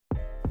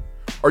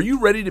Are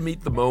you ready to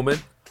meet the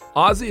moment?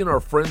 Ozzy and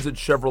our friends at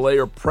Chevrolet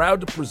are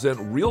proud to present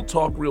Real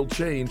Talk, Real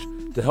Change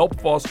to help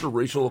foster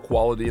racial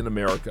equality in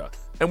America.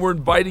 And we're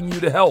inviting you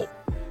to help.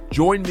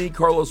 Join me,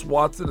 Carlos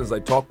Watson, as I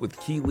talk with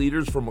key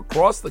leaders from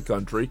across the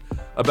country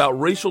about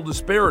racial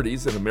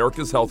disparities in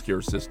America's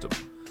healthcare system.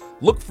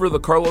 Look for The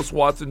Carlos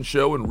Watson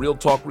Show and Real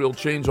Talk, Real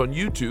Change on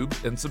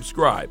YouTube and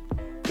subscribe.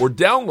 Or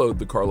download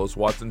The Carlos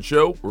Watson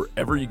Show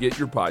wherever you get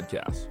your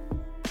podcasts.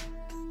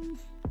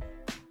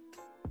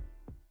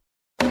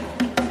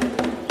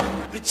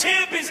 The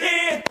champ is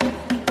here.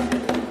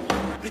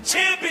 The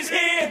champ is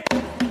here.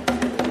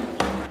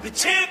 The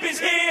champ is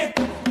here.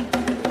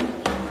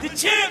 The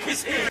champ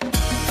is here.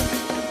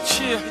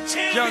 Cheer,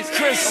 young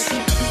Chris.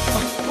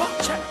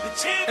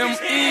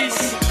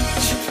 M.E.'s.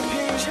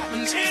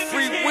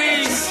 Free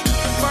Weeze.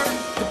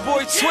 The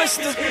boy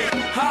Twister.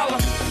 Holla.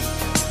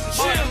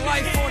 All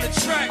life on the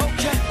track.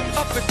 Okay.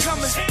 Up and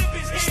coming.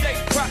 Stay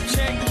rock,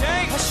 gang,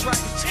 gang. That's right.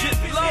 Get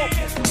low.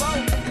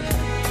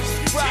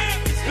 Rock.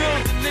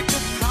 Build the nigga.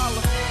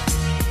 Holla.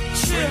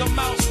 Bring them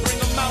out. Bring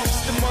them out.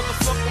 The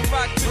motherfucking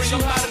rock. Bring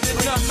them out of the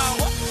nut.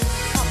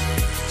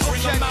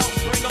 Bring them out.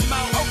 Bring them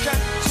out. Okay.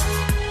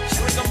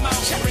 Bring them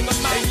out. Bring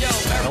them out. Hey, yo.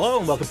 Hello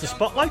and welcome to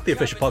Spotlight, the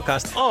official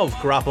podcast of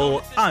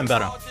Grapple. I'm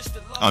Benno.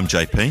 I'm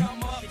JP.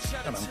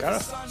 And I'm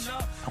Gareth.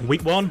 And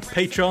week one,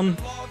 Patreon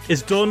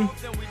is done.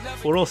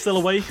 We're all still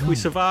awake. We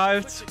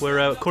survived.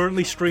 We're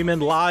currently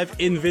streaming live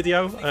in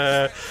video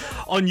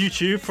on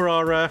YouTube for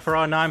our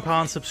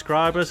 £9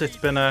 subscribers. It's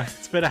been a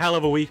hell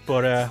of a week,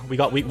 but we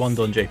got week one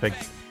done, JP.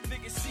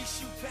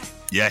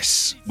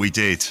 Yes, we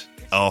did.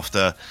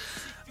 After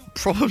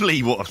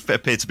probably what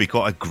appeared to be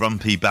quite a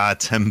grumpy,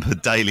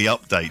 bad-tempered daily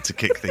update to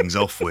kick things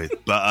off with,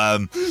 but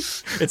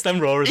it's them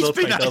raw results.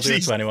 Mate, they'll do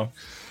it to anyone.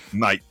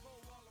 Mate,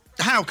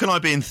 how can I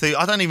be enthused?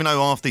 I don't even know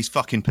who half these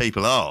fucking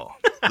people are,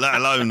 let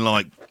alone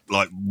like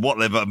what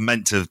they're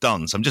meant to have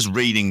done. So I'm just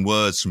reading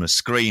words from a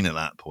screen at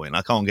that point.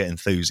 I can't get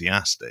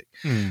enthusiastic.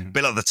 A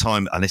bit like the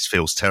time, and this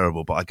feels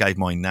terrible, but I gave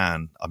my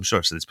nan, I'm sure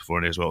I've said this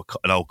before as well,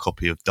 an old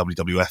copy of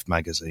WWF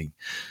magazine.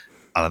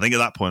 And I think at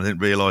that point I didn't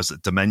realise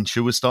that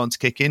dementia was starting to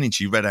kick in, and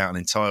she read out an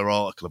entire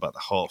article about the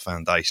Heart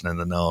Foundation and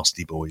the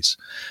Nasty Boys.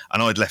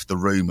 And I'd left the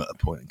room at a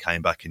point and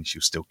came back and she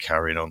was still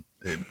carrying on.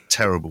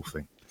 Terrible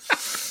thing.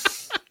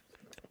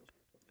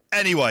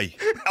 Anyway,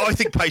 I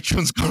think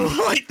Patreon's gone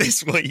right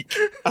this week.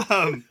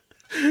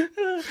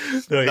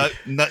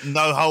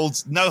 No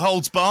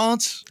holds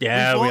barred.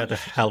 Yeah, we had a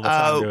hell of a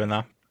time doing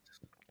that.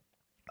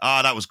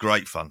 That was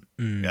great fun.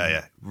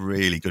 Yeah,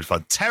 really good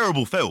fun.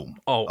 Terrible film.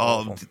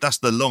 Oh, that's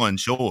the long and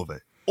short of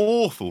it.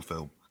 Awful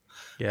film.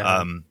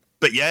 Yeah.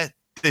 But yeah,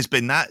 there's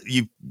been that.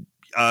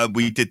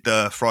 We did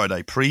the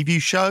Friday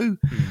preview show.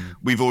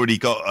 We've already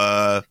done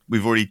a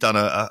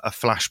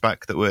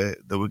flashback that we're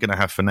going to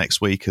have for next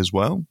week as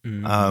well.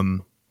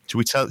 Should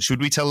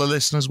we tell the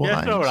listeners what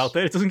that throw is? it out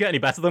there. It doesn't get any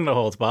better than the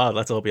holds barred.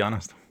 Let's all be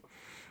honest.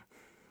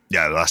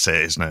 Yeah, that's it,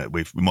 isn't it?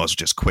 We might as well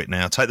just quit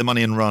now. Take the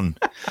money and run.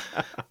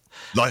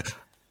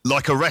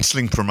 Like a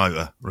wrestling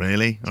promoter,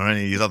 really, or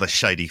any of these other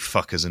shady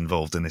fuckers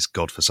involved in this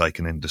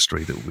godforsaken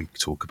industry that we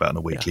talk about on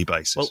a weekly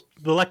basis. Well,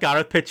 we'll let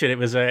Gareth pitch it. It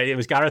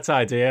was Gareth's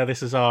idea.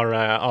 This is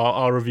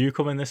our review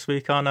coming this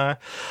week on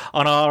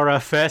our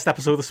first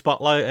episode of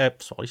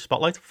Spotlight.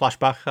 Spotlight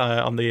flashback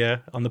on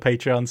the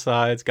Patreon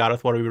side.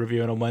 Gareth, what are we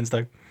reviewing on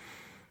Wednesday?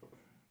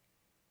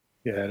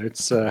 Yeah,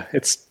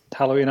 it's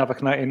Halloween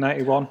Havoc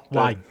 1991.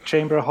 Why?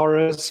 Chamber of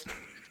Horrors.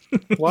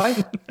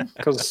 Why?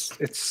 Because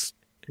it's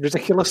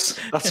ridiculous.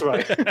 That's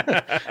right.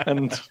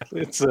 And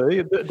it's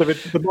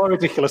the more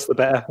ridiculous, the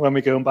better. When we're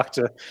going back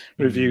to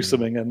review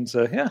something, and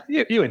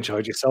you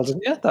enjoyed yourself,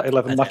 didn't you? That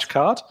 11-match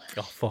card.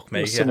 Oh fuck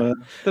me! There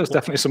was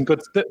definitely some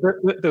good. There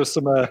was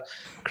some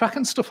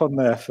cracking stuff on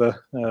there for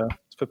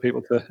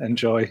people to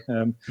enjoy.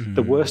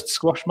 The worst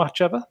squash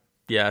match ever.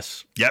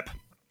 Yes. Yep.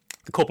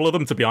 A couple of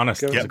them, to be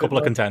honest. There's a couple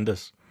of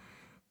contenders.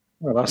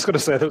 Well, I was going to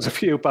say there was a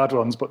few bad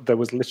ones, but there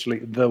was literally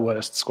the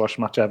worst squash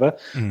match ever.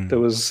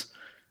 There was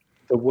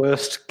the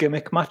worst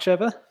gimmick match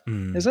ever.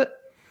 Is it?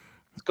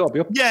 It's got to be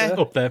up there.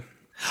 Up there.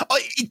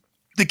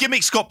 The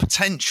gimmick's got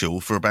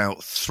potential for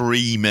about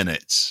 3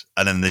 minutes,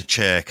 and then the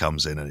chair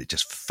comes in and it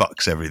just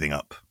fucks everything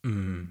up.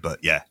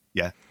 But yeah,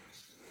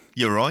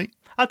 you're right.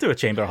 I'd do a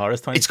Chamber of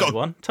Horrors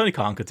 2021. Tony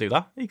Khan could do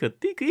that. He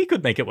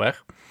could make it work.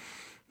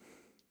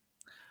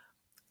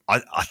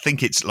 I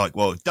think it's like,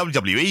 well,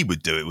 WWE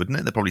would do it, wouldn't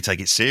it? They'd probably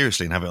take it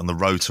seriously and have it on the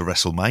road to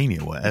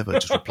WrestleMania or whatever.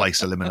 Just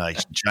replace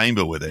Elimination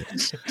Chamber with it.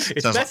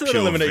 It's better than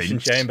Elimination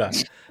Chamber.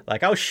 Like,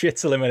 how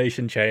shit's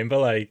Elimination Chamber?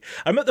 Like,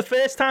 I remember the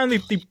first time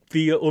they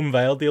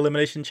unveiled the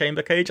Elimination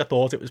Chamber cage, I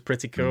thought it was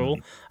pretty cool.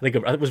 I think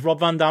it was Rob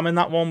Van Dam in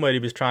that one where he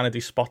was trying to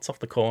do spots off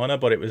the corner,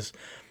 but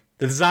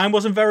the design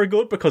wasn't very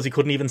good because he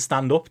couldn't even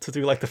stand up to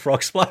do like the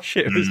frog splash.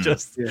 It was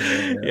just,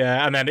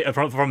 and then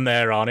from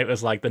there on, it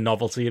was like the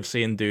novelty of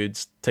seeing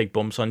dudes take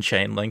bumps on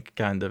chain link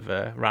kind of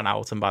ran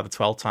out. And by the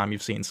 12th time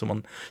you've seen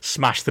someone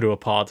smash through a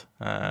pod,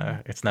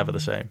 it's never the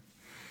same.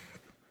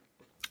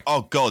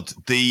 Oh God,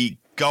 the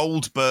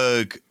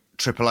Goldberg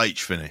Triple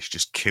H finish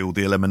just killed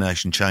the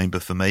Elimination Chamber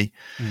for me.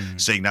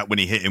 Seeing that when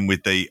he hit him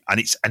with and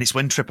it's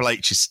when Triple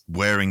H is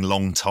wearing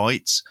long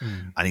tights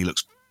and he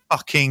looks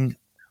fucking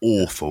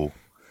awful,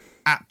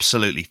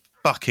 absolutely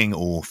fucking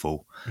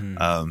awful.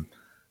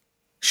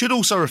 Should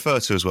also refer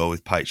to as well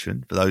with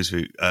Patreon, for those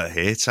who are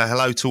here, say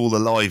hello to all the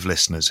live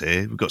listeners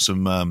here. We've got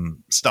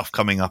some stuff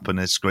coming up on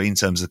the screen in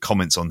terms of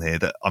comments on here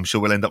that I'm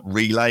sure we'll end up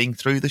relaying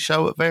through the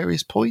show at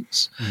various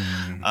points.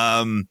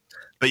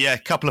 But yeah, a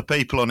couple of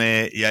people on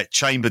here. Yeah,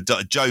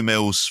 Joe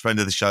Mills, friend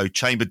of the show.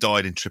 Chamber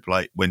died in Triple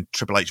H when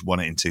Triple H won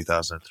it in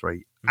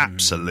 2003.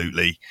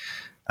 Absolutely.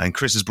 And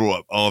Chris has brought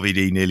up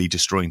RVD nearly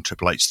destroying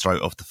Triple H's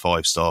throat off the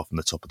 5-star from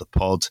the top of the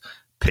pod.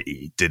 Pity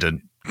he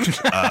didn't.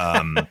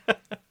 That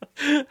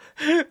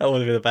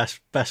would be the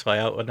best way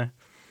out, wouldn't it?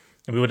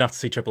 And we wouldn't have to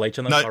see Triple H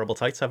in those horrible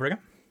tights ever again.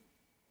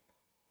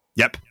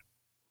 Yep.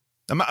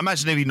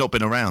 Imagine if he'd not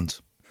been around.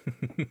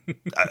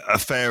 a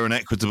fair and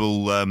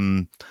equitable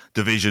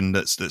division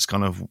that's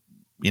kind of,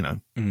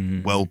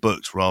 well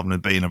booked, rather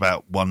than being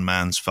about one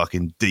man's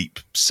fucking deep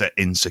set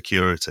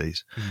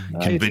insecurities,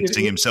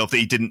 convincing himself that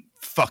he didn't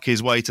fuck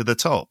his way to the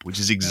top, which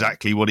is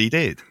exactly what he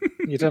did.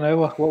 You don't know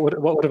what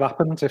would have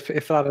happened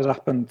if that had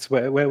happened.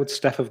 Where would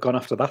Steph have gone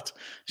after that?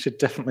 She'd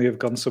definitely have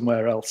gone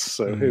somewhere else.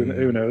 So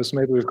who knows?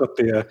 Maybe we've got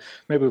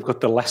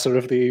the lesser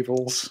of the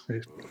evils.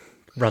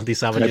 Randy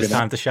Savage's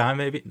time to shine,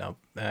 maybe? No,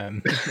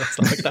 let's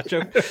not make that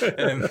joke.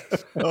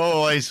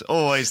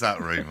 Always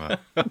that rumour.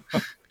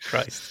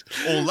 Christ.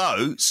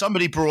 Although,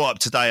 somebody brought up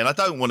today, and I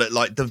don't want it,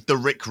 like the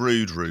Rick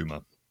Rude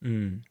rumour,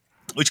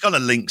 which kind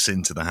of links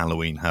into the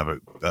Halloween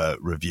Havoc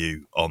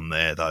review on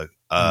there, though.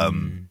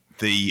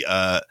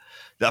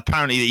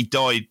 Apparently he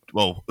died,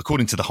 well,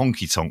 according to the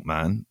Honky Tonk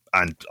Man,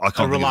 and I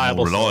can't think of a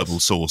more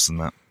reliable source than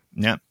that.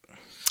 Yeah.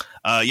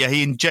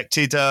 He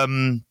injected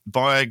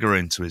Viagra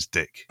into his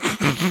dick.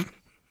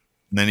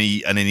 And then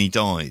he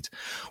died.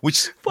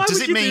 Which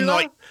does it mean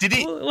like did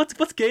he? What's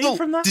gained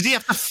from that? Did he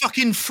have to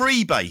fucking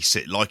freebase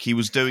it like he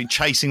was doing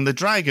Chasing the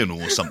Dragon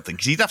or something?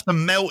 Because he'd have to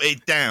melt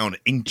it down,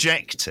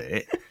 inject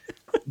it,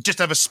 just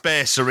have a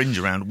spare syringe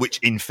around. Which,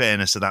 in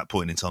fairness, at that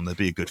point in time, there'd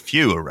be a good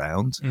few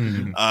around.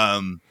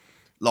 And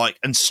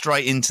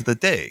straight into the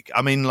dick.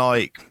 I mean,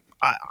 like,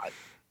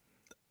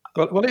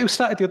 Well, it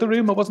started the other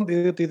rumour, wasn't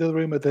the other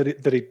rumour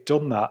that he'd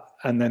done that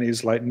and then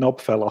his knob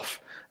fell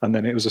off and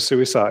then it was a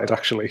suicide,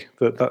 actually.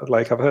 That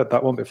I've heard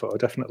that one before,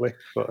 definitely.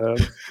 But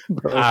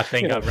I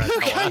think I've read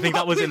that one. I think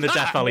that was in the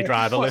Death Valley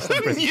Driver list. I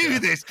knew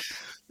this.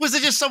 Was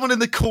there just someone in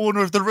the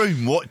corner of the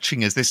room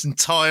watching us this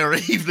entire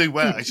evening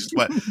where I just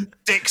went,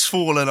 dick's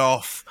fallen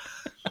off,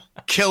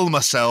 kill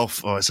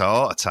myself? Oh, it's a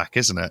heart attack,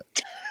 isn't it?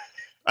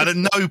 And at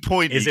no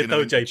point is you it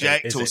though, JP?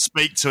 Inject or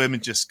speak to him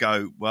and just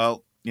go,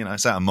 well,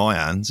 it's out of my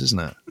hands, isn't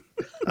it?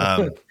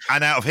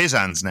 And out of his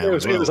hands now. It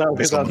was out of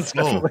his hands.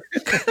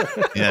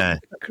 Yeah.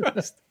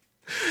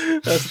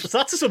 So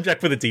that's a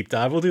subject for the deep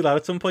dive. We'll do that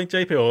at some point,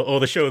 JP, or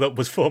the show that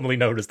was formerly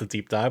known as the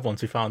deep dive.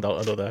 Once we found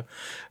out another,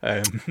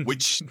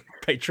 which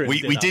Patreon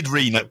we did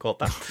rename.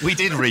 We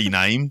did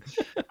rename,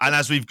 and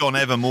as we've gone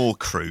ever more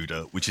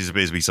cruder, which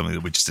appears to be something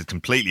that we're just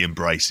completely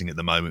embracing at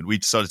the moment, we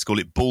decided to call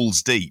it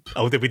Balls Deep.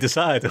 Oh, did we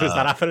decide? Is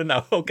that happening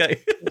now?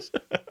 Okay.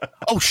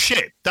 Oh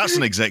shit, that's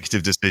an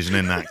executive decision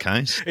in that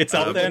case. It's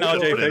out there now,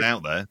 JP. It's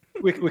out there.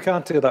 We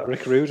can't do that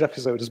Rick Rude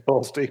episode as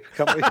Balls Deep,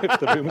 can we? If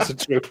the rumours are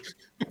true.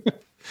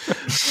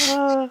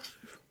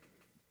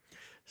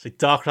 So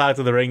Dark Side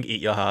of the Ring,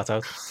 eat your heart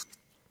out.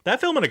 They're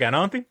filming again,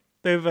 aren't they?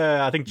 They've,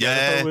 I think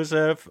Jennifer was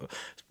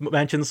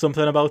mentioned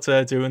something about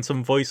doing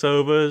some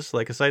voiceovers.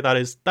 Like I say,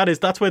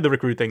 that's where the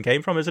Rick Rude thing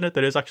came from, isn't it?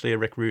 There is actually a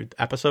Rick Rude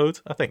episode,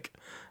 I think.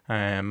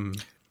 So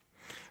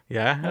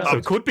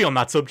it could be on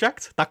that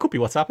subject. That could be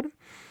what's happening.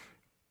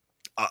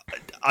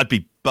 I'd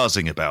be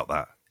buzzing about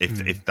that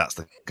if that's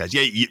the case.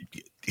 Yeah,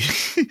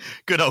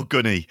 good old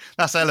Gunny.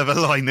 That's a hell of a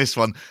line, this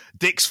one.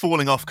 Dicks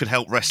falling off could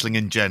help wrestling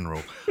in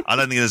general. I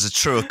don't think there's a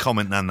truer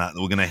comment than that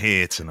we're going to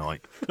hear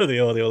tonight. For the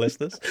audio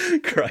listeners.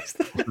 Christ.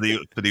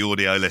 For the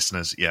audio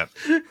listeners, yeah.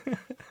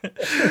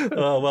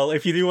 Oh, well,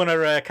 if you do want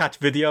to catch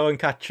video and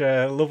catch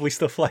lovely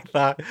stuff like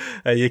that,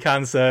 you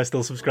can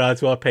still subscribe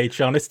to our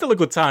Patreon. It's still a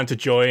good time to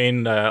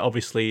join.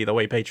 Obviously, the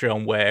way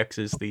Patreon works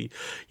is the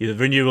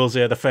renewals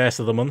are the first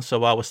of the month. So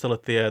while we're still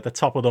at the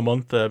top of the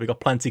month, we've got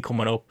plenty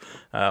coming up.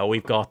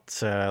 We've got,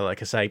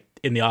 like I say,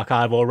 in the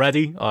archive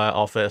already,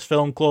 our first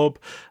film club.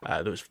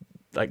 There was,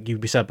 like you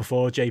said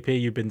before, JP,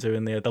 you've been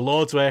doing the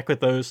Lord's work with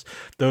those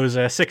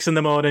 6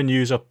 a.m.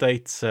 news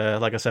updates.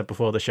 Like I said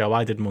before the show,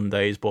 I did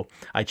Mondays, but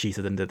I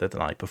cheated and did it the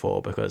night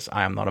before because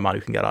I am not a man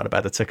who can get out of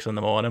bed at 6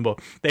 a.m.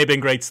 But they've been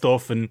great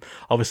stuff, and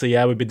obviously,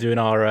 we've been doing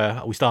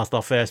we started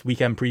our first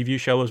weekend preview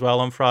show as well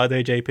on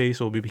Friday, JP.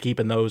 So we'll be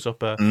keeping those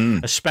up,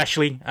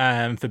 especially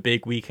for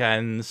big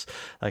weekends.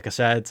 Like I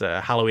said,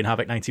 Halloween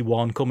Havoc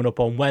 91 coming up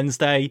on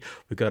Wednesday.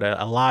 We've got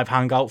a live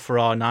hangout for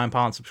our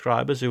 £9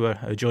 subscribers who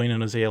are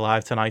joining us here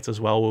live tonight as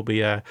well. We'll be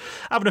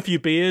having a few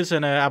beers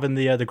and having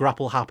the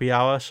Grapple Happy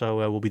Hour, so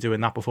we'll be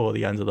doing that before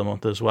the end of the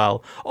month as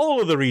well.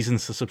 All of the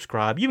reasons to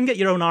subscribe. You can get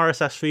your own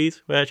RSS feed,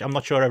 which I'm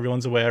not sure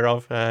everyone's aware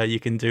of. You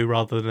can do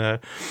rather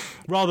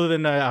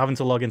than having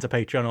to log into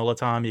Patreon all the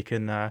time. You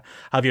can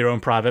have your own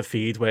private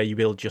feed where you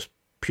will just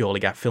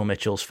purely get Phil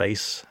Mitchell's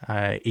face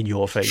in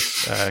your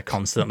face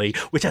constantly,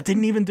 which I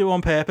didn't even do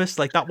on purpose.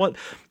 Like that one.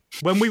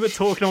 When we were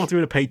talking about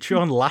doing a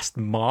Patreon last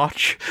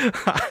March,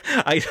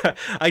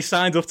 I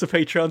signed up to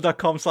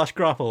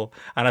patreon.com/grapple,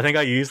 and I think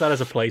I used that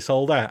as a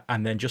placeholder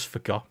and then just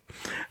forgot.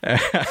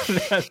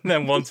 And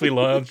then once we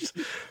launched,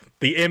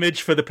 the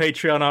image for the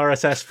Patreon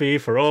RSS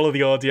feed for all of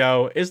the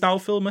audio is now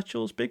Phil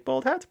Mitchell's big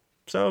bald head.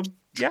 So,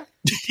 yeah,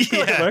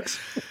 it works.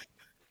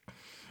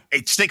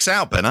 It sticks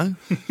out, Benno,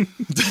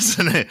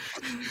 doesn't it?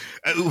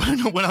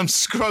 When I'm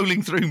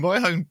scrolling through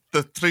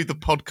through the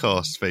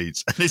podcast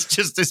feeds, and it's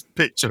just this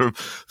picture of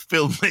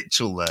Phil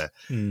Mitchell there,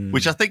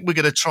 which I think we're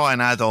going to try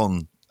and add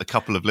on a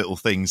couple of little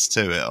things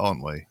to it,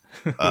 aren't we?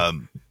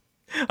 I'm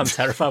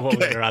terrified what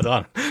we're going to add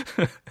on.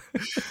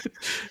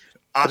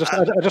 I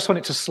just want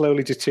it to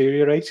slowly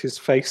deteriorate. His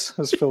face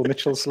as Phil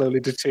Mitchell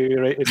slowly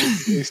deteriorated in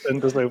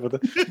EastEnders over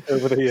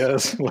the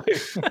years.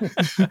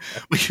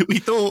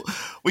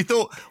 we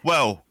thought.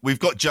 Well, we've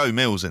got Joe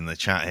Mills in the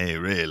chat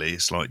here. Really,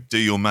 it's like do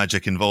your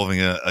magic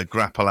involving a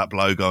Grapple App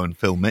logo and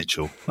Phil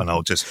Mitchell, and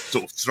I'll just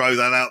sort of throw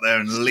that out there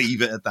and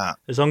leave it at that.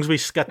 As long as we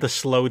get the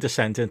slow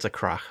descent into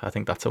crack, I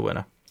think that's a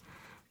winner.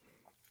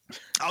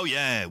 Oh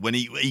yeah, when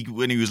he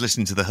was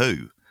listening to the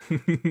Who.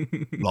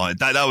 Like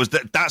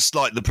that's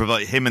like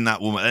him and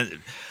that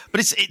woman, but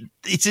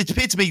it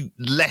appeared to be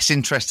less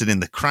interested in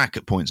the crack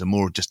at points and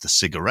more just the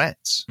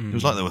cigarettes. It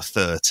was like they were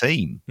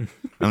 13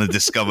 and they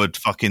discovered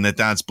fucking their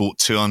dad's bought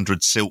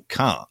 200 silk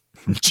cut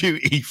from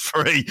duty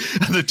free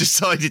and they've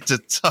decided to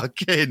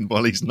tuck in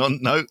while he's not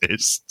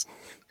noticed.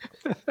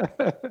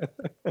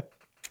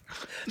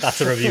 That's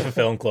a review for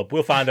Film Club.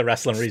 We'll find a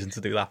wrestling reason to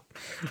do that.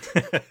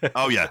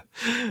 Oh yeah.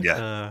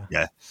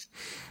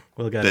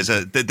 We'll get there's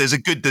a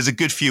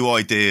good few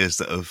ideas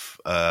that have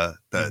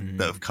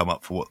come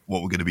up for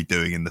what we're going to be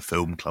doing in the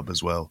Film Club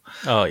as well.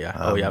 Oh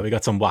yeah, we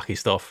got some wacky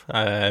stuff.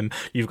 I know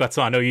you've got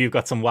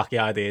some wacky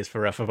ideas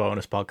for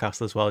bonus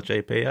podcast as well,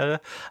 JP.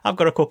 I've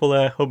got a couple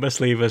up my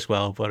sleeve as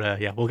well, but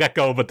we'll get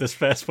going with this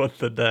first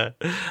month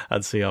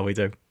and see how we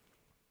do.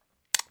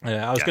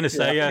 I was going to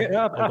say,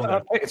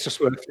 it's just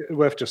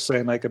worth just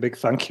saying like a big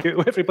thank you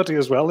to everybody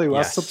as well who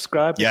has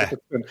subscribed. Yeah.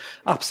 It's been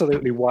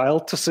absolutely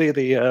wild to see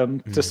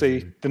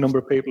the number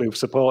of people who've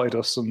supported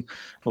us, and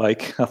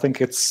like I think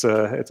it's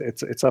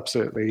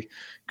absolutely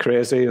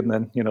crazy. And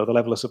then the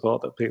level of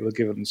support that people are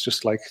giving is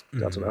just like I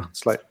don't know,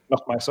 it's like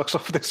knocked my socks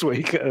off this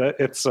week.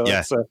 It's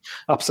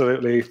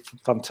absolutely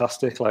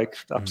fantastic. Like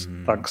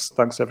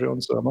thanks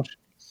everyone so much.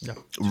 Yeah.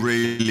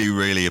 Really,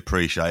 really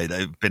appreciate it.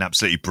 They've been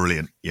absolutely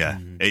brilliant. Yeah,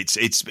 it's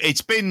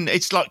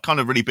like kind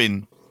of really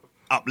been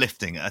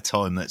uplifting at a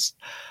time that's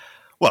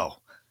it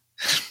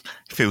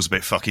feels a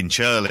bit fucking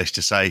churlish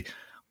to say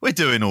we're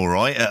doing all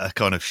right at a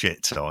kind of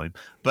shit time,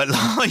 but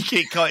like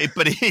it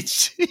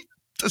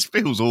just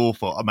feels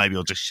awful. Maybe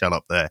I'll just shut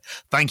up there.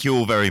 Thank you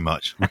all very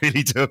much.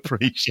 Really do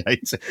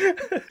appreciate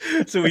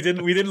it. So we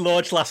didn't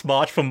launch last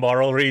March for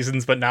moral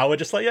reasons, but now we're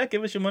just like,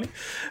 give us your money.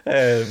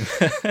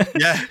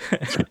 Yeah.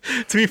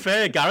 To be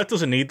fair, Garrett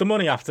doesn't need the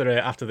money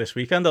after this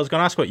weekend. I was going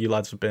to ask what you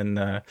lads have been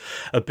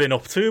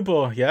up to,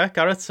 but yeah,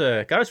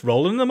 Garrett's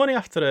rolling the money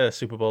after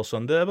Super Bowl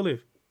Sunday, I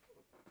believe.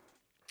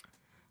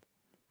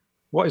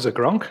 What is a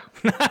gronk?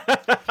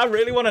 I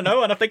really want to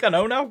know, and I think I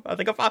know now. I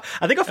think I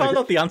found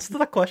out the answer to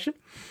that question.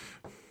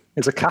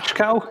 Is a cash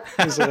cow?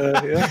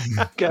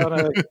 Get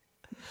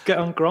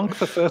on Gronk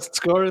for first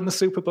scorer in the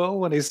Super Bowl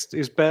when he's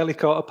barely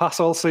caught a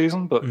pass all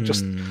season, but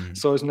just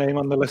saw his name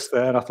on the list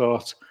there, and I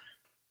thought,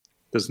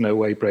 there's no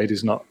way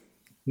Brady's not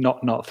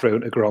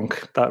thrown to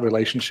Gronk. That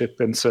relationship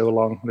been so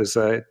long. There's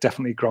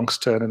definitely Gronk's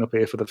turning up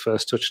here for the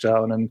first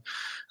touchdown, and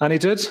he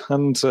did.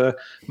 And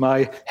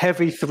my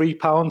heavy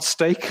 £3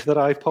 steak that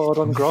I poured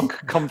on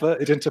Gronk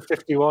converted into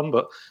 51,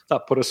 but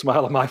that put a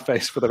smile on my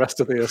face for the rest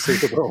of the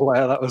Super Bowl.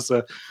 There, that was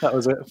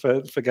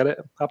it. Forget it.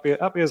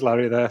 Happy as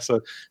Larry there.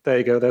 So there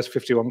you go. There's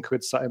 51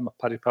 quid sat in my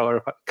Paddy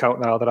Power account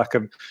now that I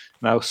can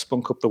now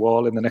spunk up the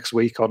wall in the next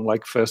week on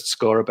like first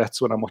scorer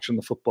bets when I'm watching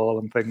the football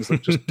and things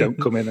that just don't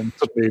come in, and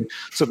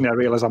suddenly I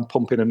realise I'm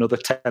pumping another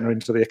tenner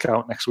into the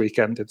account next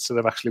weekend instead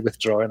of actually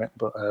withdrawing it.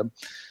 But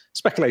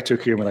speculate to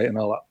accumulate and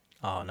all that.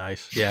 Oh,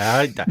 nice.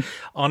 Yeah,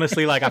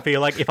 honestly, like I feel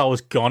like if I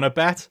was gonna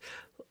bet,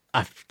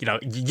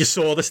 you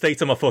saw the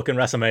state of my fucking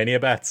WrestleMania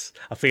bets.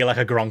 I feel like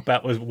a Gronk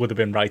bet would have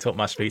been right up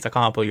my street. I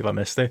can't believe I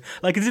missed it.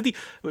 Like, I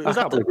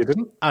can't believe you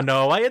didn't. I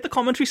know. I heard the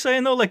commentary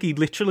saying though, like he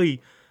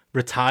literally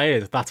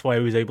retired. That's why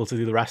he was able to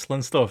do the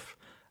wrestling stuff,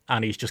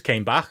 and he's just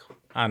came back.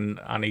 And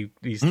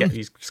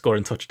he's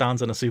scoring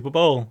touchdowns in a Super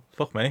Bowl.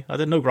 Fuck me, I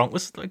didn't know Gronk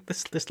was like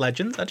this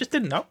legend. I just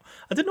didn't know.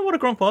 I didn't know what a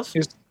Gronk was.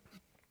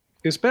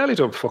 He's barely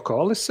done fuck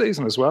all this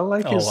season as well.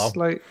 Like,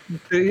 like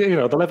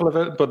the level of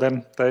it. But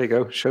then there you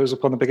go, shows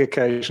up on the big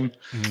occasion,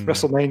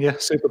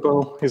 WrestleMania, Super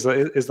Bowl. Is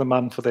the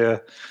man for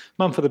the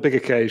big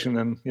occasion,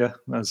 and he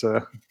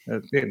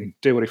can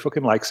do what he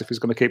fucking likes if he's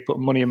going to keep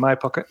putting money in my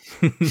pocket.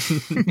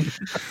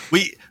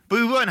 we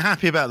weren't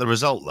happy about the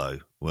result though,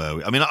 were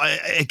we? I mean,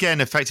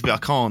 effectively, I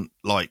can't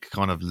I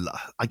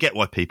get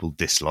why people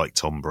dislike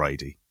Tom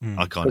Brady.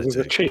 I kind of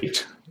do. A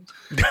cheat.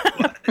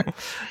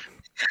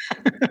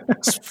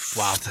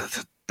 Wow,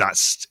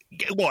 that's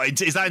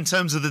what is that in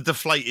terms of the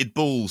deflated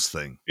balls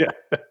thing? Yeah,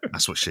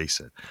 that's what she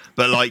said.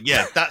 But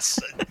that's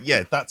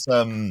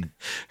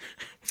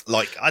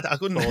like I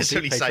couldn't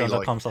necessarily say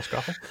like.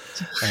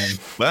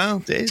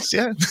 Well, it is,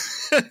 yeah.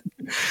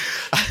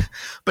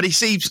 But he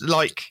seems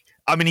like,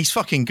 I mean, he's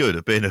fucking good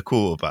at being a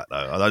quarterback,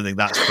 though. I don't think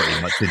that's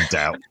pretty much in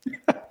doubt.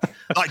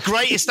 Like,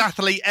 greatest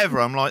athlete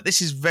ever. I'm like,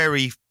 this is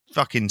very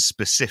fucking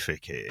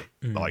specific here.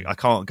 Like, I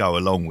can't go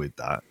along with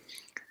that.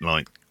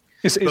 Like,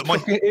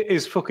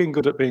 is fucking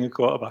good at being a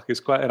quarterback is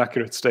quite an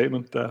accurate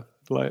statement there.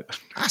 Like,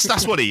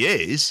 that's what he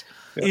is.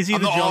 Is he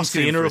the John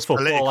Cena of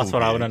football? That's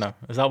what I want to know.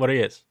 Is that what he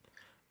is?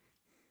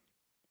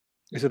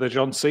 Is he the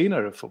John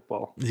Cena of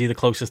football? Is he the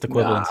closest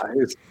equivalent?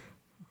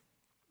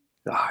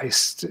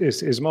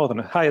 He's more than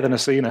higher than a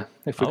Cena.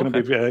 If we're going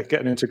to be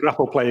getting into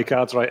grapple player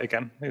cards right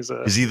again,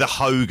 is he the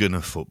Hogan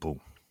of football?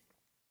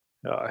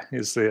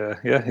 He's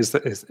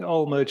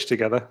all merged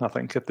together. I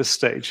think at this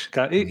stage,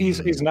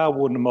 he's now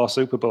won more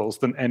Super Bowls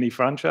than any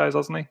franchise,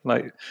 hasn't he?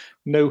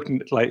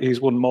 He's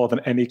won more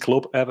than any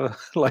club ever,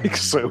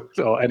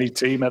 or any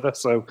team ever.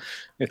 So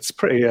it's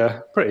pretty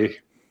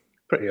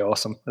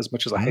awesome. As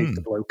much as I hate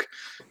the bloke,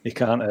 you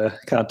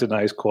can't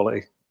deny his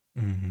quality.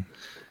 Mm-hmm.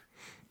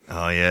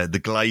 Oh yeah, the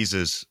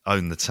Glazers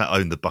own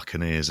the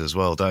Buccaneers as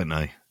well, don't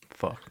they?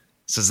 Fuck.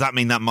 So does that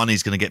mean that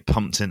money's going to get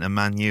pumped into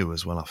Man U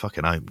as well? I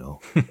fucking hope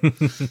not.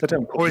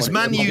 Or is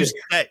Man U's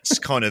debts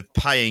kind of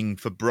paying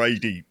for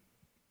Brady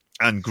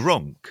and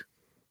Gronk?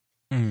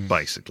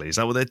 Basically, is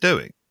that what they're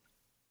doing?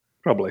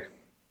 Probably.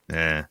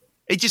 Yeah.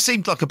 It just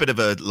seemed like a bit of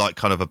a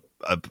kind of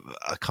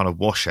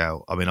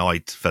washout. I mean, I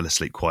fell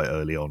asleep quite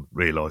early on,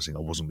 realising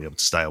I wasn't able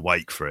to stay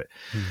awake for it.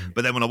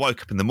 But then when I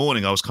woke up in the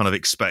morning, I was kind of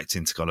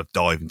expecting to kind of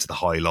dive into the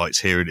highlights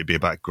here, and it'd be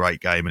about a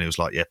great game, and it was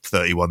like,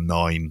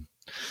 31-9,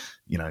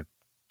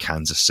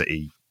 Kansas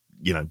City,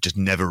 just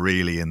never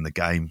really in the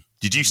game.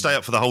 Did you stay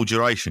up for the whole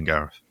duration,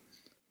 Gareth?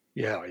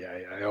 Yeah.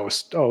 I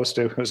always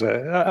do. It was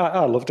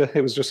I loved it.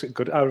 It was just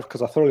good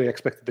because I thoroughly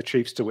expected the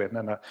Chiefs to win,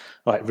 and I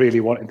really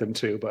wanted them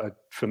to. But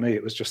for me,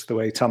 it was just the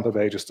way Tampa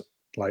Bay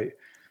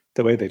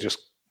the way they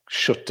just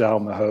shut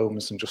down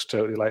Mahomes and just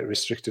totally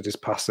restricted his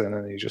passing,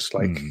 and he just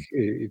they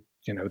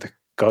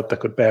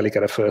could barely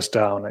get a first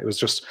down. It was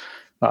just.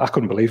 I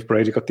couldn't believe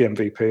Brady got the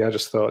MVP. I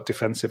just thought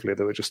defensively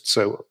they were just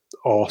so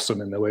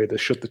awesome in the way they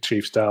shut the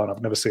Chiefs down.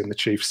 I've never seen the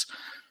Chiefs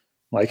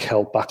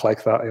held back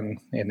like that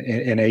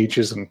in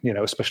ages, and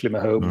especially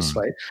Mahomes,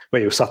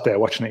 where you sat there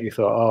watching it, you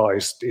thought,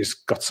 he's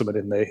got something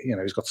in there,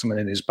 he's got something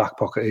in his back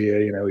pocket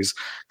here, he's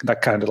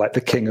that kind of like the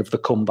king of the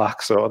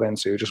comeback sort of thing.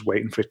 So you're just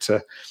waiting for it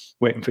to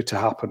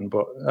happen.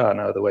 But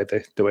no, the way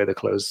they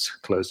closed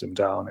him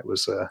down, it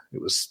was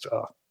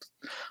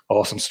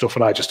awesome stuff,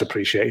 and I just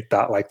appreciated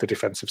that. Like the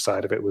defensive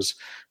side of it was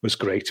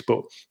great,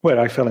 but where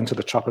I fell into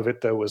the trap of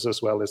it though was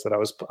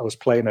that I was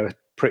playing a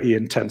pretty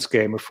intense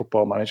game of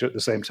Football Manager at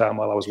the same time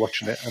while I was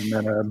watching it, and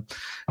then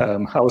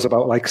I was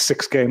about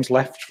 6 games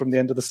left from the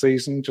end of the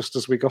season, just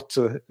as we got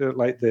to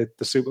the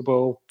Super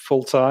Bowl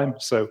full time.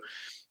 So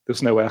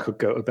there's no way I could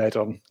go to bed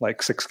on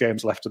 6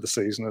 games left of the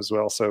season as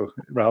well. So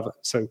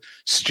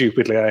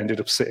stupidly, I ended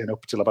up sitting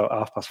up till about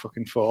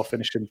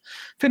 4:30,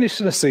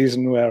 finishing a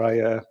season where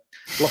I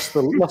lost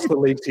the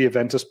league to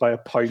Juventus by a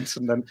point,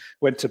 and then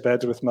went to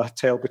bed with my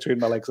tail between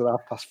my legs at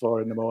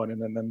 4:30 in the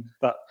morning. And then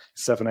that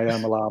 7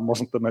 a.m. alarm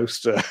wasn't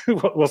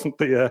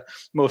the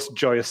most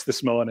joyous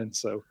this morning.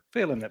 So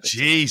feeling it.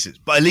 Jesus,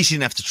 but at least you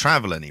didn't have to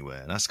travel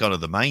anywhere. That's kind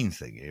of the main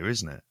thing here,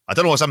 isn't it? I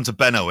don't know what's happened to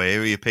Benno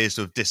here. He appears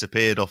to have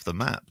disappeared off the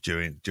map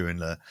during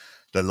the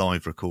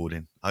live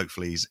recording.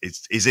 Hopefully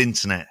his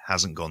internet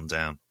hasn't gone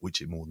down,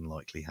 which it more than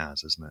likely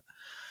has, hasn't it?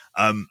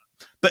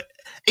 But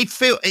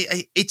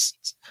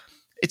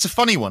it's a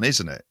funny one,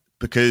 isn't it?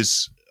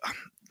 Because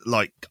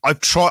I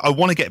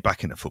want to get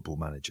back into Football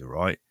Manager,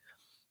 right?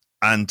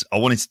 And I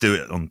wanted to do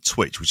it on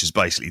Twitch, which is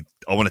basically,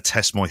 I want to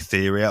test my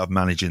theory out of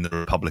managing the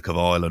Republic of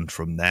Ireland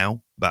from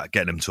now, about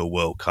getting them to a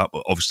World Cup,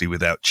 but obviously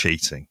without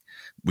cheating,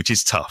 which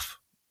is tough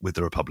with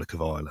the Republic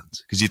of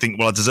Ireland. Because you think,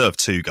 well, I deserve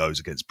 2 goals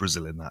against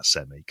Brazil in that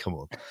semi. Come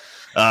on.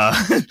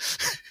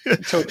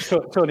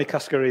 Tony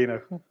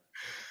Cascarino.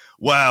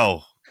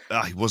 Wow.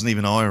 He wasn't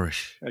even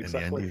Irish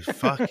Exactly. in the end. He was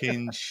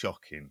fucking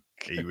shocking.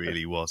 He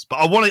really was. But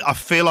I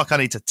feel like I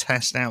need to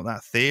test out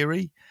that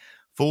theory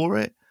for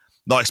it.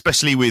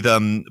 Especially with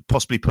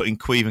possibly putting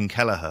Queven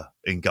Kelleher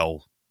in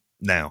goal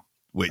now.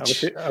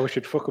 Which I wish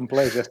he'd fucking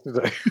played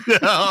yesterday.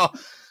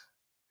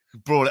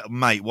 Brought it,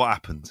 mate. What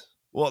happened?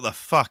 What the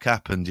fuck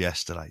happened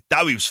yesterday?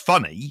 That was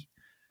funny.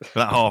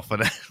 for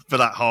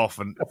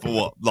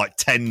what, like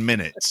 10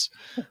 minutes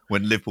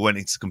when Liverpool went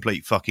into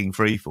complete fucking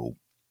freefall.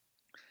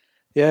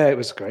 Yeah, it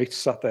was great.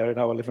 Sat there in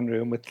our living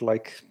room with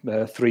like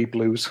 3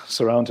 blues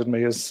surrounding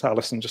me as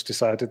Allison just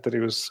decided that he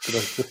was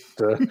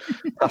going to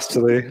pass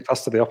to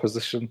the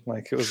opposition.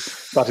 Like, it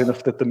was bad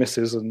enough that the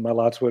missus and my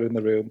lads were in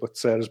the room, but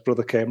Sarah's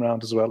brother came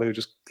around as well, who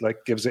just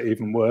like gives it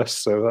even worse.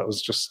 So that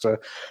was just that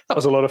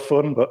was a lot of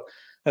fun. But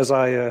as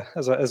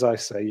I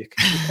say,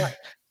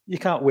 you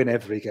can't win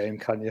every game,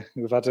 can you?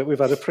 We've had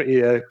a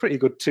pretty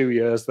good 2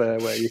 years there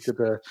where you could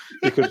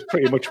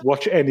pretty much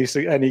watch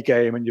any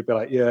game and you'd be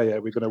like, yeah,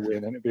 we're going to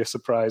win, and it'd be a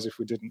surprise if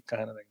we didn't,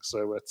 kind of thing.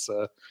 So it's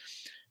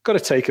got to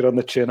take it on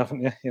the chin,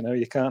 haven't you? You know,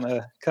 you can't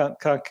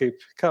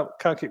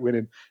keep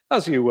winning,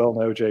 as you well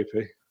know,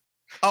 JP.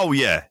 Oh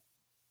yeah.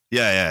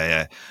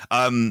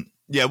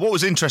 Yeah, what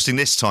was interesting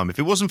this time, if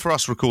it wasn't for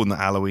us recording the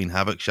Halloween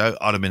Havoc show,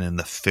 I'd have been in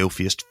the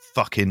filthiest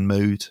fucking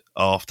mood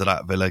after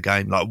that Villa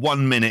game. Like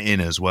 1 minute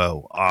in as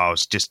well, I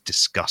was just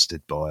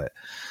disgusted by it.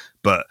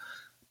 But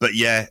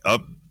yeah,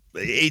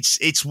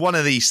 it's one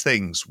of these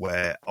things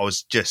where I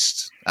was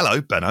just,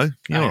 hello, Benno.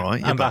 You all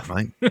right? You're back,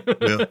 mate.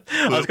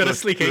 I was going to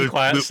sneak in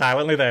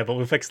silently there, but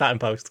we'll fix that in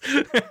post.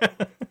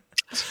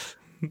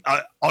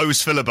 I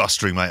was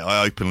filibustering, mate.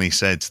 I openly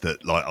said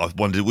that, like, I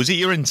wondered, was it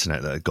your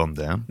internet that had gone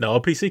down? No,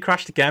 PC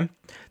crashed again.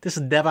 This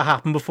has never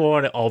happened before,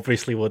 and it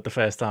obviously would the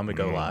first time we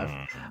go live.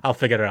 I'll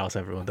figure it out,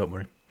 everyone. Don't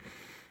worry.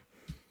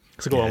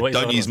 So go on.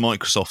 Don't use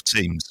Microsoft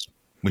Teams,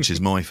 which is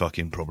my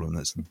fucking problem.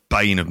 That's the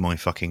bane of my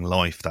fucking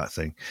life, that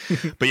thing.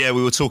 But yeah,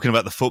 we were talking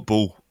about the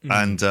football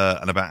and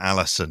about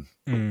Allison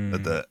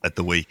at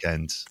the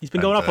weekend. He's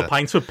been going off for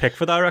pints with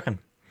Pickford, I reckon.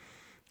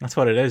 That's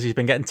what it is. He's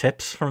been getting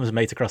tips from his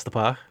mate across the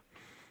park.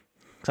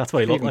 That's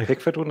what he looked like.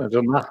 Pickford wouldn't have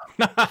done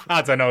that.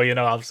 I don't know.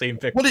 I've seen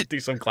Pickford do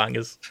some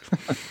clangers.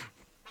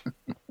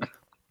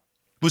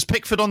 Was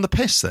Pickford on the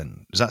piss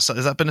then? Has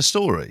that been a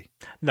story?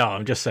 No,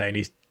 I'm just saying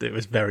it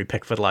was very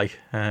Pickford-like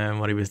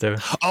what he was doing.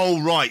 Oh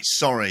right,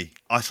 sorry.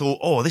 I thought,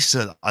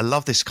 I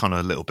love this kind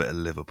of little bit of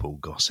Liverpool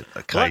gossip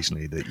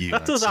occasionally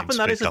that does happen.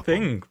 That is a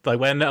thing. Like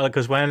when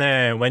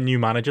new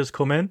managers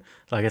come in,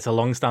 like it's a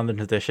long-standing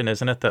tradition,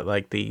 isn't it? That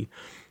like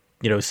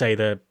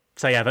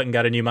say Everton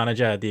get a new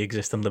manager, the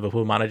existing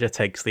Liverpool manager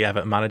takes the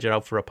Everton manager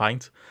out for a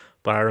pint.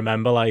 But I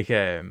remember, like,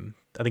 I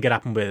think it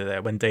happened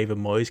with when David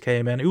Moyes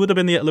came in. Who would have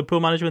been the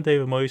Liverpool manager when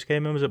David Moyes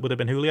came in? Would have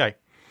been Houllier?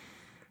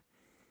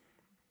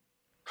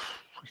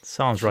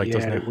 Sounds right,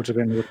 doesn't it? It would have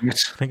been, wouldn't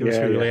it? I think it was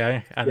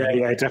Houllier.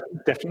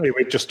 Definitely.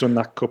 We'd just done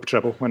that cup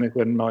treble when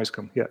Moyes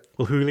come. Yeah.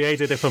 Well, Houllier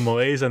did it for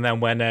Moyes, and then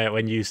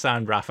when you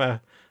signed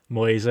Rafa,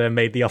 Moyes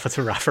made the offer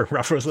to Rafa.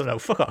 Rafa was like, no,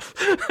 fuck off.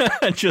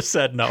 And just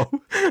said no.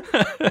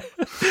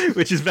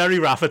 Which is very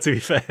Rafa, to be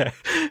fair.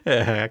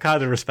 I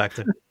kind of respect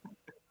it.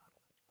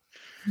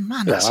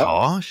 Man, that's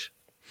harsh.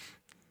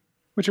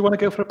 Would you want to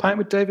go for a pint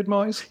with David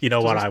Moyes? You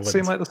know what, I would.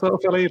 Seem like the sort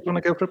of fella you'd want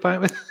to go for a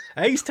pint with?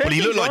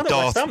 He looked like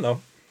Darth.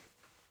 Though.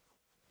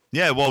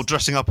 Yeah, while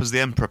dressing up as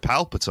the Emperor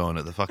Palpatine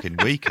at the fucking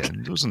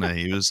weekend, wasn't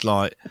he? He was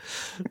like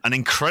an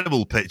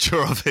incredible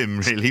picture of him,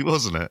 really,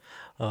 wasn't it?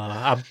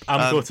 I'm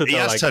gutted. He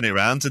has turned it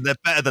around, and they're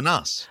better than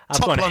us.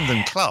 Top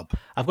London club.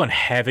 I've gone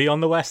heavy on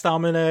the West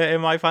Ham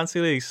in my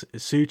fantasy leagues.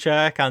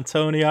 Souček,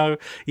 Antonio,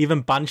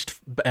 even benched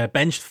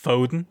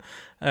Foden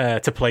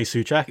to play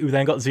Souček, who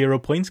then got 0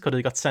 points because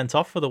he got sent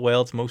off for the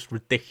world's most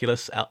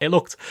ridiculous. It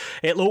looked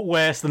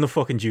worse than the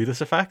fucking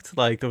Judas effect.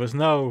 Like there was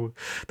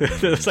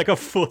like a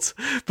foot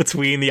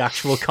between the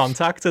actual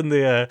contact and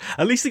the.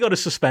 At least he got a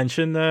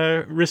suspension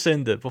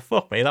rescinded, but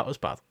fuck me, that was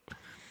bad.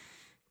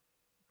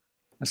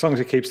 As long as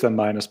he keeps them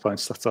minus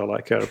points, that's all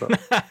I care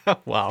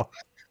about. Wow.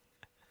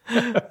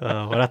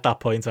 We're at that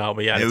point, aren't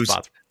we? Yeah, it's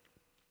bad.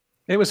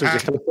 It was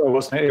ridiculous, though,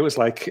 wasn't it? It was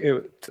like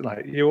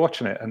you're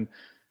watching it, and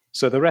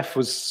so the ref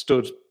was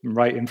stood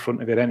right in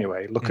front of it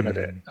anyway, looking at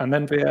it, and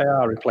then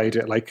VAR replayed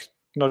it like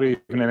not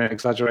even an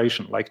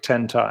exaggeration, like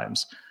 10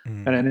 times,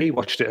 and then he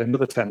watched it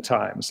another 10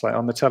 times, like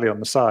on the telly on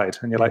the side,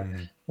 and you're like,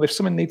 well, if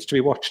something needs to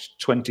be watched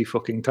 20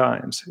 fucking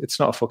times, it's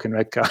not a fucking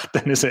red card,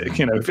 then is it?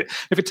 You know,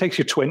 if it takes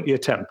you 20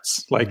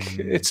 attempts, like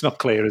it's not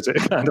clear, is it?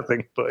 Kind of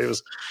thing. But it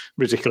was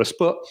ridiculous.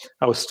 But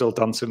I was still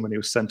dancing when he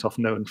was sent off,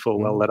 knowing full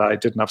well that I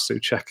didn't have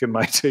Souček in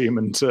my team,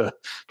 and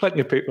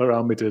plenty of people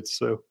around me did.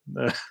 So.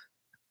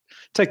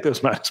 Take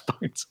those minus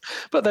points.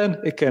 But then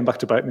it came back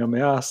to bite me on my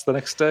ass the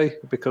next day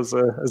because,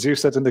 as you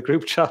said in the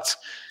group chat,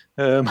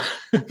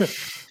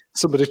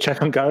 somebody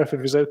check on Gareth if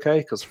he's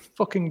okay because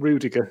fucking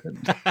Rudiger.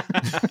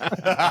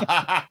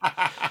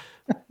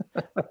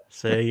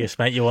 So you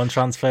spent your one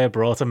transfer,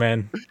 brought him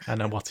in, and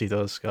then what he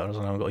does, I don't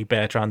know, got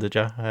Bertrand, did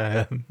you?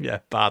 Yeah,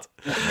 bad.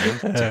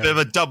 It's a bit of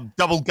a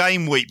double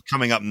game week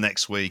coming up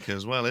next week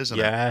as well, isn't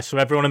it? Yeah, so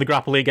everyone in the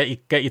Grapple League,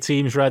 get your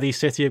teams ready.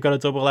 City have got a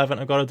double, Everton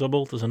have got a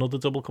double. There's another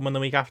double coming the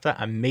week after,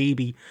 and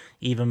maybe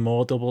even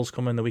more doubles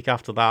coming the week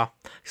after that.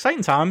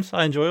 Exciting times.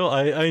 I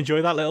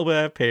enjoy that little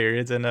bit of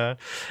period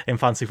in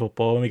fantasy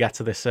football when we get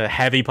to this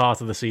heavy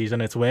part of the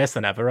season. It's worse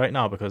than ever right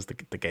now because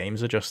the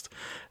games are just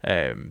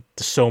there's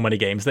so many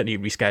games that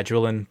need rescheduled.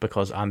 scheduling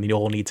and they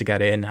all need to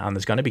get in, and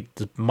there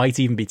might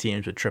even be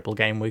teams with triple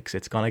game weeks.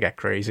 It's going to get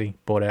crazy.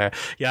 But I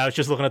was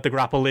just looking at the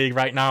Grapple League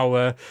right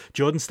now.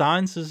 Jordan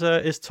Steins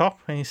is top.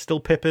 He's still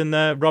pipping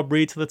Rob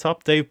Reed to the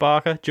top. Dave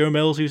Barker, Joe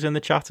Mills, who's in the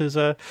chat, is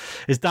down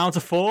to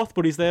 4th,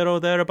 but he's there or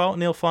thereabout.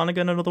 Neil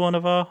Flanagan, another one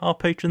of our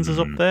patrons, is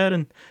up there,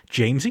 and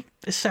Jamesy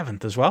is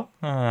 7th as well.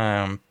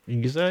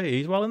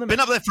 He's well in the mix. Been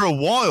up there for a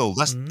while.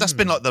 That's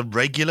been like the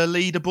regular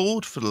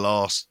leaderboard for the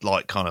last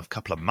like kind of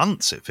couple of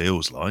months. It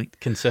feels like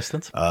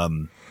consistent.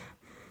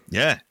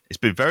 Yeah, it's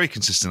been very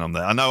consistent on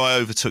there. I know I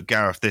overtook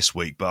Gareth this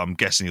week, but I'm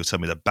guessing you'll tell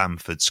me that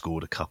Bamford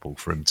scored a couple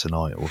for him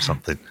tonight or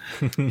something.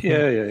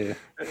 Yeah.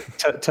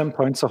 10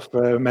 points off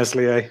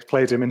Meslier.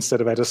 Played him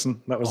instead of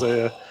Edison. That was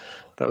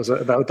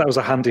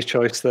a handy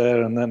choice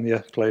there. And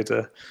then played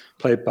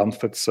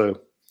Bamford.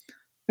 So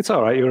it's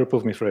all right. You're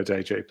above me for a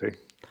day, JP.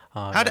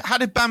 How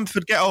did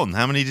Bamford get on?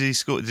 How many did he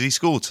score? Did he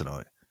score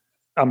tonight?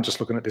 I'm just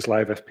looking at this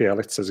live FPL.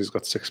 It says he's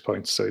got 6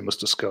 points, so he must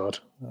have scored.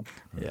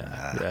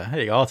 Yeah. Here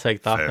you go. I'll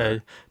take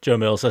that. Joe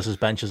Mills says his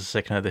bench is a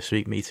sickener this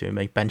week. Me too,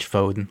 mate. Bench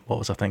Foden. What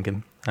was I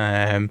thinking?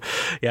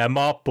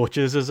 Mark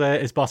Butchers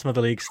is bottom of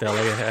the league still.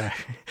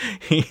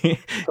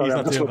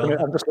 I'm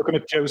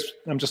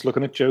just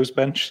looking at Joe's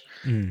bench.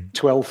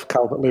 12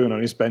 Calvert-Lewin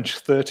on his bench,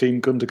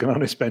 13 Gundogan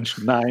on his bench,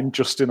 9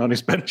 Justin on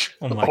his bench.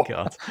 Oh my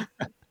God.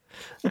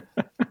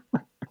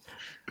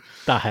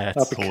 That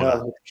hurts.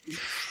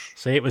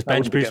 See, it was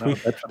bench boost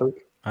week,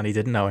 and he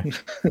didn't know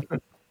it.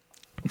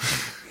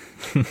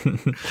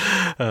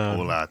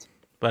 Poor lad.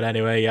 But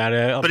anyway,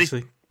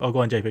 obviously. Go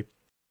on, JP.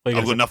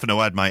 I've got nothing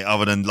to add, mate,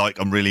 other than like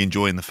I'm really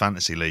enjoying the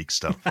fantasy league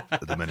stuff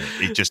at the minute.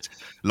 It just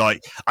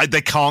like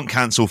they can't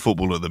cancel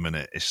football at the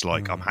minute. It's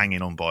like I'm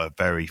hanging on by a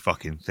very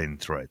fucking thin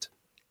thread,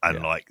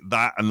 and like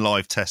that and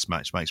live test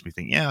match makes me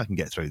think, I can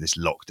get through this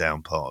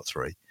lockdown part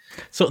 3.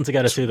 Something to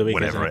get us through the week,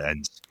 whenever it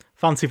ends.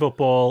 Fancy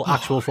football,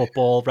 actual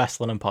football,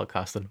 wrestling and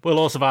podcasting. We'll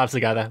all survive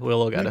together.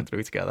 We'll all get it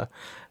through together.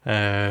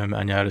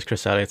 As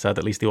Chris Elliott said,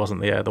 at least he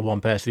wasn't the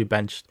one person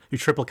who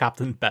triple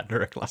captained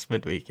Bednarik last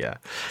midweek. Yeah,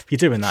 if you're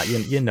doing that,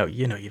 you know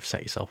you've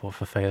set yourself up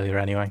for failure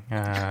anyway.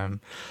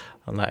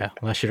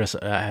 Unless you're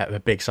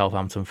a big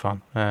Southampton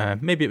fan.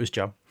 Maybe it was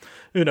Joe.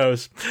 Who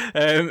knows?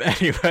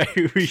 Anyway,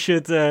 we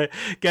should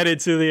get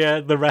into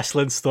the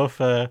wrestling stuff.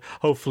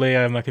 Hopefully,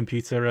 my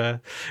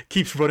computer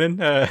keeps running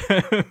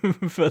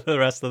for the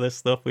rest of this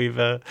stuff. We've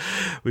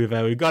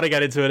got to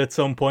get into it at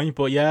some point.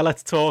 But yeah,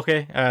 let's talk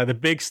it. The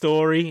big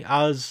story,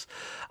 as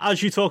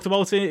you talked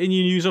about in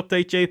your news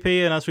update,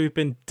 JP, and as we've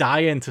been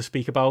dying to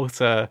speak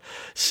about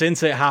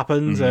since it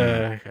happened.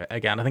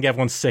 Again, I think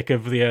everyone's sick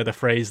of the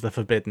phrase "the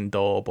forbidden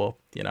door," but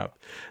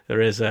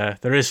there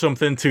is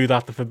something to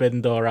that. The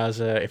forbidden door has,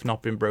 if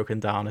not been broken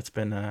down, it's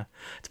been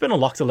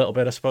unlocked a little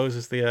bit, I suppose,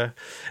 is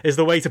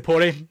the way to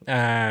put it.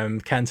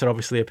 KENTA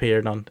obviously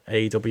appeared on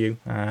AEW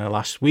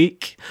last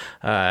week.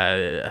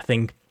 I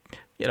think.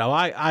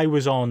 I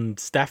was on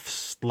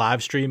Steph's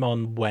live stream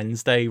on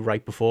Wednesday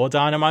right before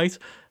Dynamite,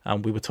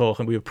 and we were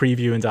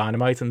previewing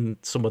Dynamite, and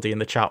somebody in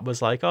the chat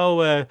was like,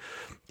 do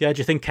you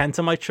think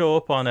KENTA might show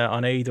up on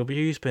AEW?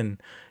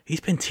 He's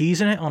been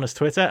teasing it on his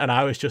Twitter, and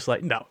I was just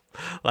like, no.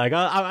 Like,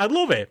 I'd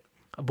love it.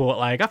 But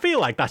like, I feel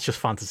like that's just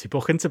fantasy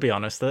booking, to be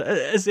honest.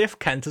 As if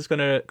KENTA's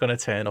gonna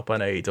turn up on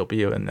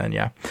AEW, and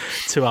then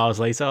 2 hours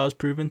later, I was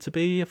proven to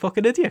be a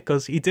fucking idiot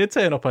because he did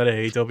turn up on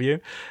AEW.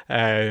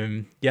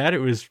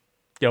 It was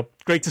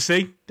great to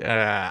see.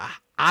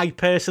 I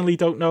personally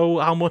don't know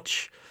how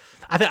much.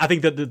 I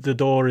think that the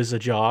door is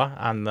ajar,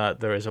 and that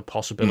there is a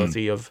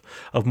possibility of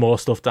more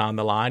stuff down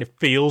the line. It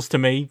feels to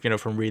me,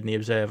 from reading the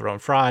Observer on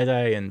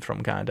Friday and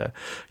from kind of,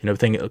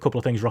 a couple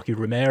of things Rocky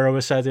Romero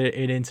has said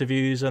in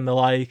interviews and the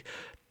like.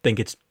 I think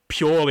it's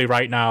purely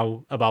right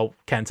now about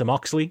KENTA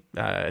Moxley.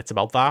 It's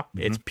about that.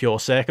 It's pure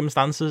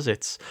circumstances.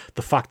 It's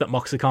the fact that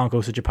Moxley can't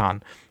go to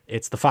Japan.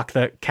 It's the fact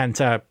that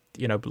KENTA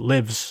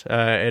lives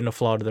in the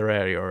Florida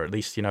area, or at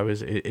least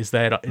is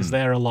there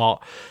a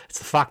lot. It's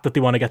the fact that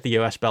they want to get the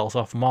US belt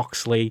off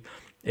Moxley.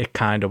 It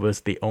kind of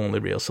was the only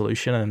real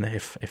solution, and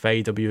if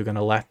AEW are going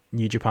to let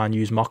New Japan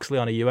use Moxley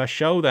on a US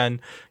show,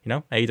 then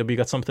AEW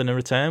got something in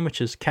return,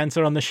 which is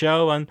KENTA on the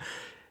show, and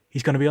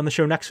he's going to be on the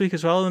show next week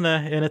as well in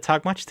a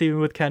tag match, teaming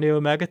with Kenny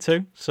Omega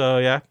too.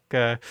 So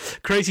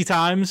crazy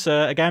times.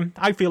 Again,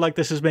 I feel like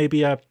this is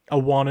maybe not a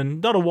one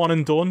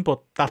and done, but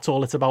that's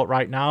all it's about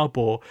right now.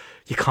 But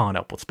you can't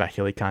help but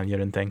speculate, can you?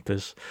 And think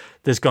there's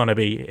going to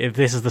be, if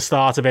this is the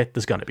start of it,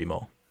 there's going to be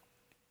more.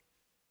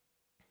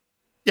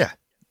 Yeah.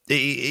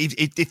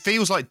 It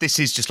feels like this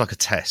is just like a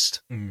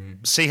test.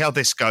 See how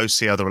this goes,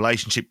 see how the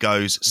relationship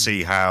goes,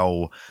 see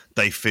how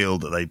they feel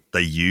that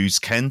they use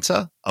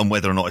KENTA and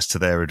whether or not it's to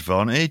their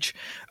advantage.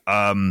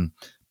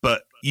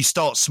 But you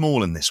start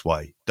small in this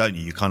way, don't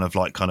you? You kind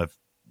of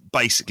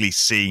basically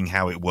seeing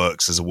how it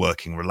works as a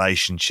working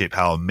relationship,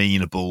 how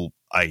amenable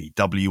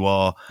AEW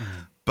are.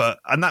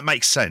 And that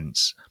makes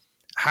sense.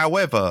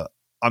 However,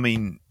 I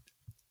mean,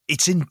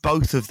 it's in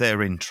both of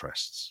their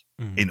interests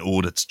in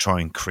order to try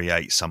and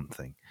create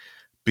something.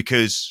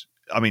 Because,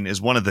 I mean,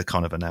 as one of the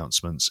kind of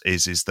announcements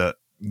is that,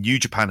 New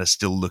Japan are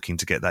still looking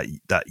to get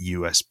that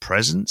US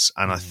presence,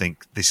 and I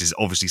think this is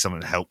obviously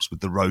something that helps with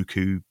the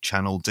Roku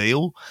channel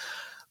deal.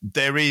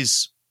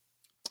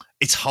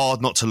 It's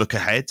hard not to look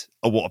ahead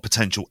at what a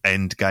potential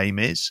end game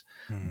is,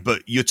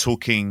 but you're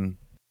talking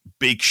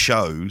big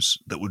shows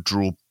that would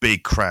draw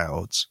big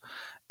crowds,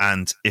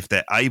 and if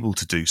they're able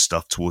to do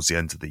stuff towards the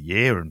end of the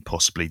year and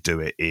possibly do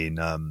it in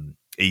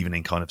even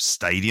in kind of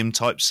stadium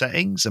type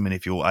settings, I mean,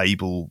 if you're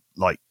able,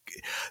 like,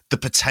 the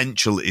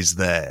potential is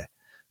there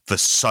for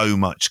so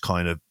much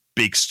kind of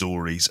big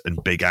stories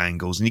and big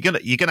angles, and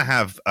you're gonna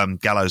have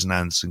Gallows and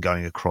Anderson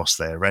going across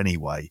there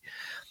anyway.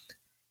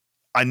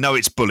 I know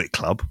it's Bullet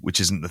Club, which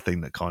isn't the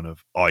thing that kind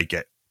of I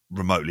get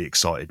remotely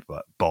excited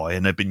by,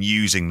 and they've been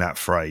using that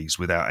phrase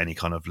without any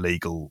kind of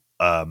legal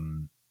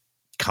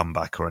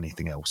comeback or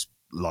anything else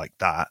like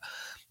that.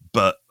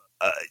 But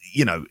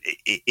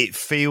it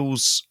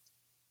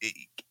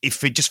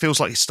just feels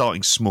like it's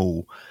starting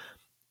small.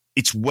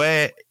 It's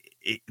where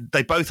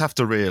they both have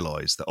to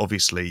realise that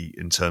obviously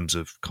in terms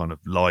of kind of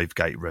live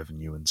gate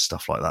revenue and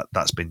stuff like that,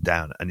 that's been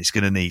down, and it's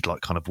going to need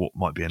like kind of what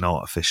might be an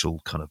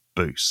artificial kind of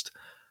boost.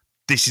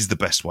 This is the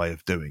best way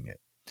of doing it.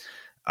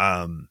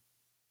 And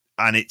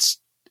it's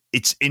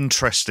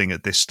interesting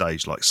at this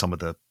stage, like some of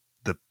the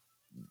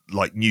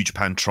like New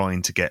Japan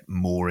trying to get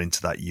more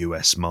into that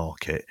US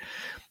market.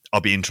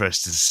 I'll be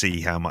interested to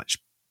see how much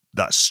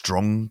that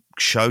Strong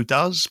show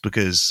does,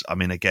 because I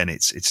mean, again,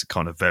 it's a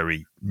kind of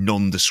very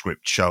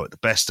nondescript show at the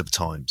best of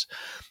times,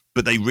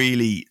 but they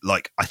really,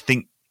 like, I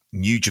think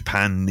New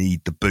Japan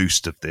need the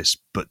boost of this,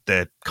 but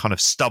they're kind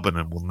of stubborn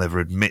and will never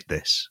admit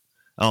this,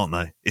 aren't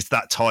they? It's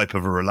that type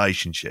of a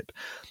relationship,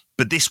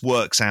 but this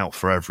works out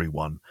for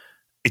everyone.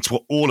 It's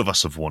what all of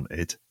us have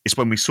wanted. It's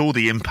when we saw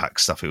the Impact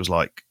stuff, it was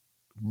like,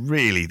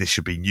 really, this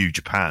should be New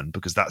Japan,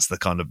 because that's the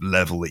kind of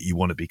level that you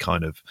want to be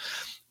kind of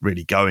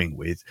really going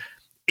with.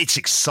 It's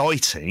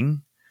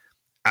exciting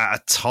at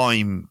a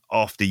time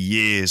after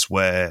years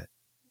where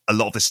a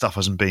lot of this stuff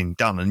hasn't been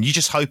done, and you're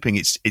just hoping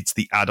it's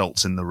the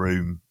adults in the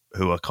room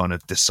who are kind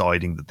of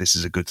deciding that this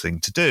is a good thing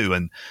to do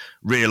and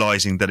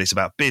realizing that it's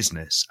about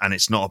business and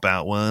it's not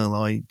about,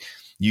 well,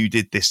 you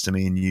did this to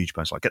me in New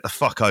Japan. It's like, get the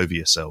fuck over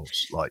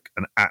yourselves, like,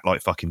 and act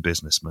like fucking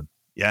businessmen,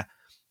 yeah,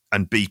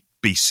 and be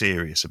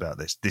serious about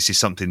this. This is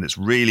something that's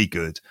really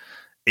good.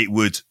 It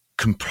would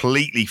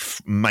completely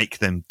make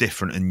them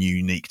different and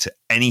unique to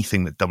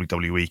anything that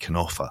WWE can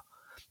offer,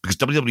 because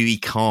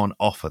WWE can't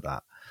offer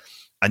that.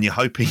 And you're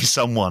hoping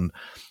someone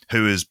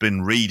who has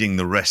been reading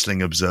the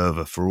Wrestling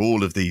Observer for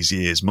all of these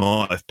years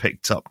might have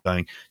picked up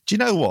going, do you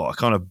know what? A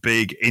kind of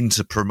big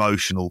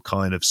inter-promotional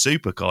kind of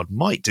supercard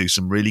might do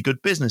some really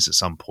good business at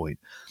some point.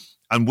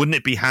 And wouldn't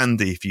it be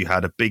handy if you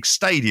had a big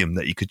stadium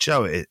that you could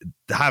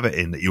have it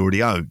in that you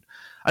already own?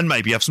 And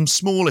maybe have some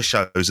smaller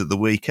shows at the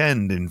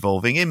weekend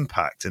involving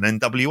Impact and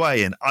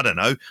NWA and, I don't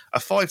know, a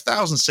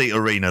 5,000-seat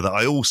arena that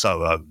I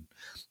also own.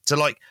 So,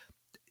 like,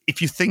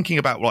 if you're thinking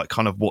about, like,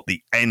 kind of what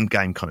the end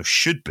game kind of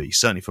should be,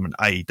 certainly from an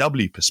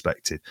AEW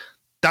perspective,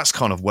 that's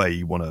kind of where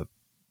you want to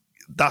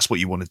 – that's what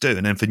you want to do.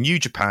 And then for New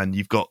Japan,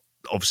 you've got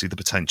obviously the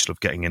potential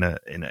of getting in a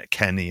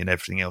Kenny and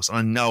everything else. And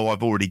I know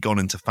I've already gone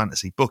into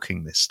fantasy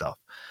booking this stuff.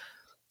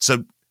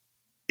 So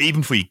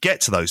even before you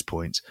get to those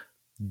points,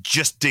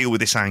 just deal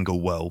with this angle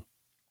well.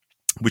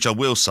 Which I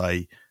will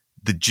say,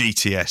 the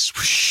GTS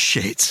was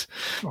shit.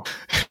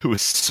 It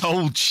was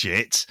sold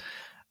shit.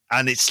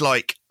 And it's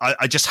like,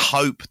 I just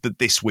hope that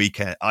this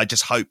weekend, I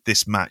just hope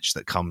this match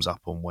that comes up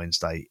on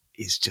Wednesday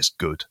is just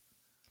good.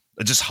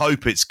 I just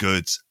hope it's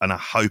good, and I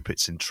hope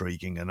it's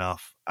intriguing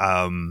enough.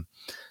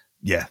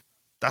 Yeah,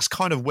 that's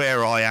kind of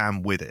where I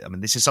am with it. I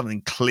mean, this is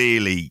something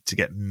clearly to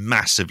get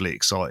massively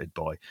excited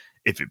by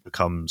if it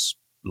becomes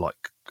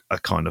like a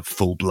kind of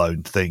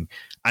full-blown thing.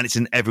 And it's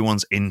in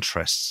everyone's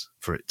interests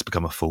for it to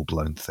become a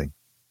full-blown thing.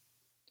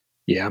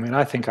 Yeah, I mean,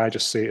 I think I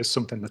just see it as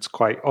something that's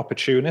quite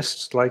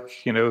opportunist.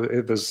 Like, you know,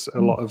 there's a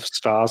lot of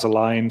stars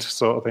aligned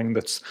sort of thing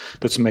that's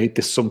made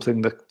this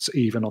something that's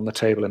even on the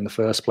table in the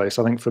first place.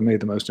 I think for me,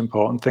 the most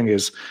important thing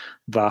is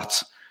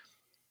that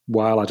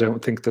while I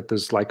don't think that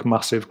there's like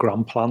massive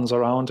grand plans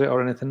around it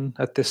or anything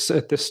at this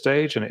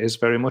stage, and it is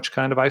very much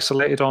kind of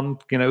isolated on,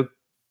 you know,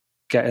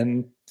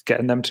 getting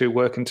them two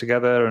working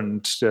together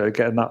and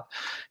getting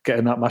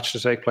that match to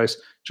take place.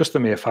 Just the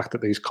mere fact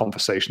that these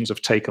conversations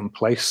have taken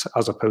place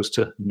as opposed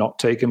to not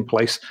taking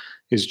place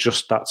is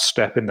just that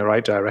step in the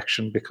right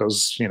direction,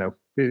 because, you know,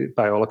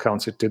 by all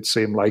accounts, it did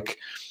seem like,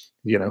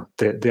 you know,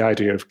 the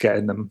idea of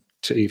getting them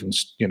to even,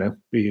 you know,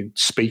 be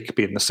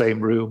in the same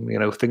room, you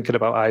know, thinking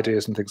about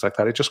ideas and things like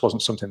that, it just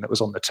wasn't something that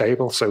was on the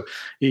table. So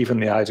even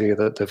the idea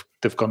that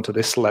they've gone to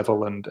this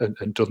level and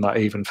done that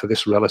even for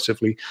this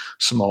relatively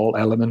small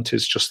element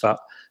is just that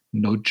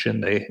nudge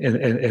in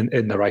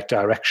the right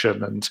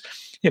direction. And,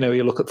 you know,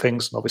 you look at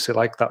things, and obviously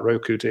like that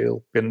Roku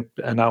deal been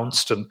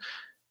announced, and,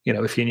 you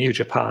know, if you're New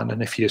Japan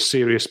and if you're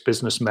serious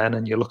businessmen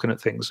and you're looking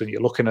at things and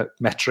you're looking at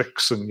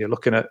metrics and you're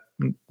looking at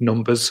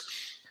numbers,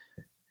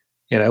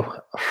 you know,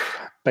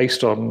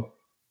 based on,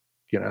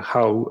 you know,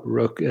 how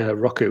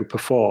Roku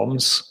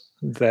performs,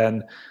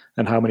 then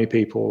and how many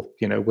people,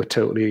 were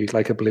totally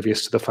like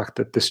oblivious to the fact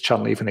that this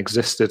channel even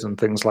existed and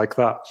things like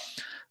that,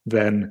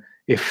 then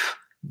if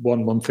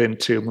 1 month in,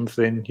 2 months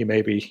in, you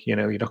maybe,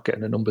 you're not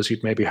getting the numbers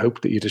you'd maybe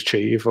hope that you'd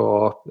achieve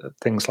or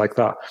things like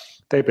that,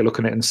 they'd be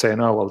looking at it and saying,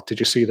 oh, well, did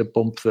you see the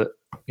bump that,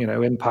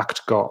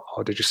 Impact got?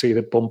 Or did you see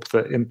the bump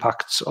that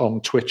Impact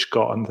on Twitch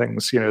got and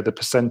things, the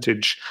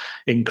percentage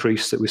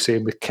increase that we're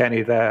seeing with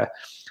Kenny there?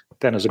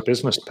 Then as a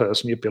business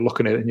person, you'd be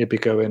looking at it and you'd be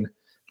going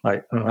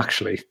like, oh,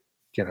 actually,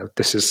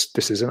 this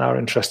is in our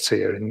interests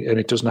here. And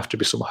it doesn't have to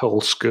be some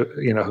whole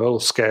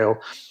scale.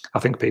 I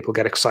think people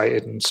get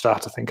excited and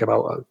start to think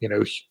about,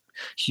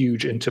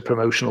 huge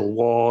interpromotional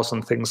wars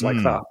and things like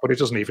that. But it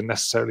doesn't even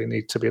necessarily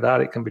need to be that.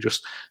 It can be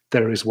just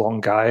there is one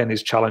guy and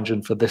he's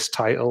challenging for this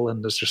title,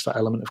 and there's just that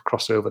element of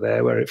crossover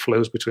there where it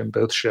flows between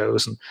both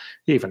shows. And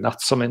even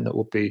that's something that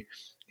would be,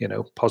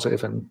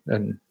 positive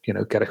and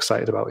get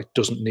excited about. It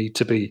doesn't need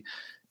to be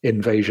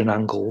Invasion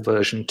Angle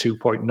version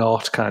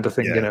 2.0 kind of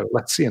thing.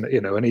 Let's see,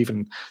 and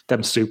even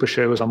them super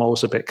shows, I'm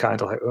always a bit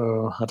kind of like,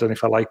 oh, I don't know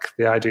if I like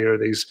the idea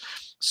of these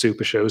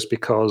super shows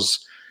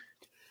because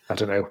I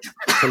don't know,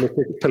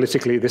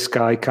 politically, this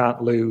guy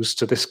can't lose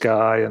to this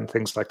guy and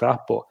things like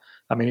that. But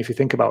I mean, if you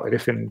think about it,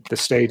 if in the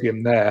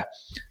stadium there,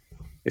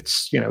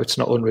 it's, it's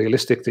not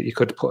unrealistic that you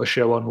could put a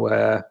show on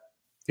where,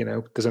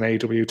 there's an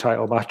AEW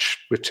title match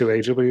with 2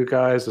 AEW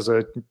guys. There's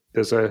a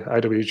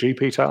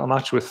IWGP title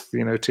match with,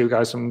 2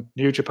 guys from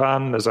New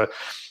Japan. There's a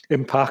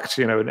Impact,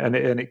 and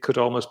it could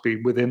almost be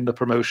within the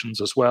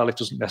promotions as well. It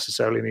doesn't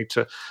necessarily need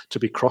to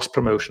be cross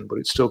promotion, but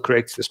it still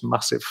creates this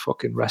massive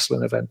fucking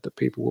wrestling event that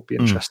people would be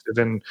interested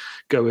in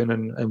going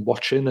and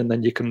watching, and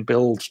then you can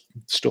build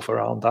stuff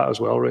around that as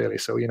well, really.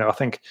 So, I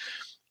think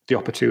the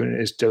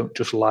opportunities don't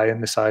just lie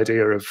in this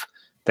idea of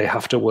they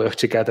have to work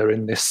together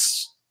in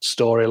this,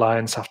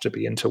 storylines have to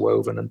be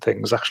interwoven and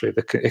things. Actually,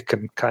 it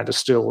can kind of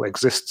still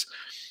exist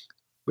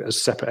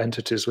as separate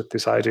entities with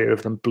this idea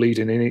of them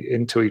bleeding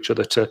into each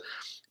other to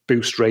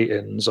boost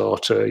ratings or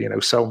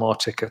to sell more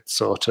tickets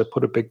or to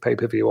put a big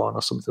pay-per-view on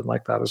or something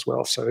like that as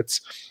well. So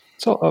it's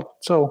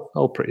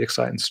all pretty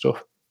exciting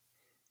stuff.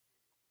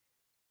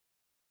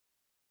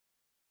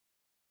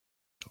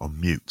 On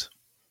mute.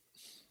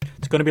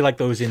 It's going to be like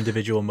those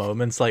individual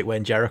moments, like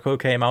when Jericho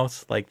came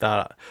out, like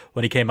that,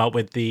 when he came out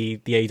with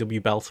the AW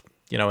belt,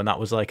 and that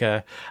was like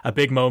a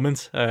big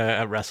moment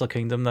at Wrestle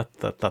Kingdom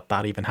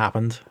that even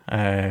happened,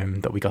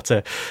 that we got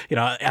to,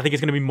 I think it's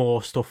going to be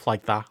more stuff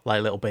like that,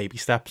 like little baby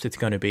steps. It's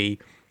going to be,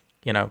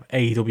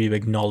 AEW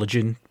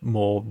acknowledging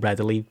more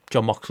readily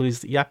Jon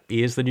Moxley's,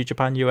 he is the New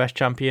Japan US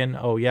champion.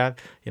 Oh yeah,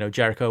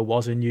 Jericho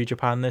was in New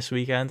Japan this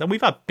weekend, and we've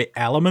had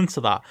elements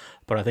of that,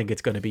 but I think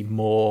it's going to be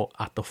more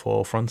at the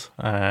forefront,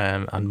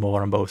 and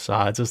more on both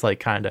sides as like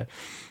kind of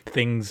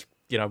things,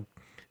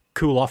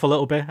 cool off a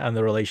little bit, and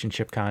the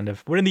relationship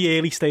we're in the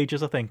early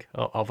stages, I think,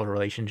 of a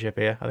relationship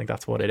here. I think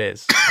that's what it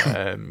is.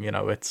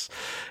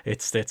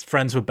 It's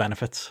friends with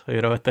benefits,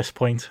 at this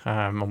point,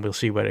 and we'll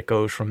see where it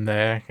goes from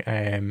there.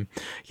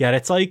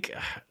 It's like,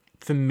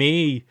 for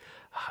me,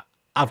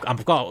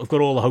 I've got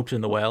all the hopes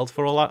in the world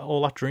for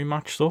all that dream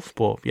match stuff,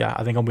 but yeah,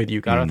 I think I'm with you,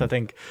 Gareth. I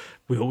think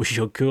we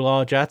should cool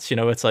our jets.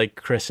 It's like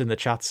Chris in the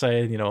chat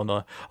saying,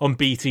 on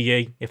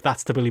BTE, if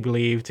that's to be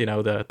believed,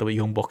 the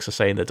Young Bucks are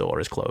saying the door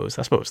is closed.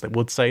 I suppose they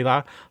would say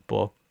that,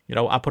 but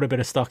I put a bit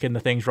of stock in the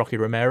things Rocky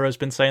Romero has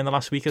been saying the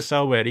last week or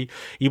so, where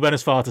he went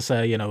as far to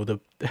say, I know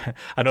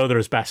they're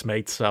his best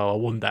mates, so I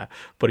wonder,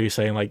 but he was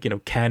saying like,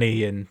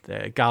 Kenny and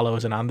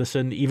Gallows and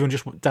Anderson, even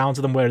just down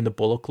to them wearing the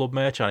Bullet Club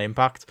merch on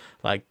Impact,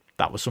 like,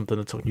 that was something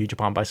that took New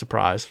Japan by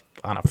surprise,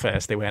 and at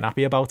first they weren't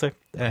happy about it.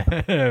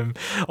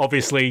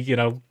 Obviously,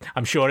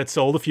 I'm sure it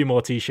sold a few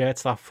more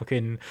t-shirts, that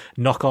fucking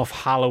knockoff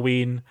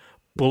Halloween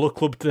Bullet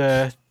Club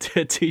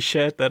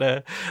t-shirt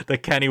that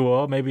Kenny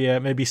wore.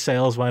 Maybe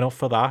sales went up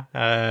for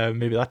that.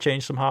 Maybe that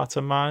changed some hearts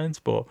and minds.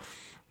 But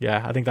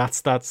yeah, I think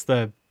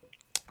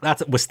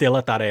we're still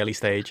at that early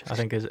stage, I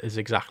think is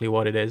exactly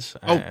what it is.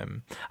 But,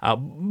 I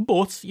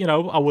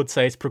would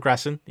say it's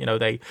progressing.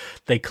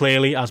 They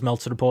clearly, as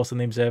Meltzer reported in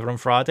the Observer on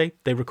Friday,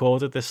 they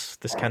recorded this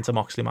Kenta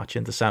Moxley match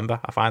in December.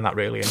 I find that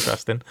really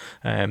interesting.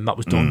 That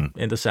was done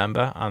in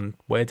December, and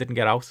word didn't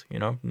get out.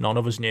 None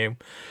of us knew.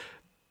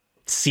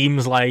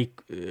 Seems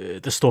like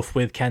the stuff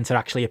with Kenta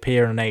actually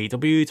appearing on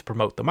AEW to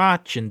promote the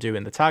match and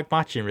doing the tag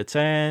match in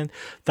return,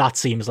 that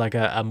seems like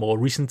a more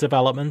recent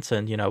development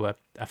and,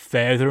 a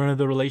furthering of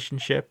the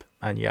relationship.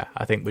 And yeah,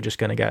 I think we're just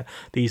going to get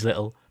these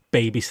little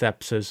baby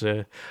steps as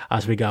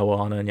we go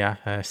on.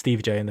 And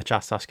Steve J in the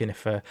chat's asking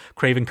if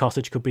Craven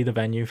Cottage could be the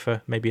venue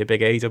for maybe a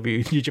big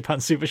AEW New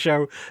Japan Super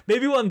Show.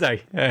 Maybe one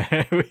day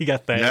we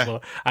get there. Yeah.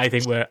 But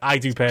I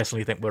do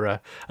personally think we're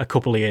a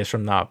couple of years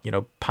from now,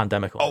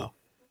 pandemic or not.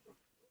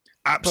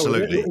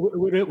 Absolutely. Well,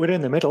 we're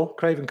in the middle.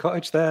 Craven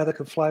Cottage there that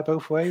can fly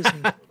both ways.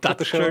 And that's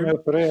the show true.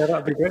 Over here.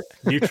 That'd be great.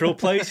 Neutral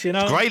place,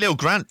 Great little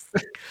grant.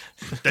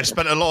 They've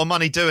spent a lot of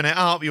money doing it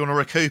up. You want to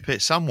recoup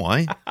it some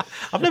way.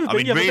 I've never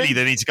been. Really,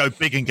 they need to go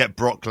big and get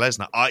Brock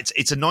Lesnar.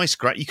 It's a nice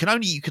grant. You can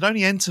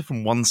only enter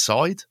from one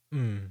side.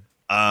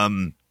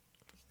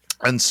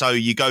 And so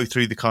you go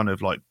through the kind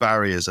of like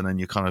barriers, and then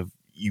you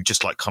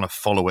just like kind of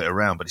follow it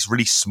around, but it's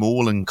really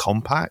small and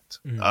compact.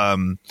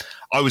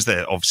 I was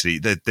there, obviously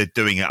they're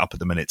doing it up at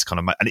the minute to kind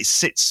of and it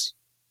sits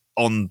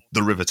on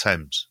the River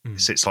Thames.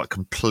 It sits like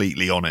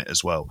completely on it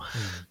as well.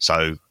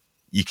 So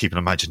you can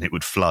imagine it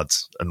would flood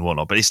and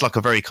whatnot, but it's like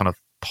a very kind of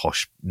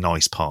posh,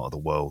 nice part of the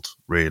world,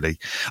 really.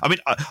 I mean,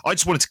 I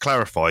just wanted to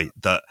clarify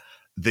that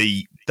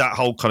that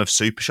whole kind of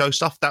Super Show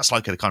stuff, that's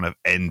like a kind of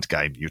end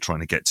game you're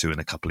trying to get to in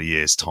a couple of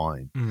years'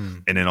 time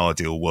in an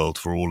ideal world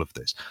for all of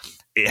this.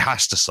 It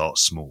has to start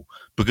small,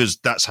 because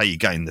that's how you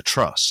gain the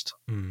trust,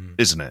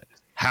 isn't it?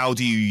 How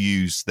do you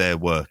use their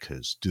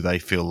workers? Do they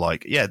feel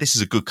like, yeah, this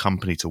is a good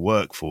company to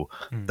work for?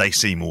 They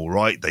seem all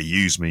right. They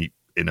use me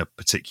in a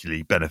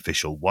particularly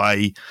beneficial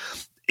way.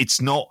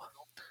 It's not...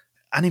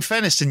 And in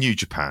fairness to New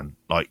Japan,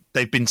 like,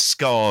 they've been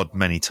scarred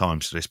many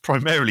times for this,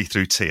 primarily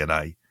through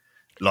TNA,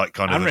 like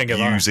kind of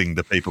abusing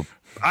the people.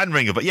 And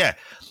Ring of Honor, yeah.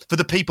 For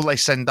the people they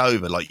send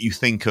over, like, you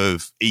think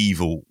of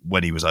Evil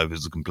when he was over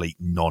as a complete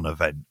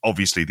non-event.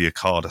 Obviously, the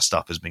Okada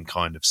stuff has been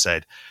kind of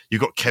said.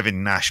 You've got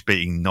Kevin Nash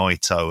beating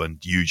Naito and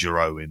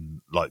Yujiro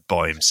in, like,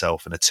 by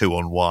himself in a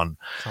 2-on-1.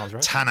 Sounds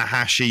right.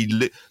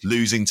 Tanahashi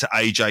losing to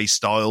AJ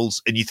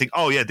Styles. And you think,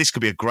 oh, yeah, this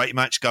could be a great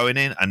match going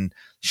in. And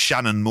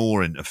Shannon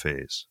Moore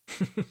interferes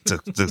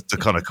to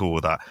kind of call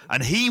that.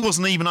 And he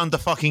wasn't even under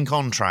fucking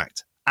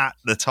contract at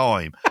the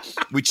time,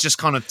 which just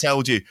kind of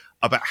tells you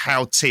about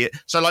how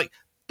so like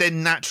they're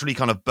naturally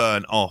kind of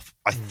burnt off,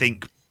 I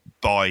think,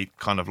 by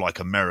kind of like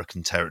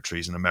American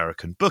territories and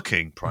American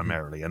booking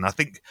primarily. And I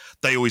think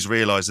they always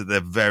realise that they're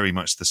very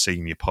much the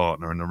senior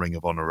partner in the Ring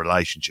of Honor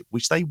relationship,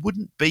 which they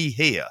wouldn't be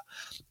here,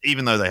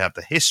 even though they have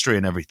the history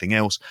and everything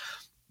else.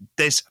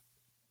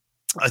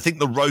 I think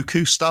the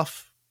Roku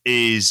stuff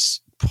is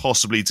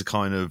possibly to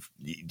kind of,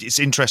 it's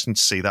interesting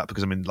to see that,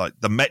 because I mean, like,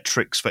 the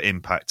metrics for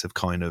Impact have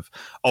kind of,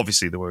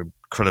 obviously they were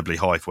incredibly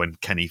high when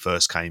Kenny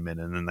first came in,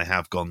 and then they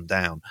have gone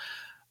down.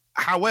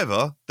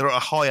 However, they're at a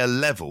higher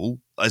level,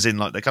 as in,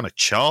 like, they're kind of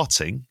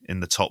charting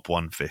in the top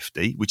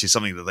 150, which is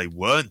something that they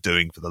weren't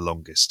doing for the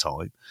longest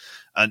time.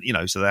 And, you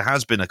know, so there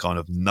has been a kind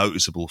of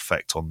noticeable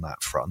effect on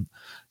that front.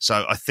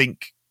 So I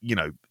think, you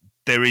know,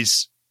 they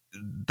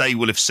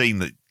will have seen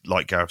that,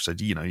 like Gareth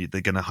said, you know,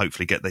 they're going to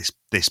hopefully get this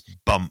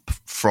bump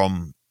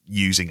from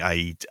using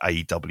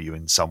AEW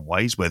in some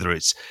ways, whether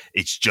it's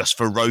just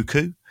for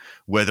Roku,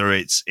 whether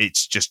it's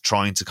just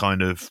trying to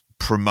kind of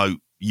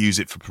use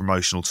it for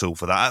promotional tool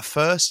for that at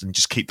first, and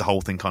just keep the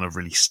whole thing kind of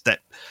really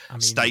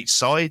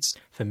stateside.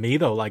 For me,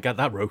 though, like,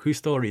 that Roku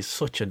story is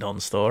such a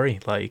non-story.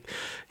 Like,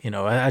 you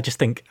know, I just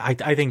think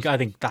I think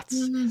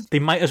that's they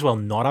might as well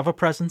not have a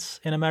presence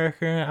in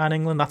America and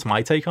England. That's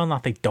my take on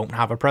that. They don't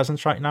have a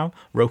presence right now.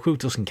 Roku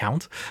doesn't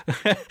count.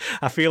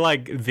 I feel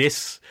like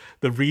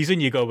the reason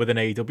you go with an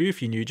AEW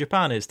if you're New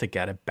Japan is to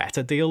get a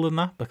better deal than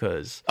that,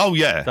 because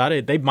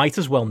they might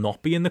as well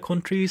not be in the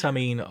countries. I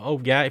mean,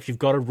 if you've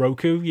got a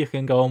Roku, you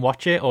can go and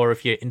watch it, or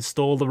if you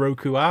install the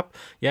Roku app,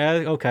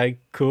 okay,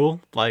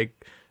 cool. Like,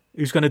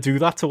 who's going to do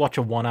that to watch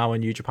a 1 hour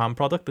New Japan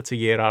product that's a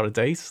year out of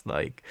date?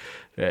 Like,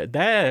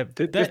 they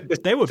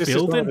were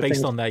building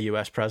based on their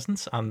US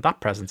presence, and that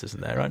presence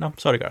isn't there right now.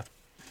 Sorry, Gareth.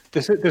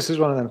 This is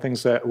one of them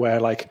things where,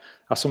 like,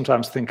 I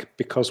sometimes think,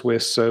 because we're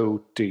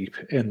so deep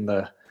in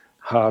the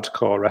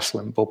hardcore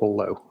wrestling bubble,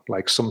 though,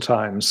 like,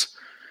 sometimes,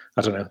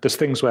 I don't know, there's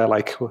things where,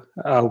 like,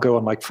 I'll go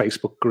on, like,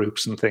 Facebook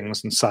groups and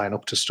things and sign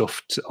up to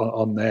stuff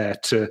on there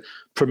to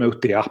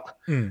promote the app.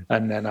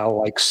 And then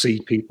I'll, like,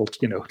 see people,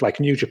 you know, like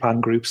New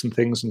Japan groups and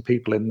things, and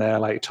people in there,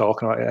 like,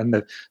 talking about it, and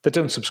they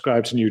don't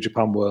subscribe to New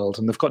Japan World,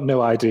 and they've got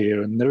no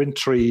idea, and they're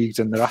intrigued,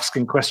 and they're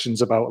asking questions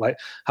about, like,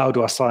 how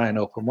do I sign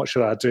up, and what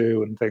should I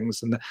do, and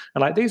things. And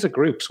like, these are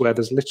groups where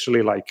there's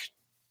literally, like,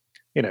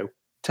 you know,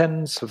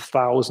 tens of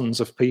thousands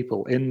of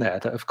people in there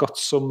that have got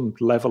some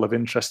level of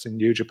interest in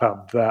New Japan,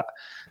 that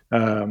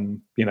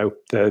you know,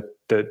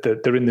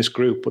 they're in this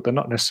group, but they're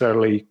not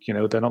necessarily, you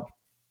know, they're not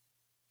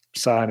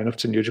signing up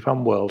to New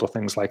Japan World or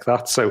things like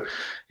that. So,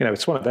 you know,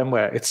 it's one of them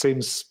where it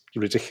seems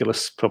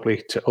ridiculous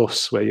probably to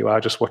us, where you are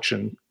just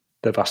watching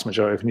the vast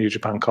majority of New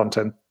Japan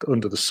content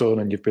under the sun,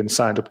 and you've been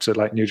signed up to,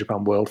 like, New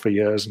Japan World for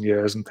years and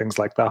years and things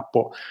like that.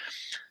 But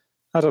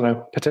I don't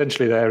know,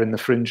 potentially there in the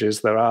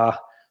fringes, there are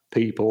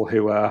people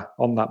who are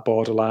on that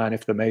borderline,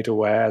 if they're made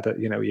aware that,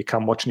 you know, you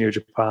can watch New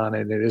Japan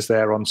and it is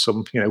there on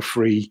some, you know,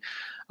 free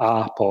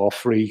app or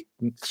free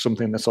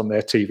something that's on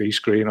their TV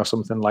screen or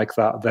something like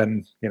that,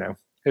 then, you know,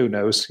 who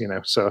knows, you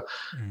know. So,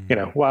 you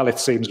know, while it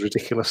seems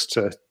ridiculous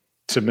to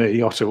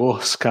me or to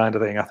us kind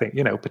of thing, I think,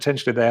 you know,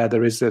 potentially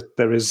there is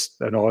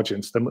an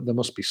audience. There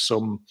must be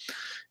some,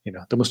 you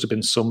know, there must have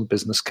been some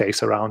business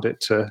case around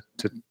it to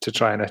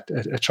try and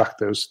attract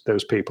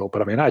those people.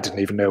 But I mean, I didn't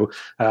even know.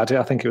 I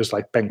think it was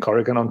like Ben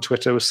Corrigan on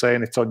Twitter was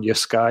saying it's on your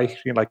Sky.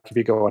 You know, like, if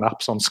you go on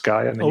apps on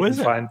Sky, and then you can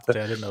find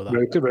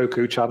the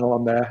Roku channel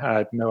on there. I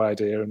had no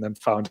idea, and then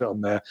found it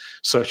on there.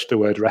 Searched the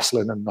word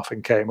wrestling, and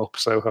nothing came up.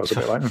 So I was a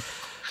bit like,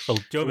 Well,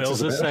 Joe Which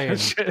Mills is a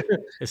is bit-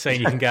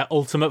 saying you can get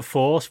Ultimate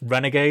Force,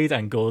 Renegade,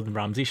 and Gordon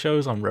Ramsay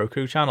shows on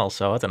Roku channel.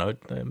 So I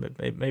don't know.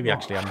 Maybe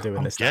actually I'm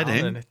doing this get now,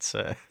 in. and it's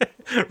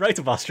right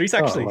up our street.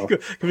 Actually, well.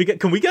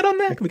 can we get on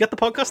there? Can we get the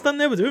podcast on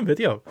there? We're doing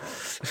video.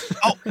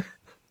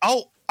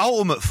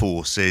 Ultimate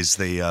Force is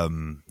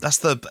the that's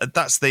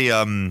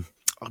the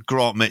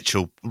Grant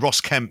Mitchell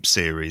Ross Kemp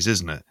series,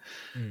 isn't it?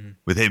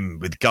 With him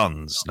with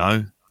guns,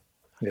 no?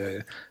 Yeah.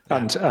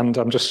 And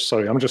I'm just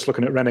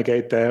looking at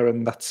Renegade there,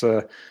 and that's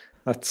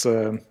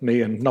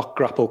me and Knock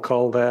Grapple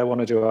Call there. Want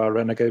to do our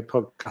Renegade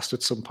podcast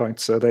at some point?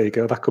 So there you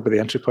go. That could be the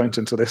entry point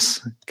into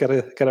this. Get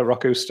a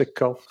Roku stick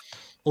call.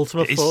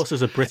 Ultimate Force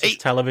is a British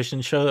television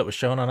show that was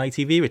shown on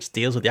ITV, which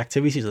deals with the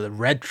activities of the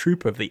Red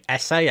Troop of the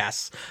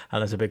SAS.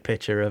 And there's a big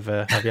picture of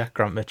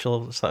Grant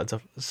Mitchell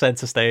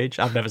centre stage.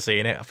 I've never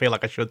seen it. I feel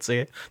like I should see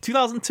it.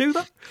 2002,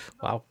 though?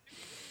 Wow.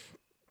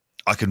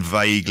 I can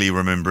vaguely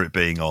remember it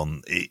being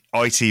on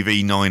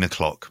ITV 9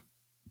 o'clock.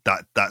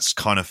 That's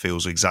kind of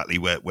feels exactly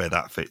where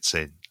that fits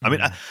in. I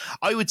mean,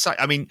 I would say,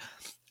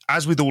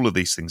 as with all of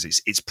these things,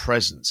 it's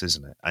presence,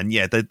 isn't it? And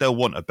yeah, they'll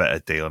want a better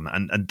deal.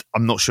 And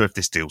I'm not sure if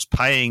this deal's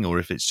paying or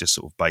if it's just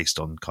sort of based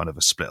on kind of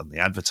a split on the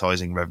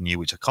advertising revenue,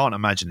 which I can't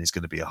imagine is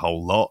going to be a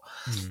whole lot.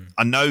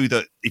 I know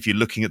that if you're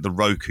looking at the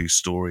Roku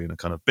story and a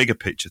kind of bigger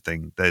picture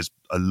thing, there's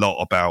a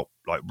lot about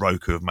like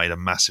Roku have made a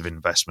massive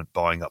investment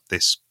buying up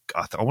this.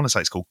 I want to say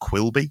it's called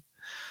Quilby.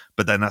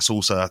 But then that's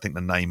also, I think,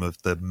 the name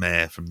of the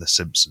mayor from The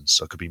Simpsons.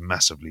 So I could be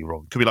massively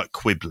wrong. It could be like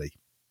Quibbly.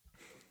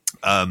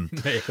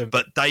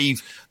 But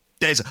Dave,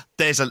 there's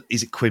a,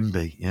 is it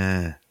Quimby?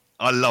 Yeah.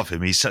 I love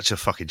him. He's such a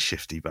fucking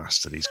shifty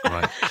bastard. He's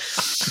great.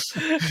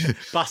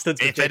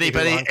 Bastards. If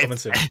anybody,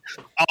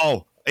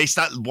 it's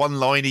that one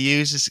line he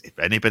uses. If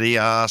anybody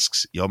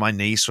asks, "You're my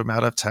niece from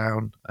out of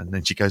town," and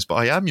then she goes, "But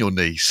I am your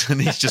niece," and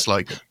he's just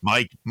like,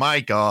 "My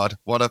God,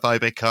 what have I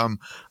become?"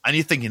 And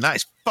you're thinking that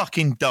is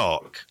fucking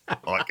dark,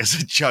 like as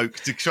a joke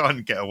to try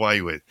and get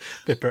away with.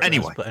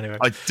 Anyway,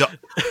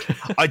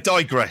 I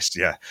digressed.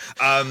 Yeah.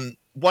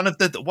 One of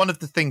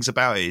the things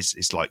about it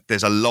is like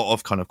there's a lot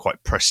of kind of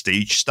quite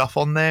prestige stuff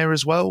on there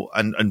as well,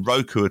 and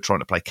Roku are trying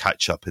to play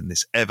catch up in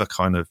this ever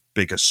kind of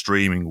bigger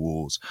streaming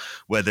wars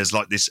where there's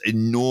like this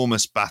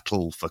enormous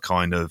battle for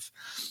kind of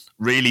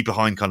really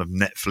behind kind of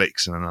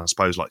Netflix and I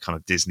suppose like kind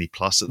of Disney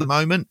Plus at the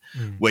moment,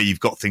 where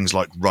you've got things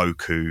like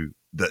Roku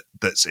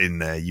that's in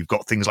there. You've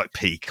got things like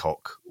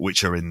Peacock,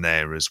 which are in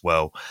there as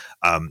well,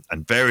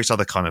 and various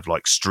other kind of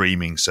like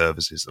streaming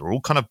services that are all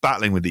kind of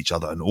battling with each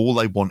other, and all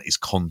they want is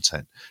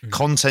content.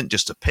 Content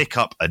just to pick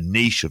up a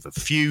niche of a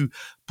few,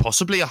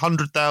 possibly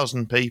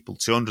 100,000 people,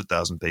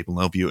 200,000 people,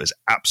 and they'll view it as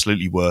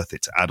absolutely worth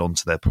it to add on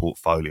to their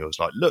portfolio. It's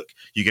like, look,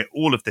 you get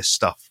all of this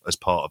stuff as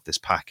part of this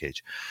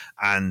package,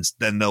 and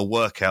then they'll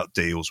work out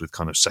deals with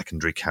kind of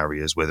secondary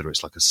carriers, whether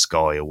it's like a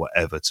Sky or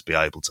whatever, to be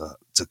able to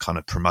kind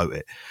of promote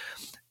it.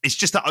 It's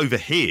just that over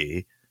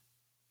here,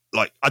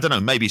 like, I don't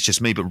know, maybe it's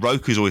just me, but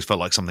Roku's always felt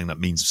like something that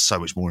means so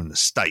much more in the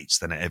States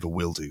than it ever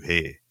will do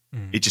here.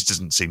 It just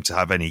doesn't seem to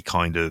have any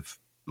kind of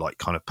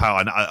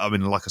power. And I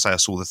mean, like I say, I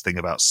saw this thing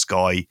about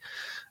Sky.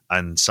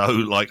 And so,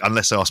 like,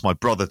 unless I ask my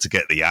brother to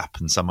get the app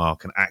and somehow I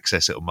can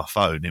access it on my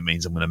phone, it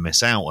means I'm going to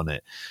miss out on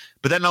it.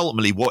 But then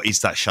ultimately, what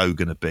is that show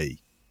going to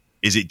be?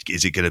 Is it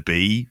going to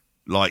be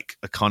like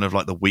a kind of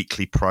like the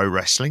weekly pro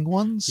wrestling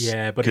ones?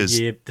 Yeah, but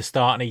they're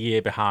starting a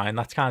year behind.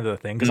 That's kind of the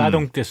thing. Because I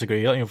don't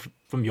disagree. You know,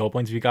 from your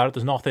point of view, Gareth,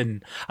 there's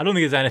nothing. I don't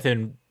think there's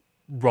anything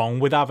wrong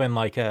with having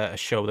like a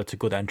show that's a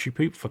good entry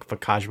point for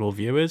casual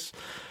viewers.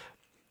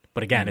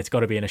 But again, it's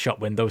got to be in a shop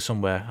window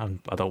somewhere, and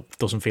it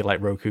doesn't feel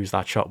like Roku's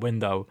that shop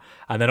window.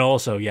 And then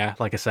also, yeah,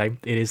 like I say,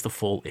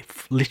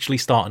 it's literally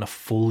starting a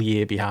full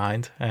year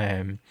behind.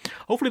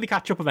 Hopefully they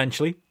catch up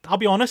eventually. I'll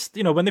be honest,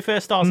 you know, when they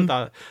first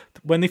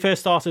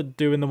started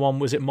doing the one,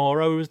 was it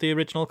Morrow who was the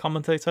original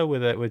commentator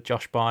with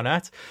Josh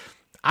Barnett?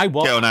 Get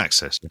on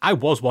Access. I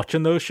was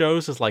watching those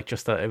shows as like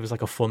it was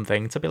like a fun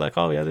thing to be like,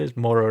 oh yeah, there's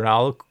Mauro and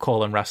Al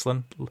calling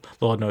wrestling.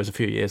 Lord knows a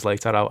few years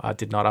later I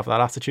did not have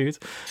that attitude.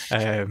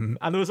 And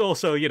there was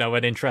also, you know,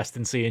 an interest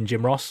in seeing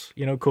Jim Ross,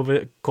 you know,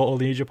 call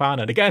New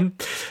Japan, and again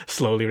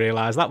slowly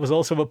realised that was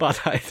also a bad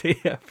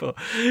idea. But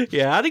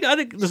yeah, I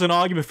think there's an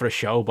argument for a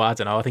show, but I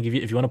don't know. I think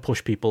if you want to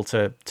push people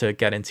to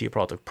get into your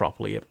product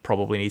properly, it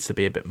probably needs to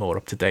be a bit more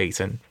up to date.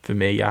 And for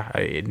me, yeah,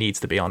 it needs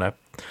to be on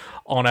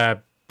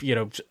a you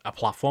know, a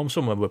platform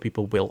somewhere where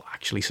people will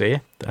actually see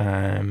it.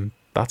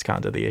 That's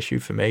kind of the issue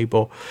for me.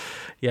 But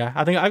yeah,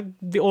 I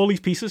think all these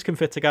pieces can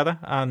fit together.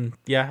 And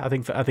yeah, I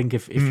think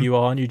if you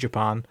are New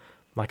Japan,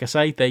 like I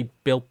say, they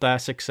built their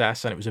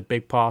success, and it was a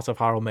big part of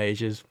Harold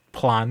Major's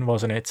plan,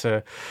 wasn't it,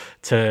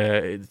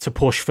 to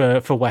push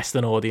for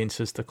Western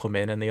audiences to come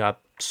in, and they had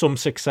some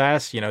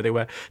success. You know, they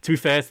were, to be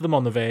fair to them,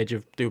 on the verge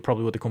of they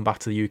probably would have come back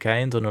to the UK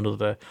and done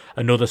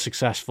another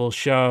successful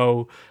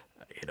show.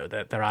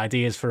 their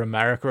ideas for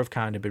America have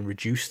kind of been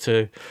reduced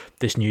to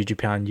this New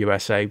Japan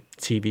USA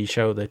TV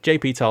show that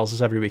JP tells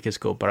us every week is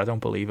good, but I don't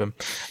believe him.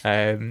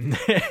 I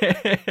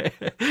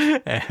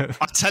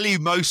tell you,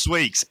 most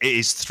weeks it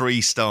is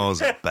 3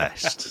 stars at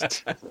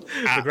best.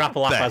 The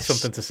Grapple app has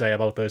something to say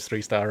about those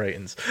 3-star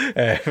ratings.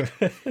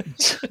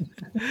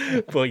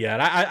 But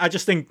yeah, I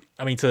just think,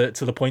 I mean, to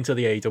the point of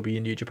the AEW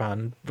and New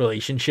Japan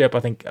relationship, I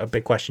think a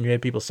big question you hear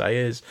people say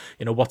is,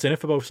 what's in it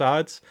for both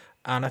sides?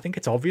 And I think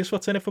it's obvious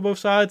what's in it for both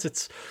sides.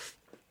 It's,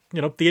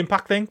 the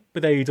Impact thing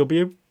with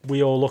AEW.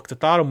 We all looked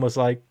at that and was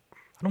like,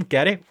 I don't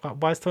get it.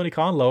 Why is Tony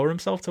Khan lower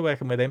himself to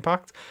working with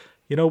Impact?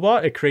 You know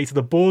what? It created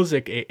a buzz.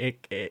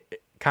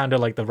 It kind of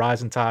like the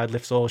rising tide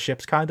lifts all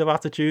ships kind of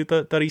attitude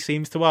that he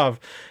seems to have.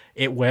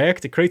 It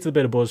worked. It created a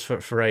bit of buzz for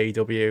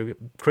AEW.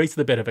 Created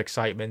a bit of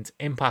excitement.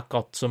 Impact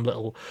got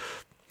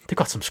they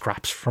got some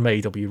scraps from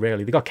AEW,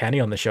 really. They got Kenny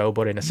on the show,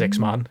 but in a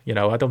 6-man.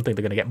 I don't think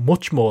they're going to get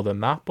much more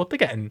than that, but they're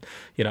getting,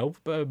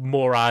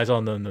 more eyes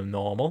on them than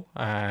normal.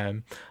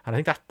 And I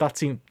think that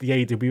seemed, the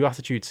AEW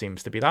attitude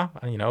seems to be that.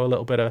 And, a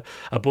little bit of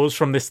a buzz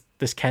from this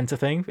KENTA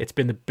thing. It's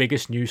been the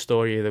biggest news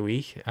story of the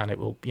week, and it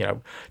will,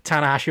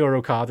 Tanahashi or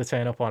Okada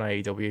turn up on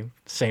AEW.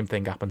 Same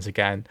thing happens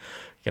again.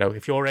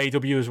 If you're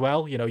AEW as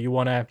well, you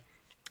want to.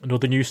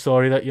 Another news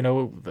story that,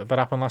 that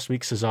happened last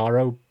week,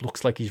 Cesaro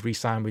looks like he's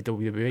re-signed with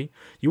WWE.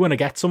 You want to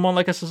get someone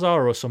like a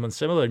Cesaro or someone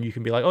similar, and you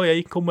can be like, oh yeah,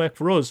 you can come work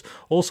for us.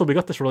 Also, we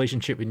got this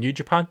relationship with New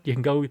Japan. You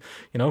can go,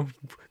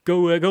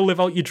 go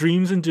live out your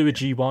dreams and do a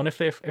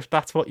G1 if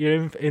that's what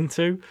you're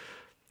into.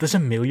 There's a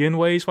million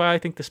ways why I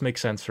think this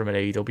makes sense from an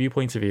AEW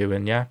point of view.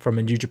 And yeah, from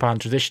a New Japan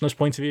traditionalist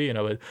point of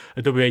view,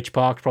 a WH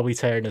Park probably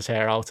tearing his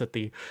hair out at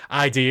the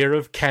idea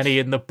of Kenny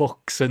in the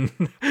books and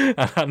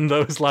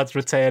those lads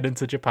returning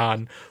to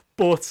Japan.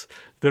 But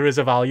there is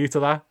a value to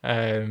that,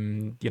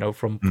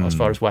 from as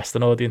far as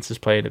Western audiences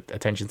paying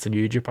attention to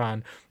New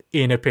Japan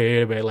in a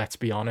period where, let's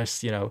be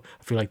honest, I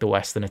feel like the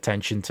Western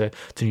attention to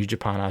New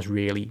Japan has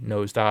really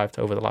nosedived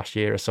over the last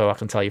year or so. I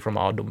can tell you from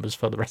our numbers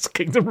for the Wrestle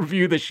Kingdom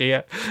review this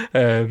year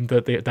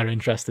that their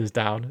interest is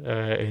down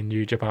in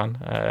New Japan.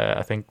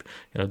 I think,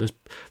 I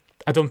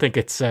don't think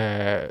it's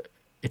unfair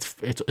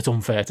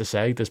to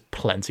say there's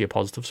plenty of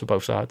positives for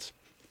both sides.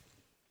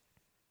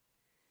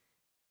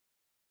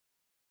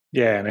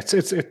 Yeah, and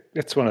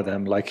it's one of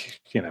them, like,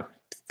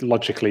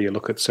 logically you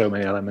look at so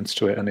many elements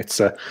to it, and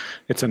it's a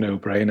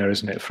no-brainer,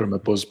 isn't it, from a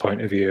buzz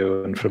point of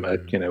view and from a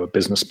a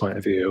business point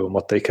of view, and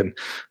what they can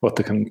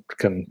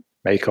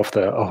make off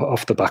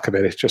the back of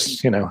it. It's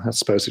just, I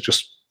suppose it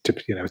just,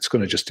 it's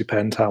going to just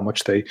depend how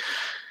much they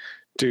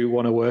do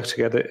want to work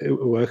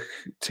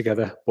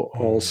together, but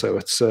also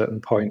at certain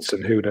points,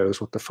 and who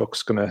knows what the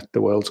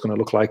world's gonna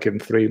look like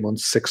in 3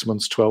 months, 6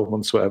 months, 12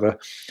 months, whatever.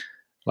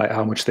 Like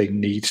how much they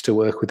need to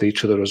work with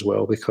each other as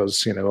well,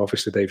 because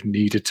obviously they've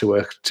needed to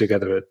work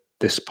together at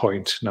this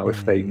point. Now,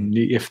 if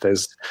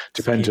there's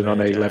depending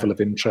on a level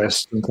of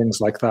interest and things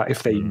like that,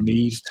 if they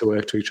need to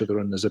work to each other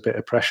and there's a bit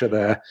of pressure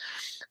there,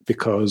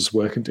 because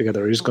working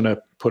together is going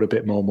to put a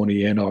bit more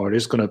money in, or it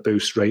is going to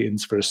boost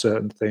ratings for a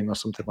certain thing or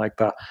something like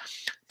that,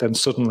 then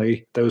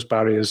suddenly those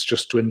barriers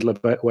just dwindle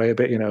away a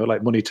bit,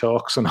 like money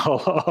talks and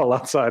all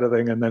that side of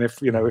thing. And then if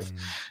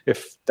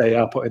they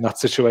are put in that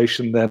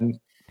situation, then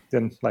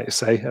like you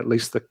say, at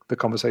least the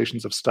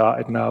conversations have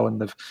started now,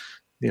 and they've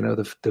been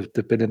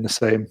in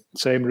the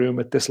same room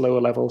at this lower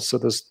level. So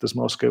there's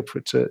more scope for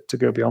it to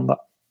go beyond that.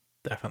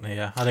 Definitely,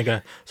 yeah. I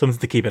think something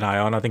to keep an eye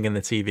on. I think in the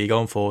TV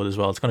going forward as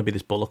well, it's going to be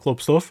this Bullet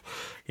Club stuff.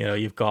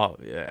 You've got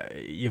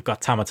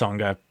Tama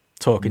Tonga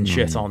talking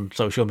shit on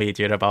social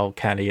media about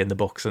Kenny and the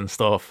books and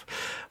stuff.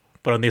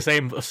 But on the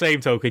same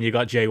token, you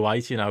got Jay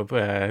White.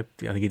 I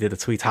think he did a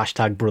tweet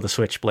 #Brother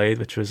Switchblade,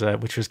 which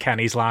was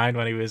Kenny's line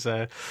when he was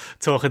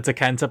talking to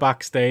KENTA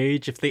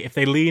backstage. If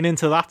they lean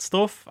into that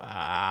stuff,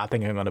 I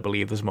think I'm going to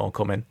believe there's more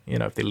coming.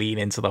 If they lean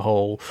into the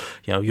whole,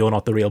 you're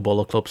not the real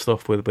Bullet Club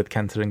stuff with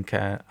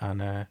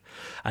KENTA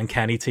and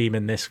Kenny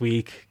teaming this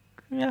week.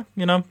 Yeah,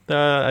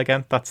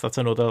 again, that's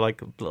another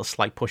like little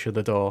slight push of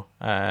the door.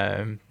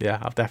 I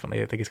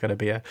think it's going to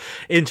be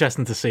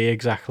interesting to see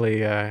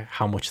exactly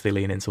how much they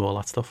lean into all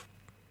that stuff.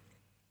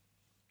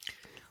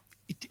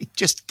 It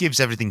just gives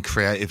everything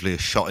creatively a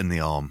shot in the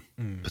arm,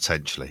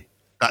 potentially.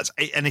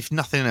 And if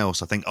nothing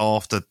else, I think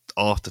after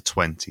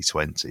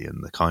 2020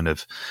 and the kind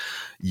of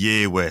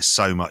year where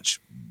so much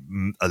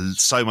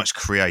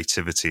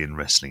creativity in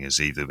wrestling has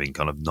either been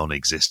kind of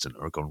non-existent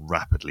or gone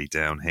rapidly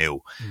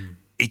downhill.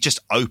 It just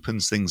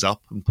opens things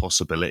up and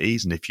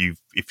possibilities. And if you're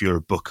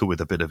a booker with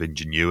a bit of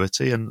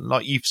ingenuity, and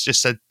like you've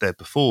just said there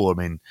before, I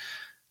mean,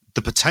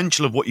 the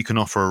potential of what you can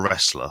offer a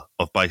wrestler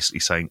of basically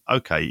saying,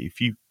 okay,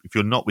 if you're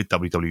not with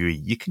WWE,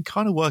 you can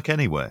kind of work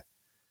anywhere.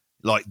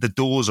 Like the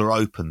doors are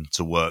open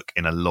to work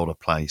in a lot of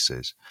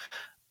places.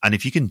 And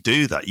if you can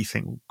do that, you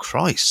think, well,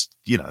 Christ,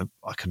 I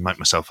can make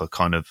myself a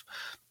kind of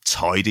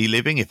tidy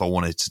living if I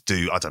wanted to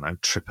do, I don't know,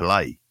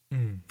 AAA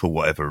for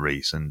whatever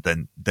reason,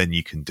 then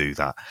you can do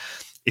that.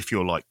 If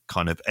you're like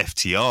kind of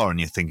FTR and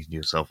you're thinking to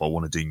yourself, I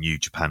want to do New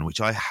Japan,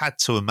 which I had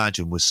to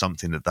imagine was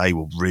something that they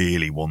were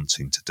really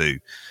wanting to do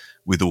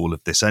with all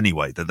of this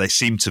anyway. That they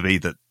seem to be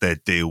that their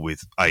deal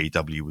with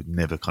AEW would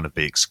never kind of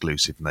be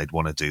exclusive, and they'd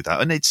want to do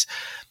that. And it's,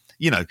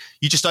 you're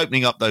just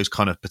opening up those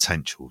kind of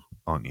potential,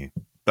 aren't you?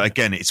 But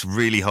again, it's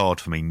really hard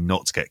for me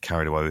not to get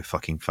carried away with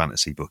fucking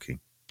fantasy booking.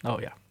 Oh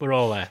yeah, we're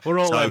all there. We're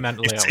all there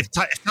mentally. If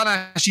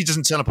Tanahashi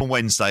doesn't turn up on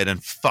Wednesday, then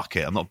fuck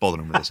it. I'm not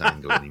bothering with this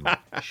angle anymore.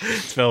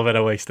 It's a little bit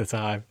of a waste of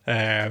time.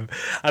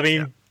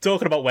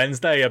 Talking about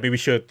Wednesday, we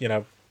should,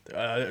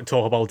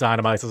 talk about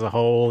Dynamite as a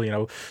whole.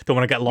 Don't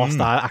want to get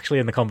lost actually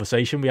in the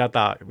conversation. We had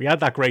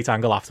that great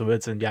angle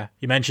afterwards, and yeah,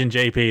 you mentioned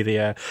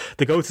JP.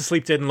 The go to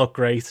sleep didn't look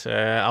great.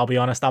 I'll be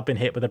honest, I've been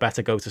hit with a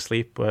better go to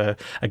sleep. A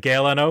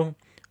girl I know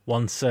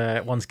once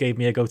gave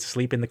me a go to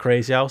sleep in the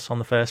crazy house on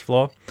the first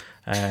floor.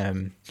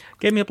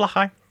 Gave me a black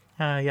eye.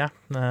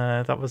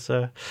 That was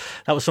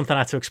something I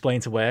had to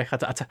explain to work. I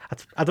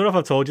don't know if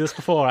I've told you this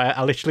before.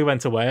 I literally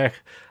went to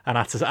work and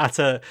I had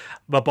to.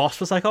 My boss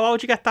was like, "Oh,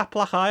 how'd you get that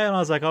black eye?" And I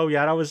was like, "Oh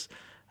yeah, I was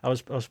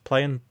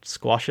playing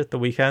squash at the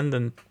weekend,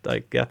 and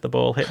the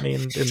ball hit me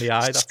in the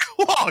eye."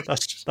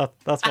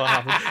 That's what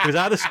happened. It was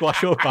either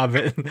squash or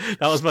badminton.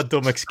 That was my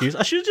dumb excuse.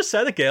 I should have just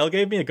said a girl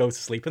gave me a go to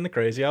sleep in the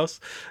crazy house,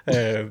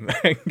 and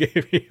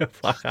gave me a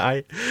black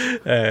eye.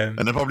 And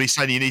they're probably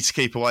saying you need to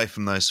keep away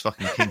from those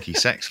fucking kinky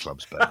sex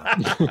clubs, better.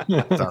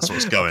 That's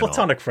what's going on.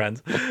 Platonic friend.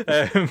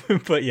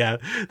 But yeah,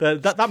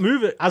 that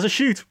move as a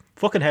shoot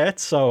fucking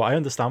hurts. So I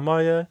understand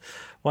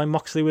why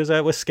Moxley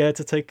was scared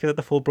to take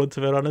the full brunt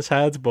of it on his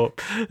head. But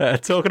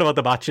talking about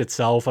the match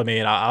itself,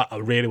 I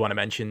really want to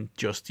mention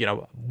just,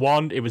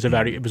 one, it was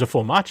a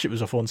fun match. It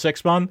was a fun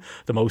 6-man,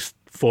 the most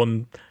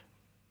fun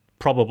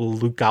probable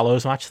Luke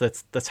Gallows match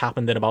that's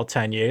happened in about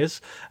 10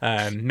 years,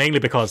 mainly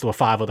because there were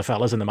 5 other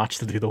fellas in the match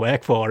to do the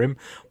work for him.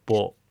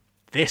 But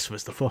this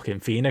was the fucking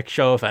Phoenix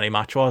show, if any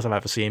match was I've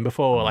ever seen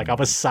before. Like, I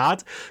was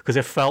sad because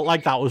it felt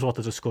like that was what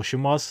the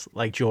discussion was,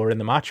 like, during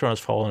the match when I was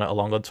following it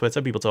along on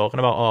Twitter. People talking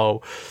about,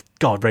 oh,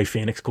 God, Ray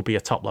Phoenix could be a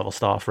top-level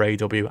star for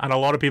AEW. And a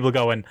lot of people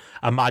going,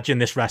 imagine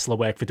this wrestler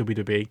work for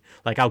WWE.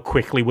 Like, how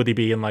quickly would he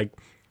be in, like,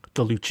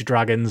 the Lucha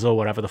Dragons or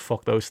whatever the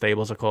fuck those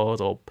stables are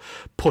called, or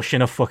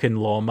pushing a fucking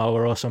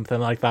lawnmower or something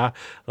like that.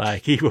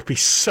 Like, he would be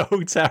so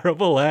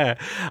terrible there.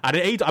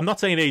 And I'm not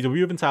saying AEW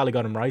have entirely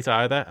got him right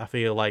either. I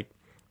feel like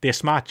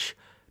this match,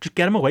 just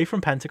get them away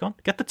from Pentagon.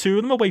 Get the two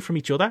of them away from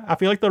each other. I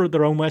feel like they're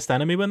their own worst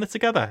enemy when they're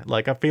together.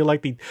 Like, I feel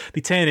like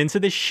they turn into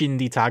this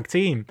shindy tag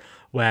team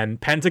when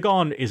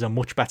Pentagon is a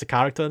much better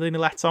character than he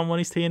lets on when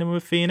he's teaming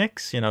with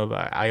Phoenix.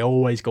 I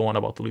always go on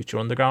about the Lucha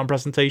Underground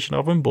presentation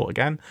of him, but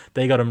again,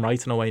 they got him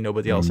right in a way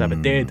nobody else ever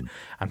did.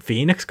 And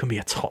Phoenix can be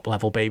a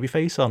top-level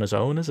babyface on his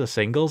own as a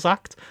singles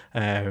act.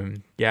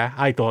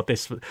 I thought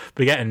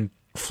we're getting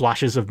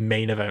flashes of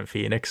main event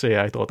Phoenix. So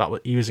yeah, I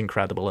thought he was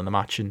incredible in the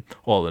match, and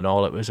all in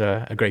all, it was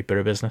a great bit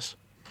of business.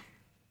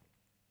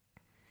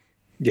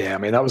 Yeah,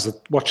 that was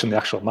watching the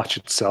actual match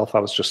itself.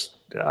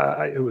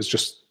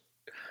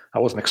 I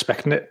wasn't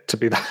expecting it to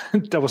be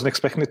that. I wasn't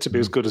expecting it to be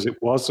as good as it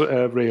was,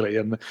 really.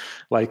 And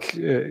like,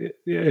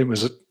 it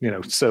was,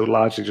 so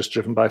largely just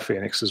driven by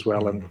Phoenix as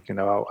well, and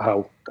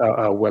how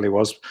well he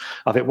was.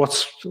 I think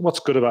what's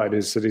good about it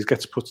is that he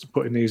gets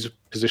put in these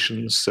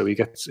positions, so he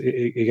gets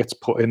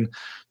put in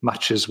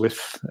matches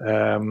with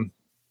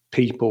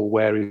people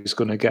where he's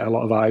going to get a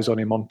lot of eyes on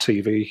him on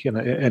TV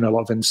in a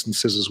lot of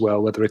instances as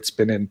well, whether it's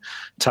been in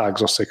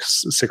tags or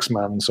six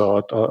mans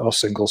or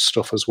singles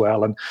stuff as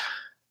well. And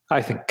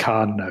I think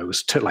Khan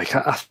knows.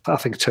 I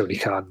think Tony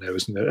Khan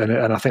knows,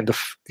 and I think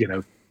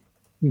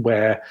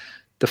where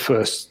the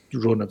first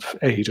run of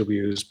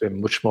AEW has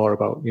been much more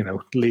about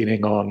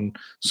leaning on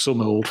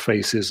some old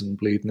faces and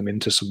bleeding them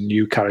into some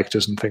new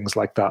characters and things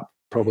like that.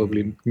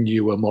 Probably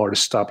newer, more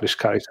established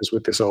characters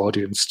with this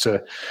audience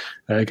to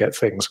get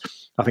things.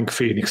 I think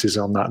Phoenix is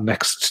on that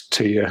next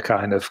tier,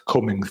 kind of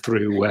coming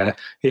through, where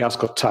he has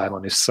got time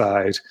on his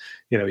side.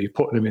 You're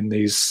putting him in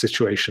these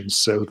situations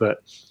so that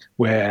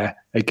where,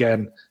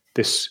 again,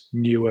 this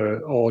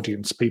newer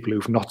audience, people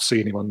who've not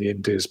seen him on the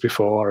indies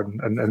before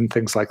and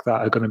things like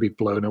that, are going to be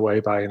blown away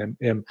by him.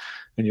 And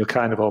you'll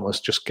kind of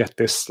almost just get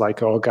this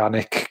like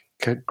organic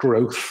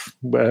growth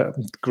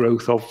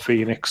of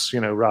Phoenix,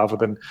 rather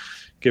than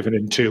giving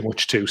him too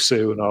much too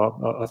soon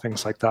or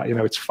things like that.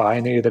 It's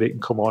fine here that he can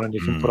come on and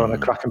you can put on a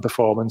cracking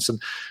performance, and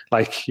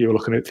like you were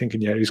looking at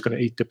thinking, yeah, he's going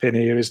to eat the pin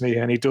here, isn't he?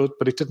 And he did,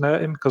 but it didn't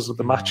hurt him because of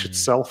the match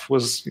itself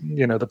was,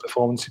 the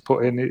performance he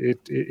put in,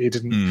 it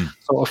didn't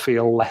sort of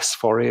feel less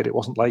for it. It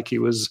wasn't like he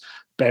was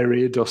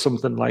buried or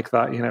something like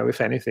that.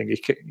 If anything,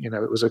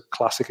 it was a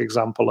classic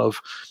example of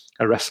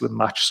a wrestling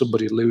match,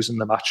 somebody losing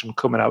the match and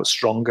coming out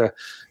stronger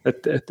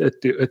at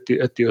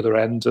the other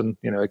end. And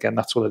again,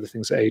 that's one of the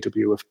things that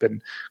AEW have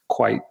been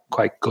quite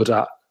good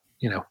at.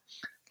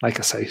 Like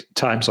I say,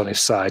 time's on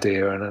his side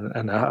here,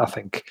 and I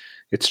think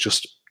it's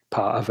just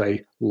part of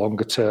a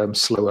longer term,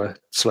 slower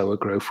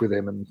growth with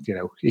him. And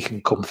he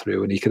can come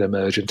through and he can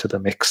emerge into the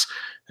mix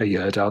a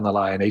year down the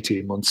line,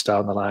 18 months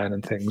down the line,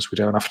 and things. We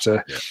don't have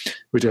to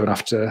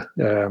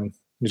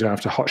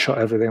hotshot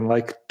everything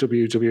like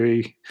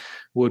WWE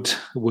would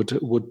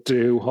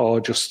do,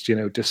 or just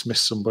dismiss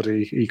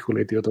somebody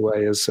equally the other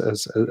way as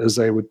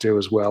they would do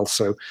as well.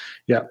 So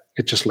yeah,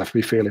 it just left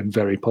me feeling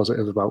very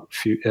positive about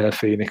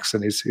Phoenix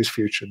and his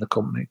future in the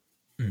company.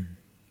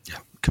 Yeah,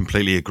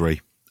 completely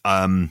agree.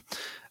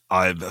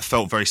 I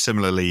felt very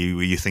similarly.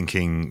 Were you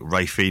thinking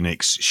Ray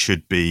Phoenix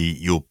should be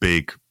your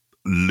big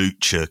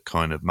lucha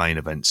kind of main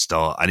event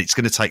star, and it's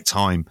going to take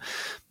time,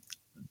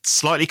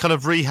 slightly kind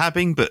of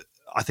rehabbing, but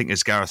I think,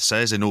 as Gareth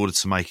says, in order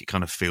to make it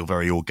kind of feel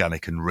very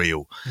organic and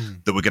real,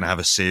 that we're going to have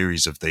a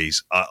series of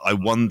these. I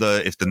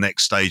wonder if the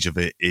next stage of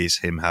it is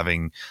him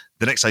having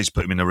the next stage,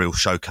 put him in a real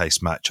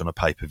showcase match on a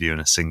pay-per-view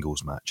and a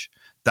singles match.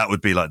 That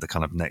would be like the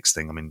kind of next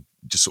thing. I mean,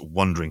 just sort of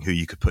wondering who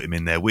you could put him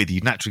in there with.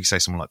 You'd naturally say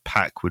someone like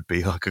Pac would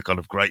be like a kind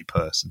of great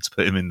person to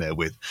put him in there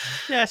with.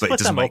 Yeah, but it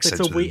doesn't make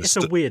sense. It's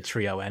a weird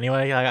trio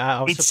anyway.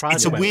 I was surprised.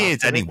 It's a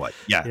weird anyway.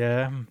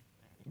 Yeah.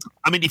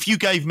 I mean, if you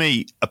gave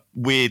me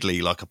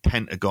weirdly like a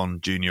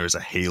Pentagon Jr. as a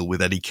heel with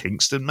Eddie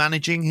Kingston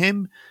managing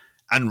him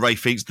and Ray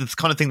Phoenix, the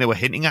kind of thing they were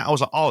hinting at, I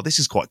was like, oh, this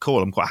is quite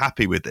cool. I'm quite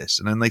happy with this.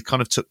 And then they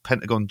kind of took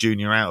Pentagon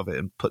Jr. out of it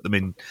and put them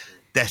in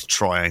Death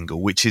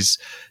Triangle, which is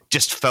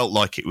just felt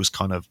like it was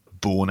kind of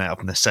born out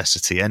of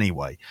necessity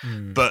anyway.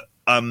 But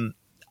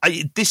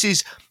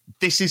this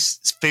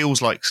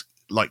feels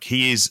like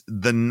he is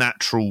the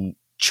natural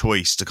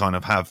choice to kind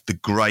of have the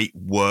great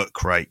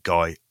work rate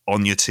guy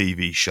on your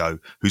TV show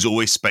who's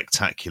always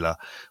spectacular,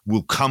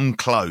 will come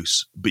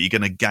close, but you're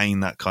going to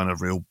gain that kind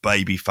of real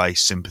babyface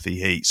sympathy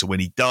heat. So when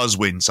he does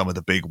win some of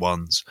the big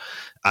ones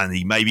and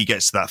he maybe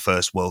gets to that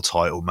first world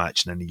title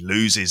match and then he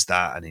loses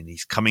that and then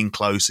he's coming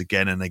close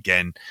again and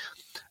again,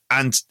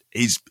 and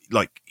he's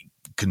like,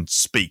 can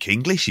speak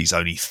English, he's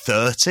only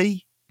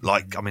 30.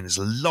 Like, I mean, there's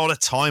a lot of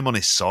time on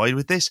his side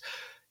with this.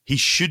 He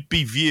should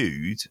be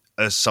viewed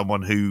as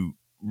someone who,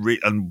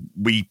 and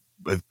we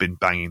have been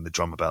banging the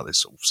drum about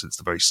this since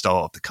the very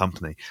start of the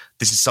company.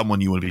 This is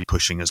someone you want to be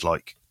pushing as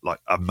like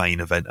a main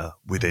eventer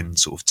within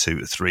sort of 2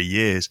 to 3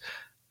 years.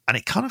 And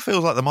it kind of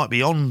feels like they might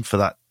be on for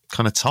that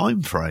kind of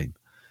time frame,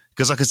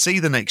 because I could see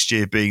the next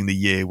year being the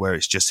year where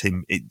it's just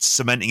him, it's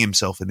cementing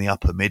himself in the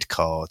upper mid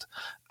card,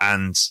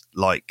 and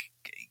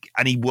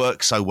he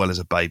works so well as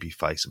a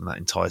babyface. I mean, that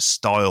entire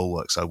style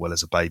works so well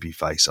as a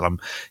babyface. And I'm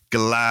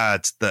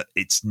glad that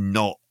it's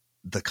not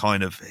the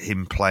kind of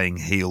him playing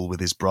heel with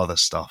his brother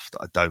stuff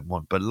that I don't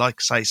want. But like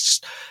I say, it's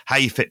just how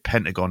you fit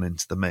Pentagon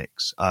into the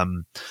mix.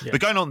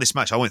 But going on this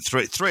match, I went through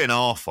it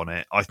 3.5 on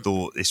it. I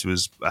thought this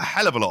was a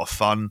hell of a lot of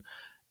fun.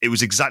 It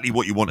was exactly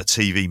what you want a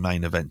TV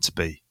main event to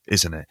be,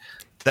 isn't it?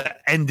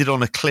 That ended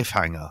on a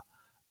cliffhanger.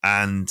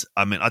 And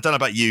I mean, I don't know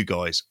about you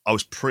guys. I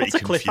was pretty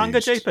confused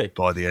JP?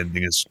 By the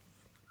ending.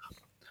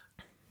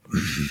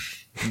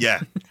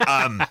 Yeah.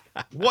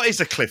 What is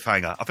a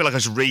cliffhanger? I feel like I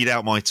should read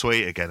out my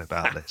tweet again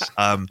about this.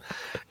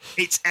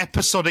 It's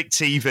episodic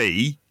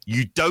TV.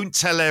 You don't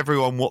tell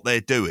everyone what they're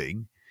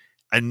doing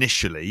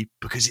initially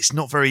because it's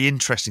not very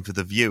interesting for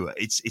the viewer.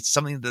 It's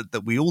something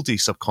that we all do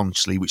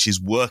subconsciously, which is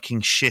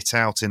working shit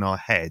out in our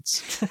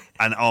heads.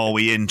 And are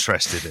we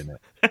interested in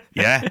it?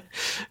 Yeah.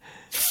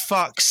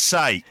 Fuck's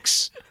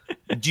sakes.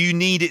 Do you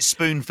need it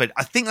spoon-fed?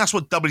 I think that's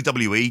what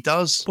WWE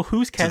does. Well,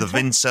 who's KENTA? To the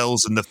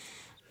Vincels and the...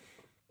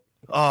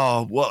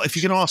 Oh, well, if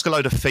you're going to ask a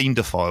load of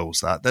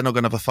Fiendophiles that, they're not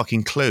going to have a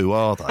fucking clue,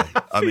 are they?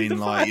 I mean,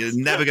 like, you're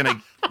never going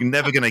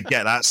to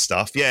get that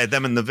stuff. Yeah,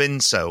 them and the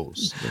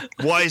Vincels.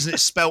 Why isn't it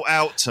spelt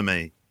out to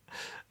me?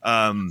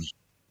 For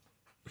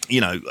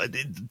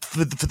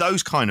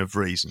those kind of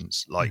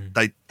reasons,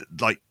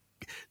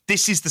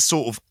 this is the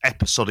sort of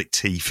episodic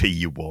TV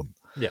you want.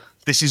 Yeah.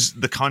 This is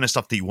the kind of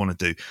stuff that you want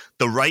to do.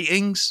 The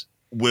ratings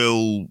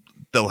they'll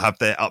have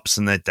their ups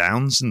and their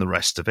downs and the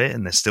rest of it,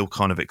 and they're still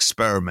kind of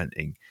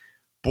experimenting.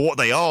 But what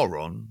they are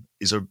on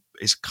is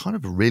kind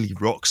of a really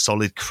rock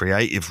solid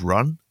creative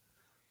run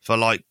for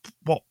like,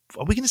 what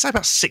are we going to say,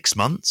 about 6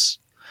 months?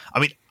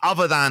 I mean,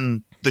 other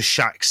than the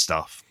Shaq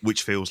stuff,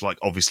 which feels like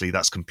obviously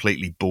that's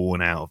completely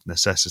born out of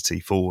necessity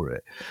for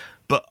it.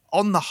 But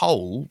on the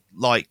whole,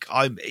 like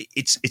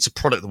it's a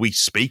product that we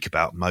speak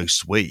about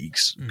most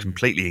weeks,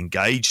 completely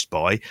engaged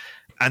by,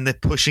 and they're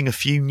pushing a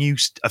few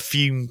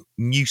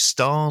new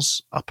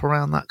stars up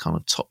around that kind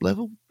of top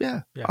level.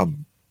 Yeah.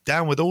 I'm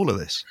down with all of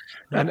this.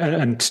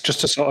 And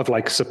just to sort of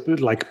like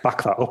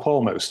back that up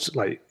almost,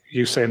 like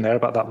you saying there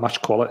about that match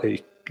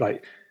quality,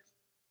 like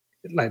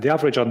the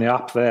average on the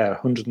app there,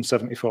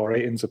 174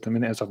 ratings at the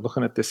minute as I'm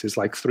looking at this, is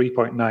like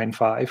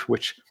 3.95,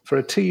 which for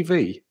a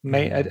TV,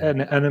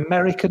 an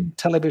American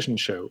television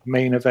show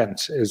main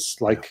event is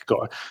like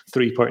got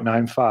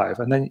 3.95.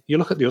 And then you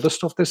look at the other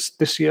stuff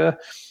this year,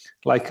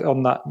 like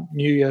on that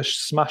New Year's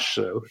Smash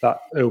show, that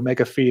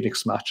Omega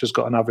Phoenix match has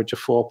got an average of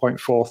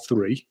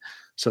 4.43.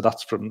 So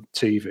that's from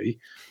TV.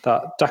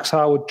 That Dax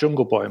Howard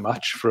Jungle Boy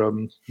match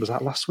from, was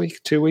that last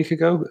week, 2 weeks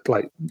ago?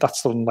 Like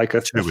that's on like a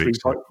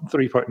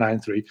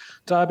 3.93.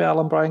 Darby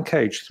Allin Brian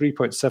Cage,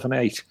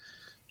 3.78.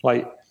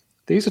 Like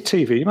these are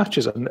TV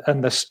matches, and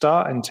they're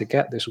starting to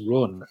get this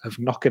run of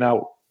knocking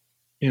out,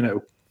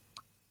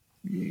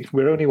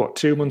 we're only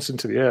 2 months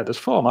into the year. There's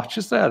 4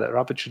 matches there that are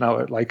averaging out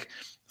at like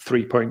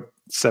 3.3,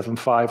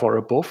 7.5 or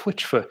above,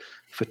 which for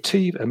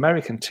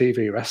American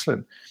TV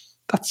wrestling,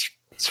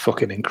 it's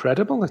fucking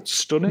incredible. It's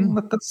stunning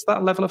that that's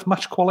that level of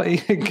match quality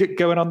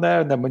going on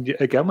there. And then when you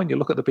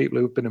look at the people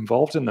who've been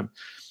involved in them,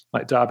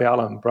 like Darby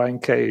Allin, Brian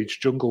Cage,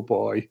 Jungle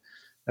Boy,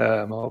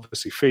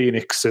 obviously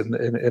Phoenix in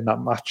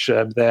that match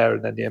there,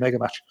 and then the Omega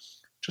match.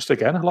 Just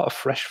again, a lot of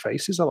fresh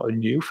faces, a lot of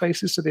new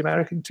faces to the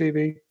American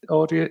TV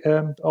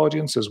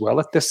audience as well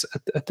at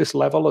this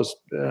level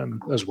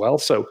as well.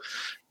 So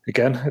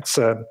again, it's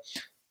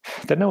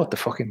they know what they're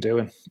fucking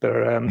doing.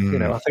 They're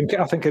I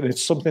think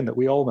it's something that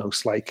we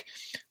almost like,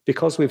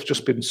 because we've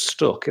just been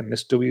stuck in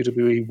this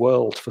WWE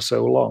world for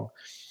so long.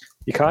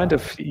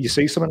 You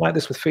see something like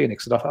this with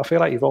Phoenix, and I feel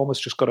like you've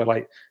almost just got to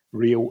like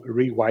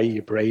rewire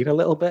your brain a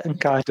little bit and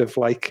kind of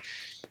like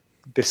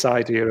this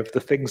idea of the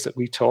things that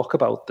we talk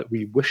about that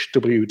we wish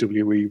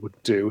WWE would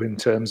do in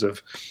terms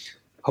of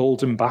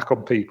holding back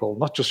on people,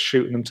 not just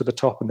shooting them to the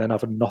top and then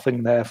having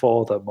nothing there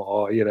for them,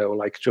 or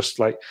like just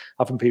like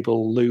having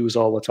people lose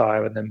all the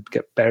time and then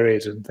get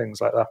buried and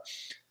things like that.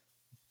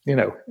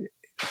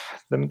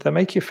 They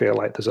make you feel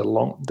like there's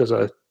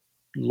a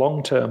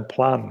long-term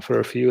plan for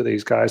a few of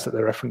these guys that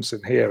they're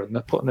referencing here, and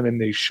they're putting them in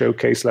these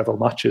showcase level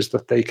matches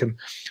that they can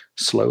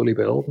slowly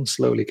build and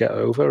slowly get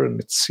over. And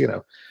it's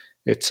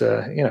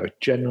it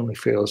genuinely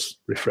feels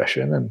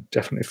refreshing, and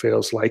definitely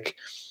feels like,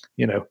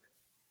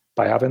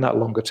 by having that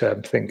longer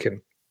term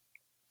thinking,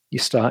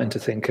 you're starting to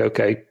think,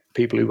 okay,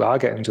 people who are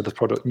getting into the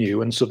product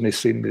new and suddenly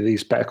seeing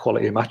these better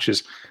quality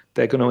matches,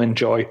 they're going to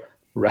enjoy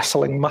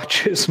wrestling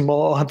matches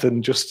more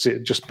than just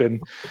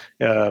been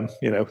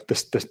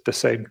the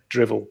same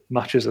drivel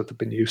matches that they've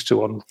been used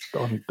to on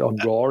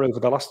Raw over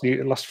the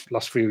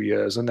last few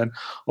years. And then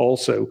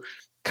also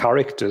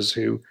characters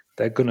who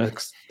they're going to,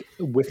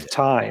 with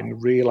time,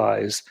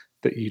 realize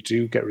that you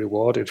do get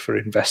rewarded for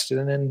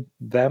investing in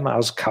them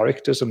as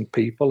characters and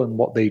people and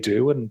what they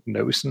do, and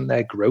noticing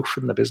their growth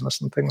in the business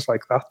and things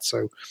like that.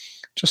 So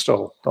just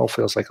all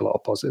feels like a lot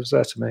of positives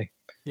there to me.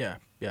 Yeah.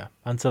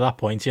 And to that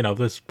point,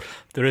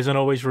 there isn't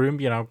always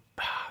room.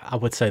 I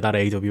would say that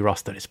AEW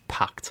roster is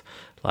packed.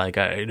 Like,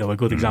 a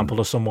good example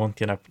of someone,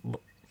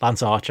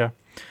 Lance Archer.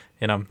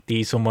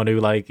 He's someone who,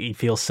 like, he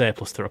feels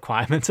surplus to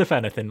requirements, if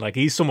anything. Like,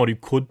 he's someone who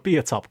could be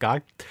a top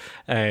guy,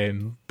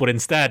 but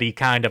instead he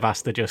kind of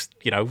has to just,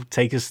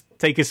 take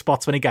his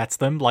spots when he gets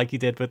them, like he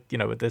did with,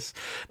 with this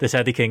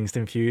Eddie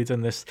Kingston feud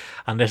and this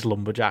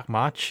lumberjack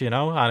match,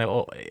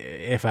 And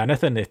if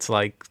anything, it's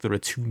like there are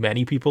too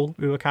many people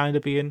who are kind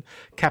of being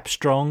kept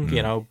strong.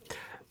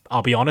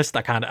 I'll be honest,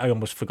 I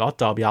almost forgot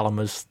Darby Allin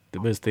was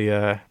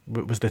the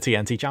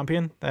TNT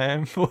champion,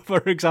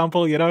 for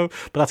example,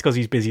 but that's because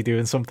he's busy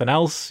doing something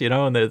else,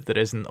 and there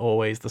isn't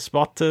always the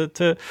spot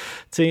to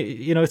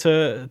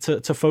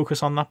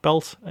focus on that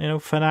belt,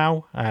 for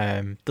now.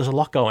 There's a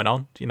lot going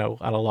on, and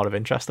a lot of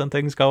interesting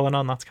things going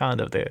on. That's kind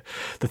of the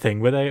thing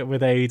with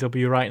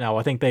AEW right now.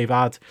 I think they've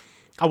had,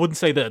 I wouldn't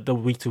say that the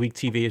week-to-week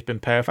TV has been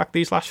perfect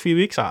these last few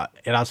weeks. It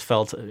has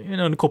felt,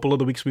 in a couple of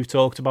the weeks we've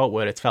talked about,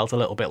 where it's felt a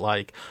little bit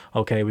like,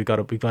 okay, we've got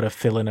to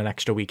fill in an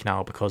extra week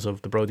now because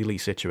of the Brody Lee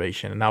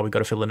situation, and now we've got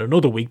to fill in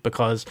another week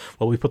because,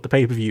 well, we put the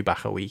pay-per-view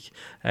back a week.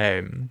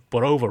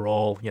 But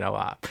overall,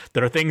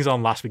 there are things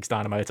on last week's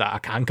Dynamite that I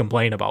can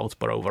complain about,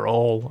 but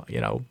overall,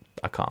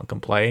 I can't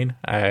complain.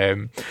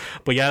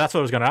 But yeah, that's what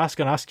I was going to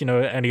ask.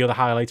 Any other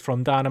highlights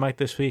from Dynamite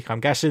this week?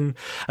 I'm guessing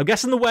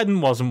the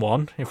wedding wasn't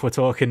one, if we're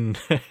talking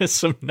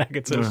some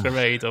negatives from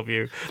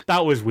AEW.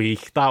 That was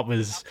weak. That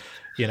was,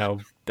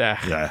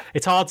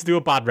 it's hard to do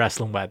a bad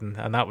wrestling wedding,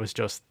 and that was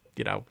just,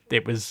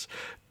 it was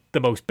the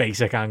most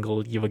basic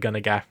angle you were going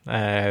to get.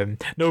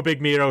 No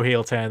big Miro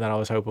heel turn that I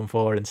was hoping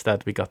for.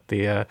 Instead, we got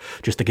the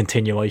just a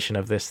continuation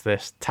of this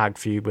tag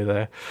feud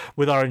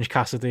with Orange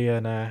Cassidy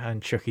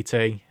and Chucky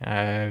T.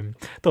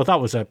 Thought that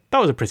was a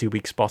pretty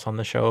weak spot on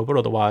the show, but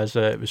otherwise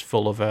it was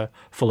full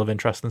of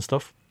interesting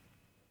stuff.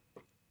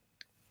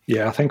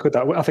 Yeah, I think with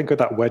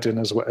that wedding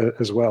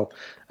as well.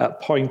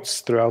 At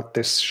points throughout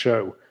this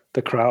show,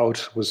 the crowd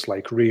was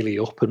like really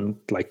up and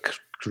like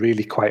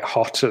really quite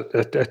hot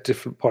at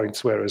different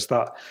points, whereas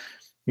that,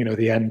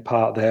 the end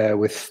part there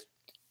with,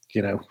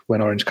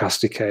 when Orange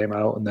Cassidy came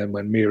out and then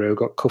when Miro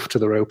got cuffed to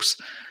the ropes,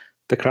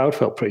 the crowd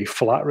felt pretty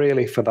flat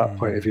really for that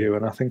point of view.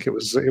 And I think it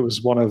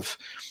was one of,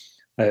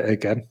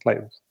 again,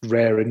 like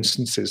rare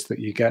instances that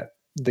you get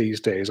these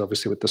days,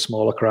 obviously with the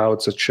smaller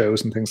crowds at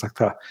shows and things like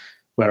that,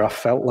 where I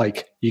felt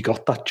like you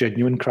got that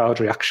genuine crowd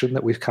reaction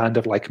that we've kind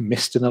of like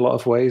missed in a lot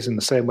of ways, in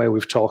the same way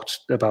we've talked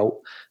about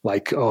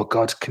like, oh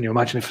God, can you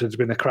imagine if there'd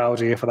been a crowd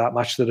here for that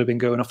match that had been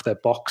going off their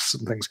box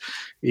and things.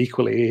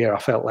 Equally here, I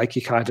felt like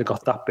you kind of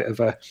got that bit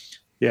of a,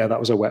 yeah, that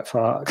was a wet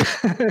fart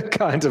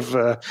kind of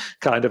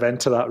end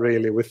to that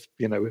really, with,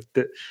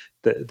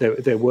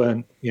 they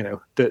weren't,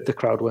 the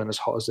crowd weren't as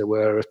hot as they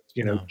were,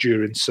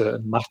 during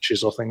certain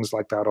matches or things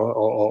like that,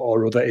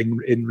 or other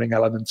in-ring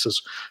elements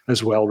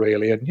as well,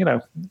 really.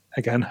 And,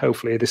 again,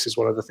 hopefully this is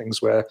one of the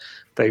things where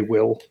they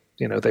will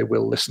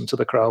listen to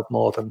the crowd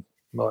more than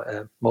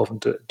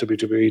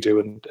WWE do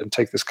and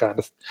take this kind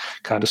of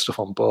stuff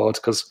on board,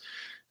 because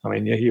I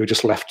mean, you were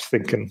just left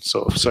thinking,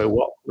 sort of, so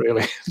what,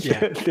 really? Yeah.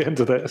 At the end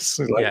of this,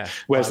 like,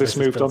 where's this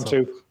moved on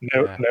to?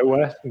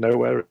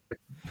 Nowhere.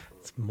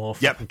 It's more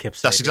Yep, fucking Kip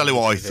that's Sabian exactly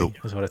what I TV thought.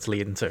 is what it's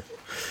leading to.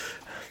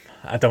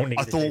 I don't need.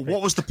 I thought,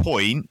 what was the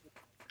point?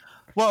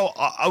 Well,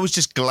 I was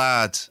just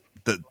glad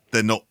that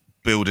they're not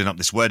building up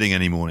this wedding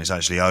anymore and it's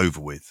actually over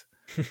with.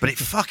 But it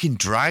fucking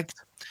dragged,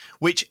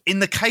 which in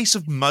the case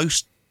of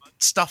most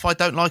stuff I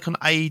don't like on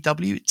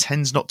AEW, it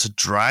tends not to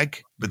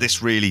drag, but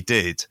this really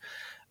did.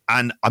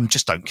 And I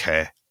just don't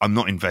care. I'm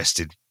not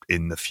invested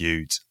in the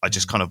feud. I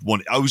just kind of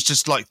I was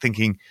just like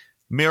thinking,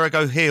 Miro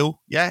go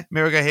heel? Yeah,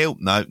 Miro go heel?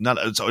 No.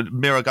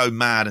 Miro go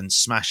mad and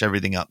smash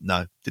everything up?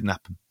 No, didn't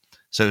happen.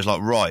 So it was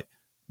like, right,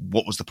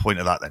 what was the point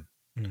of that then?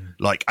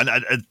 Like, and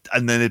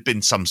then there'd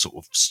been some sort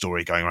of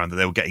story going around that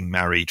they were getting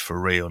married for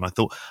real. And I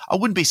thought, I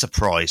wouldn't be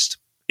surprised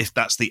if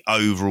that's the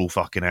overall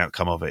fucking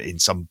outcome of it in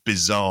some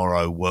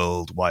bizarro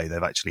world way.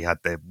 They've actually had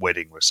their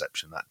wedding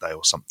reception that day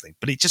or something.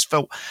 But it just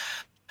felt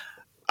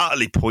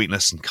utterly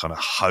pointless and kind of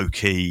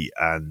hokey.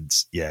 And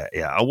yeah,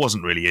 I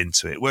wasn't really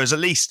into it. Whereas at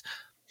least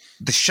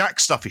the Shaq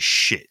stuff is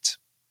shit.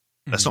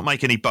 Let's not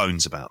make any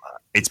bones about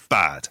that. It's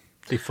bad.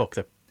 They fucked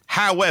it.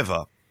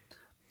 However,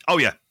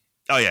 they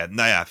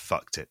have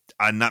fucked it.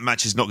 And that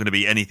match is not going to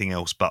be anything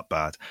else but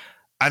bad.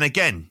 And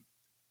again,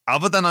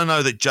 other than I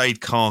know that Jade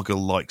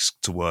Cargill likes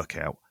to work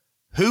out,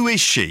 who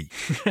is she?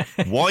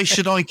 Why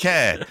should I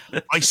care?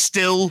 I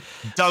still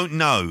don't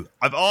know.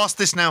 I've asked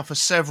this now for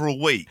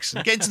several weeks.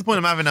 I'm getting to the point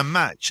of having a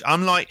match.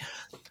 I'm like,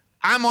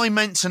 am I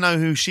meant to know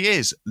who she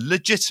is?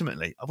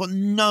 Legitimately. I've got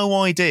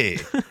no idea.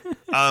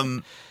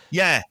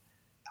 Yeah.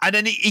 And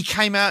then he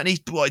came out and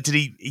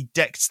he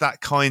decked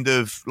that kind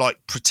of like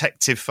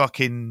protective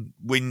fucking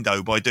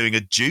window by doing a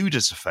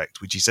Judas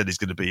effect, which he said is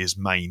going to be his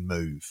main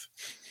move.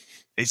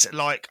 It's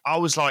like, I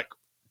was like,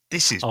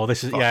 this is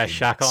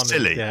Shaq on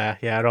silly.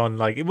 On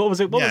like, what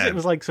was it? It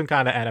was like some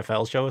kind of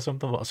NFL show or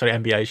something. Sorry,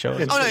 NBA show.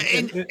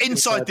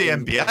 Inside the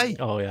NBA.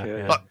 Oh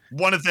yeah. Like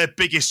one of their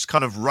biggest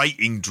kind of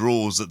rating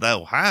draws that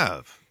they'll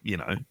have. You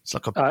know, it's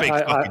like a big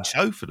fucking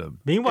show for them.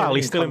 Meanwhile,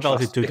 he's still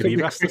involved in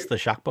WWE wrestlers, the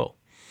Shaq Bowl.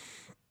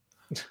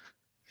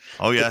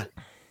 Oh yeah,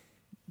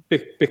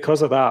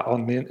 because of that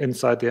on the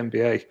inside the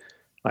NBA,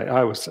 like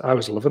I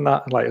was loving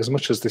that. Like, as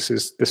much as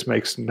this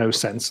makes no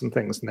sense and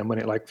things, and then when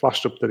it like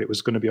flashed up that it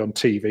was going to be on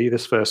TV,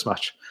 this first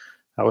match,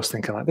 I was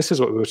thinking like, this is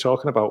what we were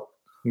talking about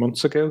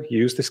months ago.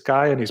 Use this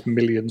guy and his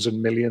millions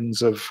and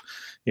millions of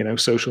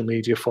social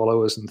media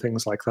followers and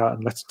things like that,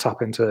 and let's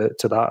tap into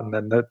that. And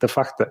then the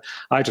fact that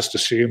I just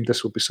assumed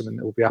this would be something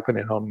that will be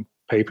happening on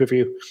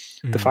pay-per-view.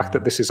 The fact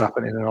that this is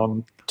happening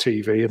on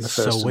TV in the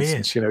first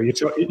instance,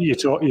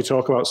 you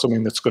talk about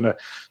something that's going to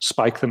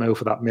spike them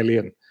over that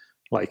million.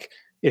 Like,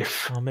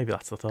 if maybe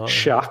that's the thought.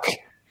 Shaq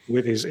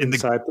with his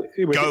inside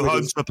go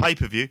home to a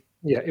pay-per-view.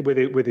 Yeah,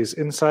 with his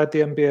inside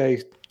the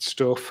NBA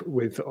stuff,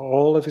 with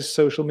all of his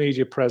social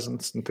media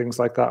presence and things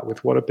like that,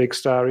 with what a big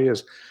star he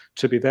is,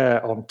 to be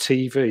there on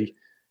TV,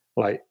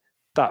 like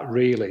that,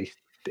 really,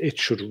 it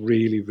should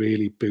really,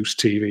 really boost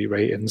TV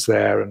ratings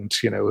there. And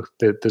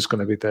there's going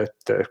to be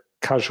the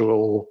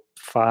casual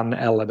fan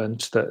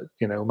element that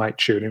might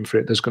tune in for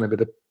it. There's going to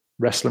be the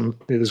wrestling.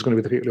 There's going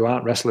to be the people who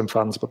aren't wrestling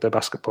fans, but they're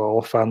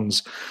basketball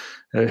fans,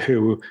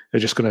 who are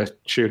just going to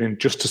tune in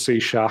just to see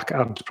Shaq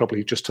and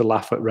probably just to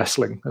laugh at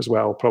wrestling as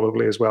well,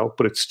 probably as well.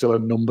 But it's still a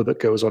number that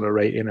goes on a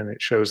rating, and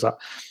it shows that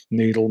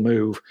needle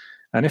move.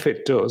 And if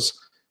it does,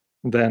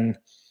 then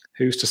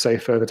who's to say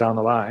further down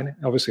the line?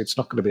 Obviously, it's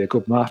not going to be a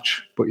good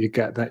match, but you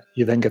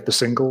then get the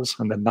singles,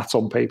 and then that's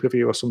on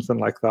pay-per-view or something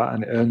like that,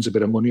 and it earns a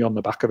bit of money on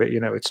the back of it.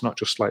 It's not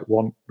just like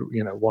one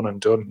and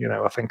done.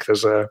 I think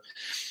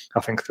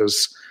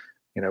there's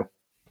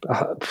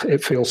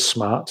it feels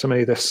smart to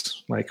me,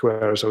 this, like,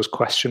 whereas I was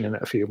questioning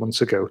it a few months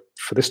ago,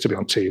 for this to be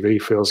on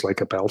TV feels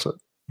like a belter.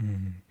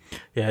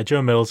 Yeah,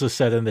 Joe Mills has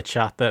said in the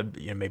chat that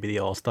maybe the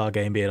All-Star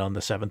game being on the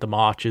 7th of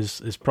March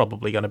is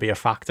probably going to be a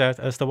factor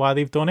as to why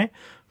they've done it,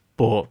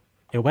 but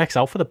it works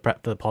out for the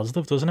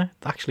positive, doesn't it?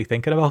 Actually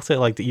thinking about it,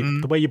 like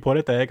the way you put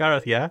it there,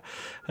 Gareth,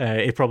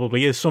 it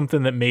probably is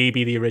something that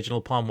maybe the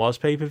original plan was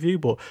pay-per-view,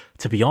 but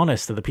to be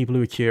honest, are the people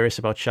who are curious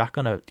about Shaq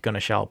going to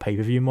shell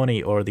pay-per-view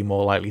money, or are they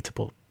more likely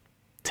to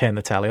turn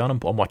the telly on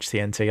and watch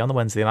TNT on the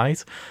Wednesday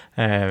night?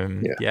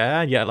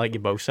 Like you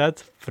both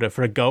said,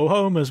 for a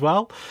go-home as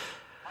well.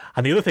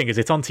 And the other thing is,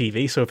 it's on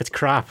TV, so if it's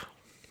crap,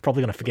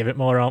 probably going to forgive it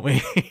more, aren't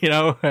we?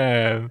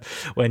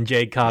 When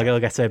Jade Cargill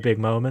gets her big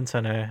moment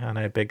and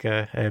a big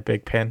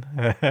pin.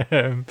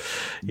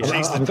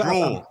 She's the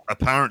draw,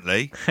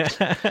 apparently,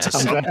 to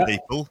some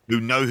people who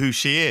know who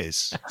she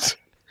is.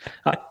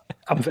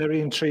 I'm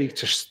very intrigued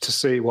to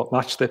see what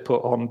match they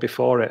put on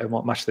before it and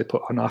what match they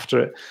put on after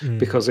it,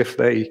 because if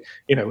they,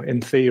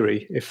 in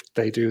theory, if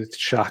they do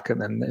Shaq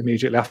and then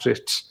immediately after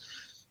it,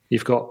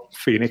 you've got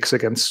Phoenix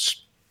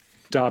against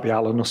Darby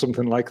Allin or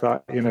something like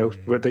that,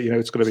 where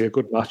it's going to be a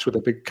good match with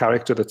a big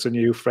character that's a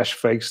new, fresh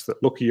face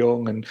that look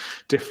young and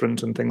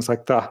different and things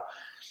like that.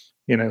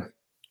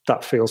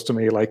 That feels to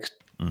me like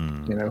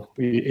You know,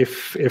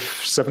 if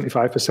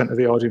 75% of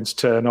the audience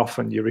turn off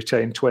and you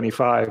retain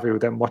 25 who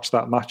then watch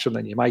that match, and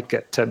then you might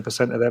get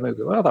 10% of them who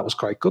go, "Oh, that was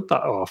quite good,"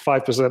 that, or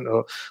 5%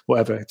 or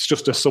whatever. It's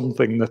just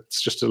something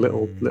that's just a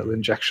little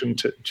injection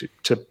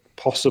to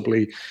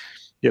possibly,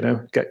 you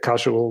know, get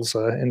casuals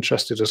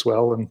interested as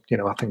well. And you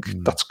know, I think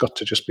that's got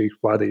to just be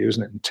why they're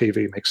using it. And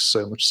TV makes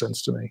so much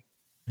sense to me.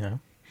 Yeah.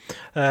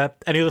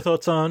 Any other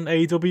thoughts on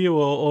AEW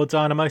or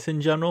Dynamite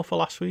in general for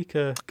last week,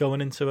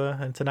 going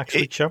into next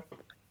week's show?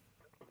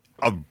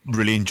 I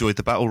really enjoyed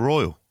the Battle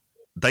Royal.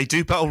 They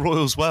do Battle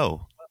Royals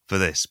well for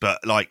this, but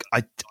like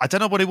I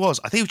don't know what it was.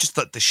 I think it was just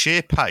that the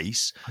sheer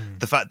pace,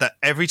 the fact that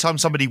every time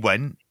somebody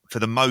went, for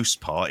the most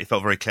part, it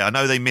felt very clear. I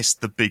know they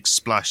missed the big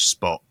splash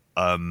spot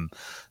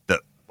that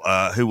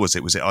who was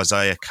it? Was it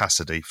Isaiah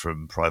Cassidy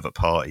from Private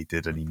Party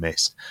did, and he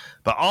missed.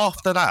 But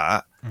after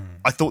that,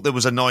 I thought there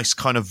was a nice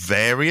kind of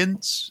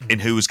variance in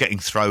who was getting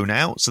thrown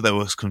out. So there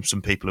was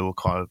some people who were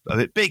kind of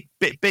a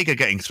bit bigger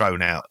getting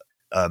thrown out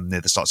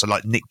near the start. So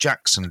like Nick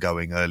Jackson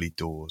going early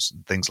doors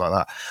and things like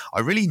that.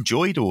 I really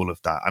enjoyed all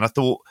of that. And I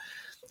thought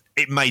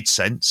it made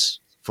sense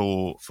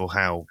for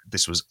how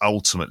this was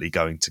ultimately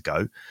going to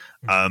go.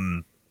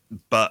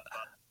 But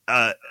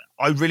I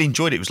really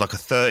enjoyed it. It was like a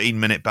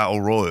 13-minute battle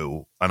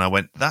royal. And I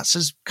went, that's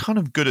as kind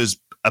of good as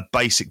a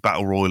basic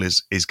battle royal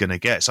is going to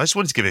get. So I just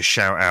wanted to give a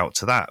shout out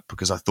to that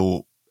because I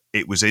thought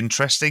it was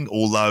interesting.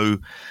 Although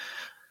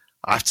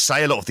I have to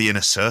say a lot of the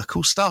inner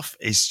circle stuff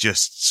is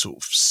just sort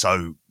of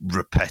so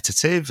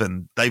repetitive,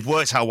 and they've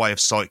worked out a way of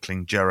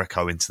cycling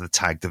Jericho into the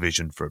tag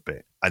division for a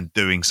bit and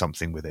doing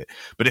something with it.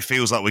 But it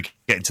feels like we're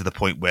getting to the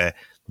point where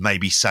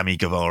maybe Sammy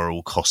Guevara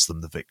will cost them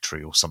the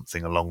victory or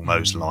something along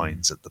those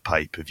lines at the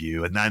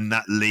pay-per-view. And then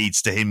that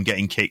leads to him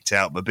getting kicked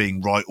out, but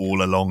being right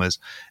all along as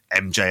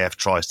MJF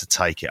tries to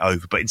take it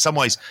over. But in some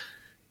ways,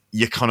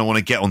 you kind of want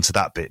to get onto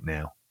that bit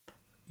now.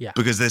 Yeah.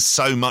 Because there's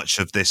so much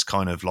of this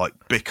kind of like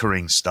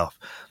bickering stuff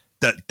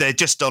that they're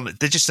just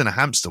in a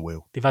hamster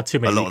wheel. They've had too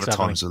many a lot of the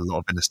times with a lot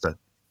of minister.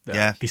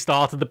 Yeah. They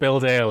started the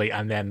build early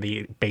and then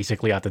they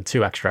basically added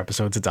 2 extra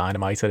episodes of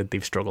Dynamite and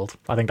they've struggled.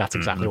 I think that's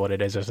exactly what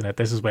it is, isn't it?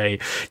 This is where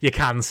you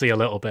can see a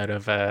little bit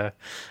of, the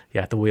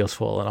wheels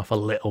falling off a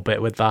little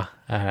bit with that.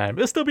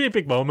 It'll still be a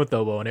big moment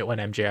though, won't it, when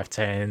MJF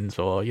turns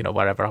or, you know,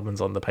 whatever happens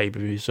on the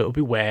pay-per-view. So it'll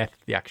be worth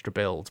the extra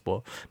builds.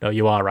 But no,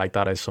 you are right.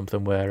 That is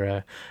something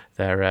where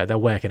their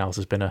working out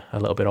has been a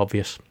little bit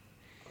obvious.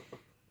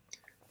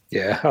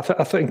 Yeah,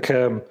 I think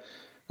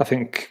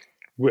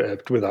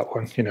with that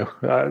one, you know,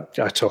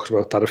 I talked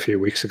about that a few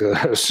weeks ago.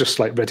 I was just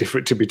like ready for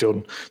it to be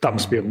done. That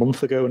must be a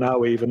month ago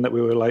now, even that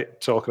we were like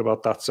talking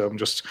about that. So I'm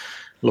just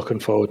looking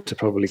forward to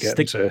probably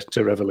getting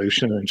to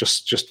Revolution and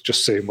just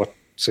seeing what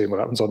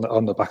happens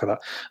on the back of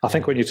that. I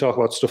think when you talk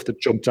about stuff that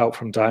jumped out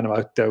from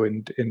Dynamite, though,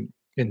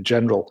 in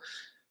general,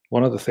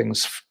 one of the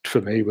things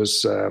for me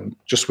was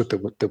just with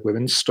the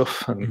women's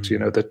stuff and you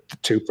know the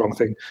 2-prong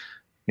thing.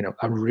 You know,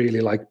 I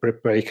really like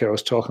Britt Baker. I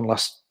was talking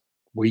last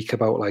week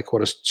about like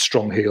what a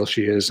strong heel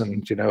she is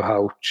and you know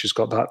how she's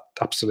got that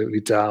absolutely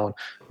down.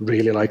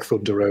 Really like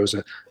Thunder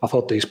Rosa. I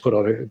thought these put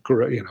on a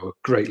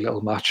great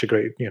little match, a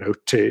great, you know,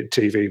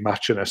 TV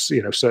match, and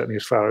you know, certainly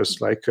as far as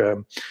like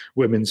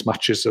women's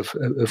matches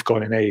have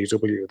gone in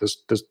AEW,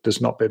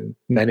 there's not been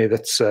many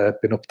that's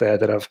been up there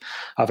that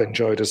I've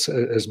enjoyed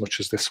as much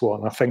as this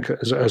one. I think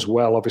as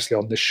well, obviously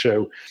on this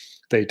show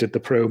they did the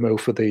promo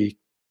for the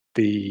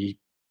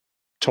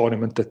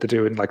tournament that they're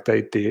doing, like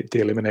the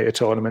Eliminator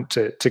tournament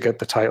to get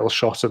the title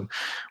shot. And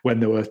when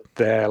they were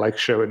there, like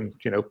showing,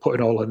 you know,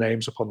 putting all the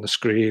names up on the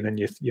screen, and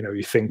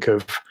you think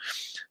of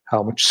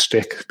how much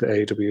stick the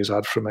AEW has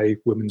had from a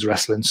women's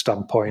wrestling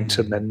standpoint,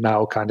 and then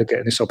now kind of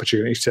getting this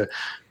opportunity to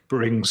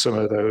bring some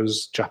of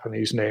those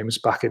Japanese names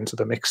back into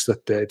the mix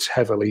that they'd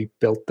heavily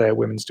built their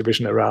women's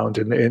division around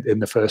in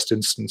the first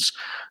instance,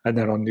 and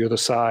then on the other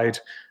side,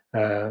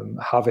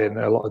 having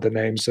a lot of the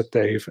names that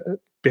they've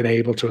been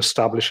able to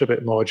establish a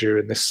bit more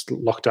during this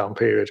lockdown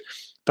period.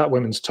 That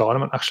women's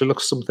tournament actually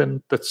looks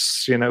something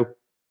that's, you know,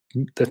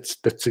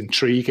 that's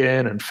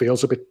intriguing and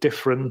feels a bit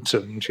different,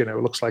 and you know,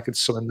 looks like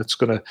it's something that's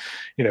going to,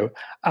 you know,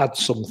 add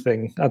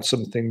something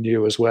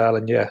new as well.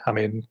 And yeah, I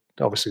mean,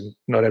 obviously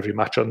not every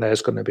match on there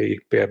is going to be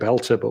a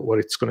belter, but what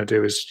it's going to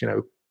do is, you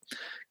know,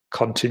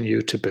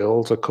 continue to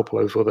build a couple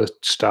of other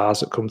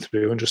stars that come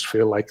through and just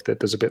feel like that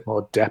there's a bit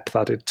more depth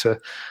added to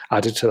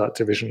that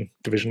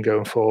division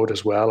going forward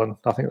as well. And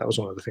I think that was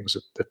one of the things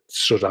that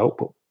stood out,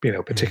 but you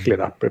know,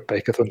 particularly that Britt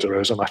Baker Thunder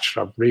Rosa match,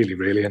 I really,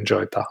 really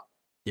enjoyed that.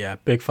 Yeah,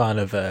 big fan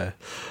of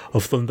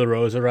Thunder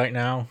Rosa right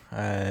now.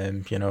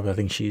 You know, I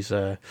think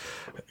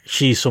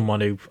she's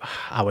someone who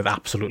I would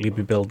absolutely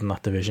be building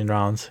that division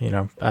around. You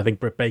know, I think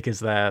Britt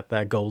Baker's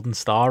their golden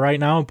star right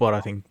now, but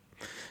I think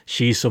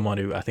she's someone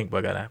who I think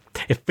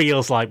it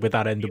feels like with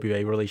that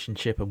NWA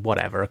relationship and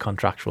whatever a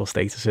contractual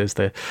status is,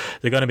 they're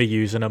going to be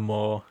using her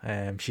more.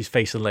 She's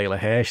facing Layla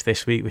Hirsch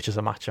this week, which is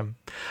a match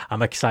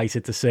I'm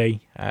excited to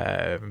see.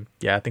 I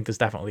think there's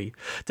definitely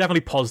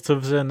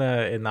positives in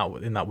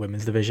that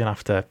women's division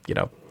after, you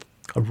know,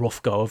 a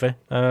rough go of it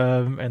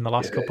in the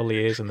last couple of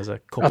years, and there's a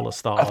couple of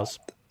stars.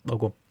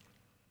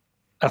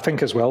 I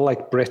think as well,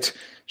 like Britt,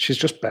 she's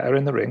just better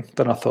in the ring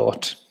than I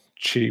thought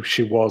she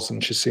was,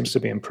 and she seems to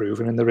be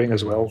improving in the ring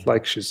as well.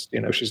 Like she's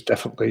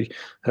definitely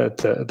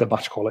the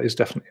match quality is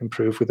definitely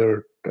improved with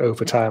her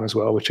over time as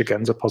well, which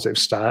again is a positive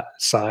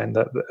sign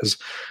that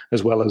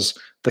as well as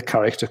the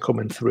character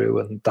coming through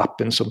and that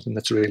being something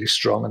that's really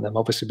strong, and them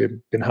obviously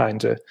been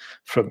behind her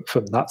from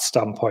that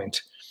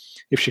standpoint.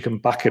 If she can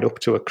back it up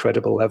to a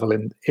credible level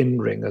in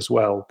ring as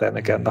well, then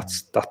again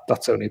that's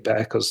only better,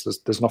 because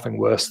there's nothing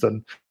worse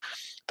than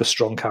the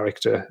strong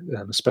character,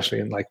 especially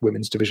in like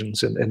women's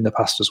divisions in the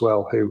past as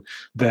well, who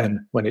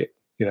then when the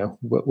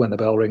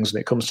bell rings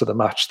and it comes to the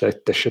match, they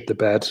shit the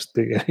bed.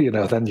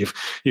 Then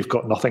you've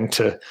got nothing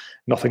to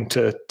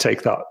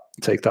take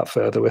that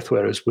further with.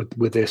 Whereas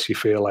with this, you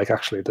feel like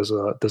actually there's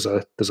a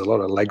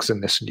lot of legs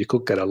in this, and you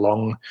could get a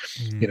long,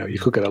 you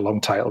could get a long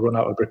title run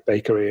out of Britt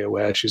Baker here,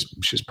 where she's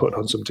putting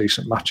on some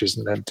decent matches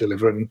and then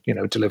delivering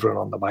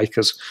on the mic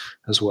as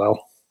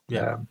well.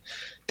 Yeah.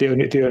 The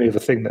only other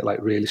thing that like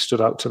really stood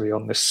out to me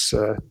on this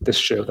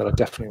show that I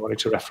definitely wanted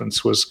to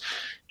reference was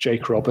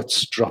Jake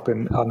Roberts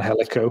dropping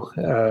Angelico.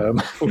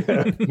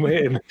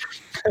 That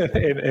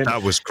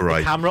was great.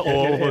 The camera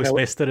almost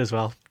missed it as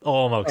well.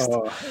 Almost.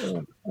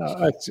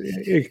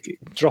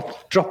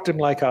 Dropped him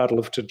like I'd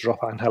love to drop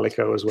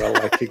Angelico as well.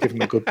 Like he gave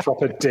him a good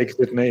proper dig,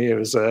 didn't he? It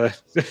was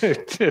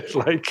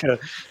like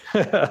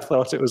I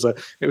thought it was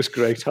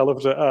great. I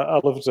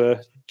loved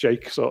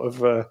Jake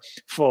sort of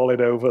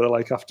falling over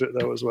like after it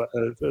though as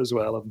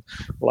well and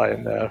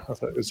lying there. I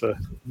thought it was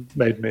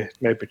made me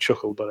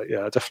chuckle. But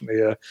yeah,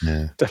 definitely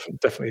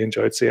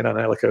enjoyed seeing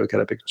Angelico get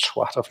a big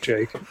twat off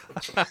Jake.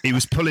 He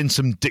was pulling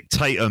some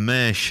dictator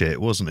mayor shit,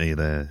 wasn't he?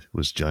 There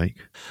was Jake.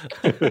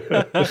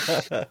 Yeah,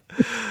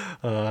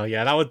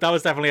 that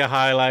was definitely a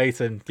highlight,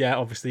 and yeah,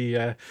 obviously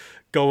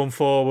going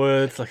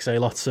forward, like I say,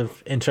 lots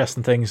of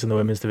interesting things in the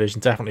women's division.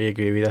 Definitely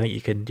agree with you. I think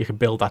you can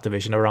build that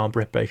division around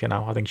Britt Baker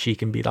now. I think she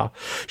can be that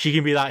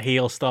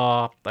heel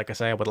star. Like I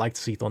say, I would like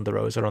to see Thunder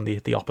Rosa on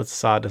the opposite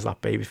side as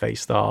that babyface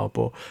star.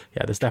 But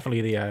yeah, there's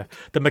definitely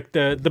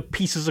the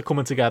pieces are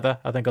coming together.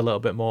 I think a little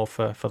bit more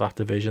for that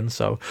division.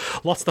 So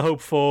lots to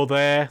hope for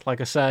there.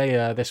 Like I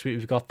say, this week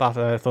we've got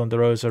that Thunder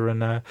Rosa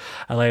and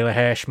Layla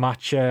Hirsch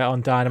match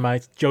on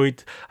Dynamite. Joey,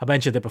 I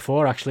mentioned it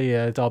before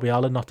actually. Darby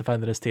Allin not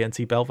defending his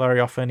TNT belt very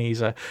often.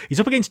 He's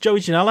up against Joey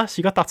Janela, so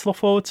you got that to look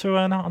forward to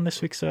on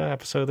this week's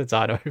episode of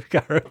Dynamite.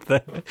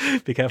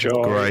 Be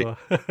careful. Great.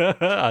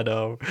 I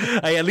know.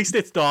 Hey, at least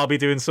it's Darby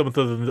doing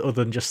something other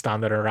than just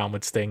standing around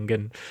with Sting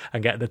and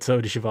getting the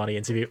Tony Schiavone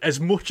interview.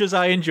 As much as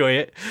I enjoy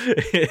it,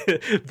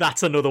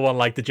 that's another one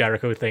like the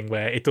Jericho thing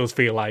where it does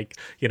feel like,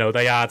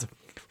 they had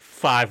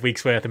 5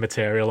 weeks worth of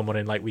material and we're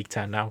in like week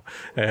 10 now.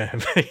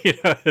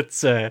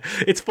 It's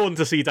fun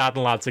to see Dad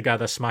and Lad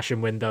together smashing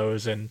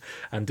windows and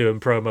doing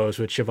promos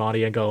with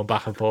Shivani and going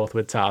back and forth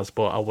with Taz,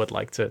 but I would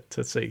like to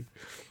see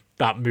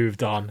that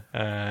moved on.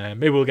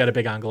 Maybe we'll get a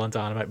big angle on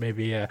Dynamite.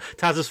 Maybe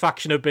Taz's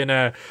faction have been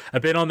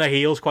on their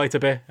heels quite a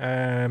bit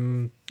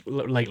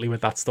lately with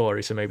that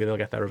story, so maybe they'll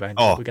get their revenge.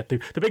 We get the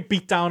big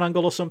beatdown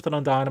angle or something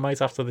on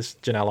Dynamite after this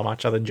Janela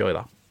match. I'd enjoy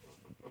that.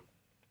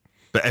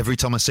 But every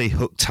time I see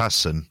Hook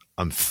Tasson,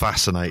 I'm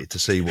fascinated to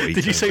see what he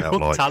Did you say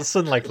Hook like.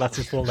 Tasson? Like that's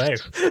his full name?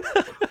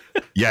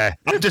 Yeah,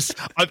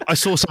 I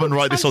saw someone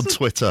write this on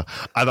Twitter,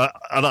 and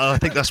I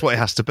think that's what it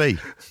has to be.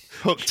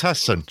 Hook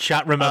Tasson.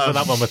 Chat, remember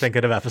that when we're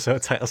thinking of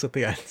episode titles at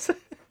the end.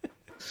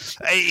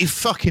 He's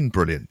fucking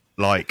brilliant.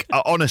 Like,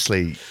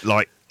 honestly,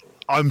 like,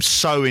 I'm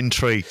so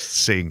intrigued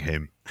seeing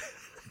him.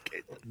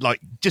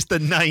 Like, just the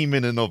name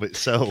in and of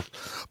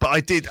itself.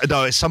 But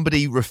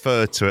somebody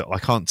referred to it. I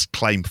can't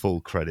claim full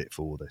credit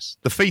for all this.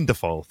 The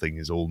Fiendophile thing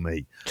is all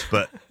me.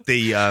 But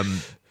yeah.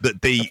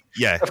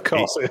 Of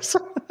course it is.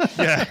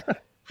 Yeah.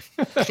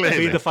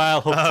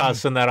 Fiendophile, Hook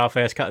Tasson, they're our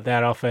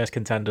first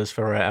contenders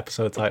for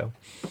episode title.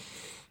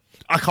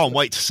 I can't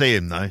wait to see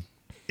him, though.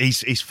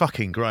 He's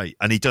fucking great.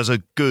 And he does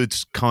a good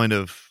kind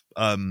of,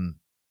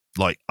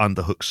 like,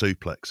 underhook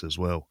suplex as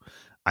well.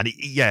 And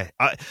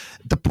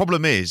the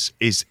problem is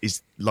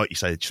like you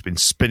say, they've just been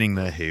spinning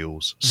their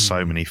heels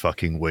so many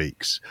fucking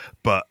weeks.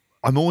 But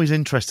I'm always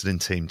interested in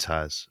Team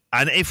Taz,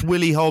 and if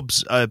Willie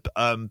Hobbs,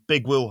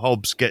 Big Will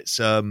Hobbs, gets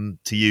to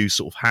use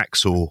sort of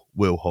hacksaw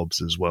Will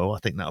Hobbs as well, I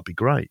think that'll be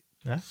great.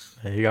 Yeah,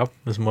 there you go.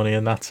 There's money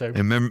in that too.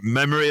 In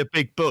memory of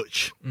Big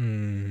Butch.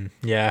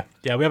 Yeah.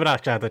 We haven't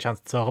actually had the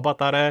chance to talk about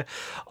that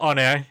on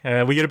air.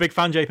 Were you a big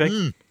fan,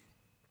 JP?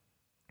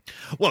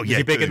 Well, Was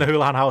he big in the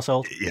Houlihan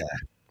household? Yeah.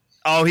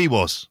 Oh, he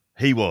was.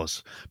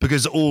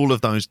 Because all of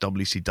those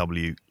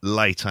WCW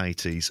late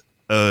 80s,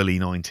 early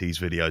 90s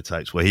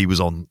videotapes where he was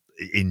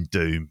in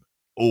Doom,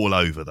 all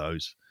over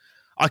those.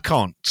 I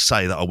can't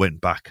say that I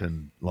went back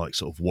and like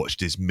sort of watched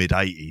his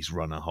mid-80s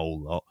run a whole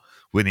lot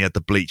when he had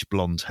the bleached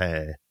blonde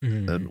hair.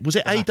 Was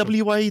it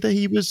AWA that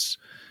he was...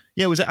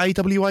 Yeah, was it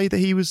AWA that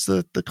he was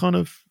the kind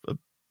of...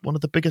 one of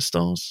the bigger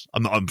stars?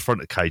 I'm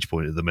front of Cage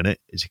Point at the minute,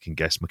 as you can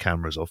guess. My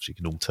camera's off, so you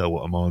can all tell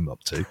what I'm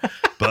up to.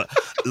 But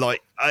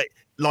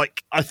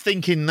I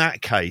think in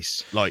that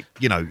case, like,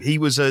 he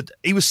was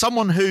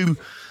someone who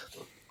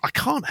I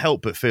can't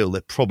help but feel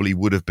there probably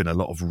would have been a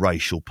lot of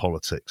racial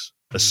politics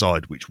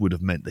aside, which would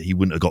have meant that he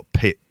wouldn't have got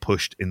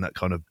pushed in that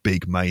kind of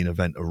big main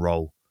eventer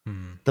role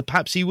that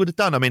perhaps he would have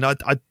done. I mean, I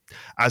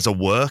as a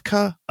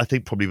worker, I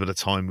think probably by the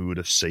time we would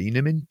have seen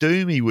him in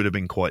Doom, he would have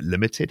been quite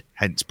limited,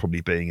 hence probably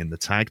being in the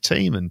tag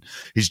team, and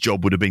his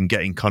job would have been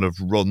getting kind of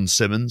Ron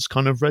Simmons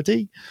kind of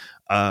ready,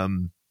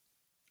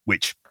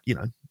 which, you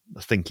know,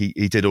 I think he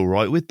did all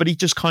right with, but he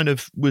just kind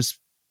of was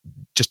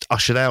just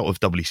ushered out of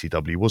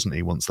WCW, wasn't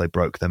he, once they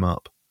broke them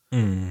up?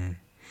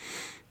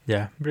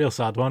 Yeah, real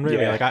sad one,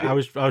 really. Yeah. Like I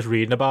was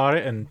reading about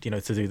it, and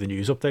to do the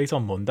news update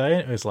on Monday,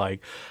 and it was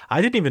like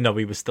I didn't even know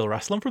he was still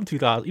wrestling from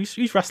 2000.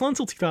 He's wrestling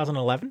until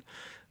 2011.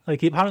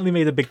 Like, he apparently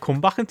made a big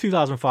comeback in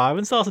 2005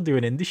 and started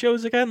doing indie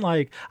shows again.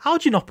 Like,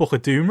 how'd you not book a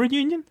Doom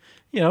reunion?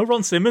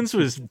 Ron Simmons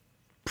was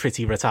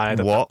pretty retired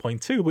at that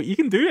point too, but you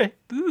can do it.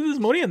 There's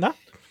money in that.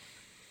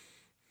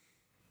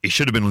 He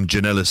should have been on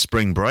Janela's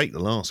spring break the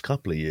last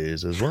couple of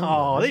years as well.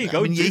 Oh, there you go.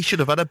 I mean, he should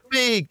have had a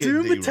big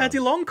Doom with indie Teddy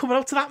run. Long coming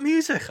out to that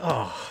music.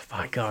 Oh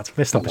my God,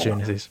 missed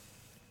opportunities.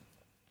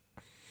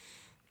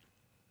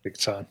 Big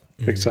time.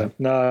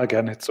 No,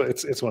 again, it's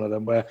one of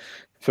them where,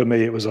 for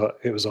me, it was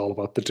all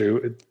about the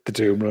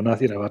Doom run. I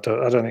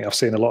don't think I've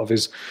seen a lot of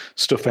his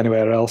stuff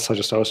anywhere else. I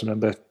just always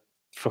remember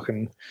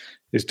fucking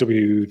his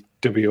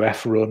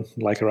WWF run,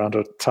 like around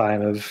a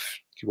time of.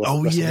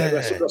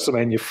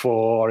 WrestleMania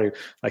 4.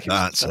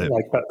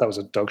 That was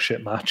a dog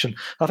shit match, and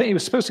I think he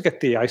was supposed to get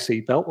the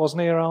IC belt,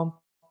 wasn't he, around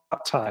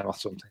that time or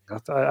something?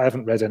 I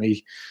haven't read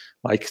any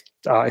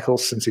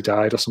articles since he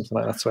died or something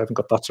like that, so I haven't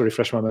got that to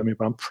refresh my memory.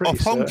 But I'm pretty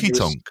certain Honky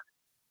Tonk.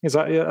 Is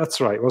that, yeah?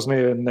 That's right, wasn't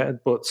he? And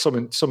but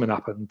something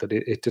happened that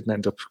it didn't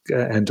end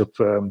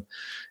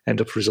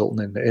up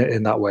resulting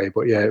in that way.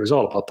 But yeah, it was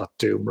all about that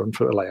Doom run.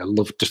 I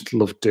loved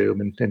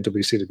Doom in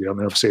WCW. I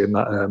mean, obviously in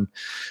that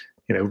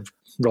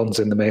Ron's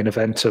in the main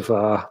event of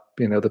the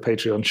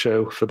Patreon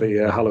show for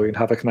the Halloween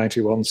Havoc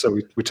 91. So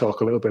we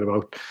talk a little bit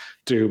about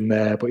Doom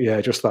there, but yeah,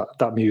 just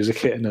that music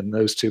hitting and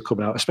those two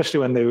coming out,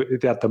 especially when they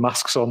had the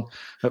masks on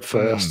at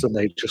first and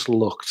they just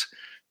looked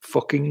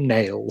fucking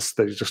nails.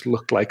 They just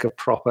looked like a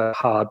proper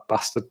hard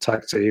bastard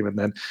tag team, and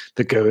then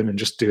they go in and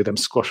just do them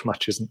squash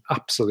matches and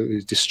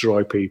absolutely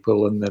destroy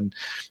people. And then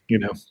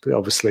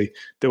obviously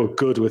they were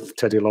good with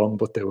Teddy Long,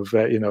 but they were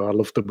very, I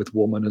loved them with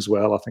Woman as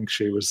well. I think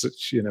she was,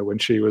 when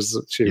she was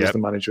the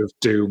manager of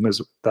Doom,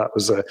 that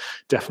was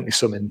definitely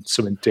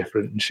something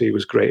different, and she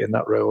was great in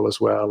that role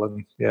as well.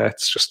 And yeah,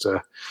 it's just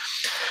a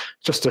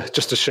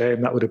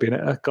shame. That would have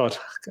been God.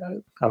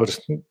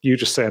 You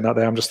just saying that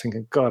there, I'm just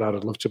thinking, God,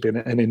 I'd love to be in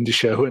an indie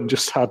show and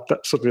just had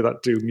that suddenly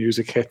that Doom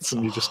music hits,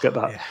 and you just get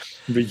that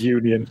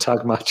reunion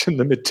tag match in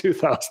the mid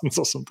 2000s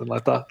or something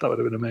like that. That would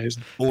have been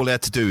amazing. All they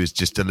had to do is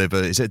just deliver.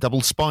 Is it a double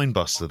spine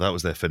buster? That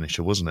was their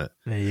finisher, wasn't it?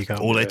 There you go.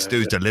 All they had to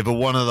do is deliver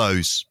one of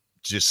those.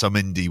 Just some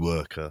indie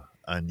worker,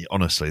 and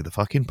honestly, the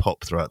fucking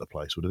pop throughout the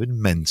place would have been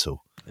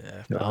mental.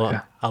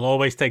 Yeah, I'll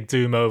always take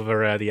Doom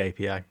over the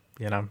API.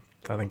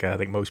 I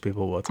think most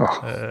people would.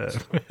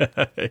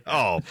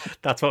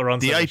 That's what Ron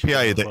the APA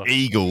are the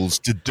Eagles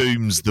to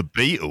Doom's the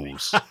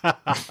Beatles.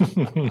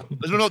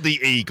 They're not the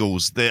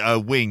Eagles, they're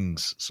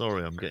Wings.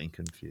 Sorry, I'm getting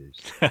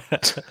confused.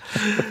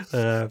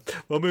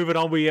 Well, moving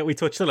on, we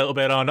touched a little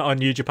bit on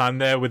New Japan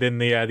there within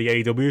the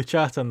AEW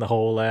chat and the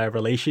whole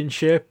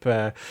relationship.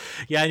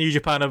 New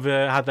Japan have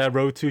had their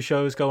Road 2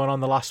 shows going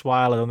on the last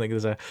while. I don't think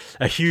there's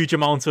a huge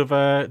amount of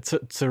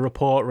to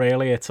report,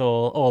 really. It's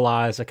all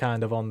eyes are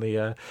kind of on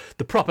the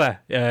proper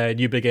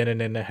New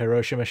Beginning in the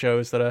Hiroshima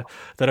shows that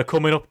are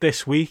coming up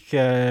this week.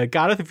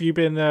 Gareth, have you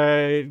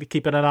been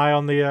keeping an eye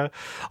on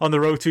the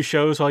Road 2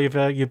 shows while you've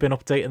been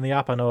updating the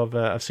app? I know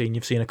I've seen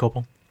you've seen a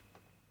couple.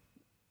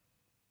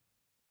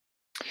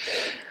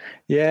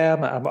 Yeah,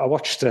 I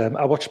watched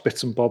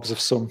bits and bobs of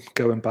some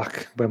going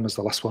back. When was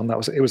the last one?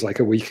 It was like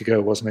a week ago,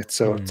 wasn't it?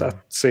 So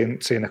I've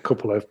seen a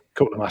couple of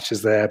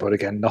matches there, but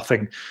again,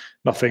 nothing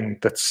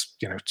that's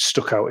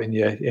stuck out in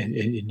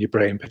your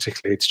brain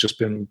particularly. It's just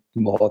been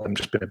more of them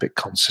just been a bit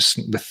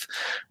consistent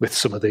with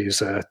some of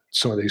these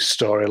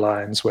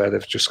storylines where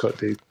they've just got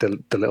the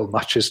little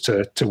matches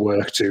to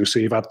work to. So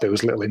you've had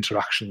those little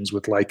interactions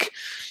with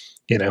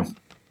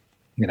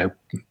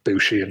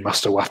Bushi and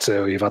Master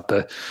Wato. You've had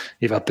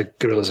the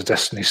Guerrillas of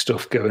Destiny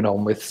stuff going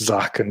on with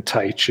Zack and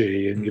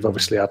Taichi, and you've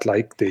obviously had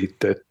like the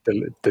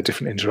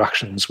different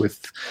interactions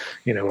with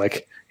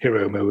like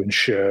Hiromu and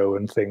Sho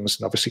and things,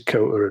 and obviously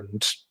Kota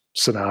and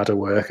Sanada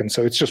work. And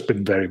so it's just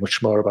been very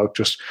much more about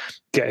just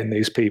getting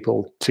these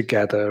people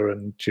together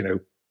and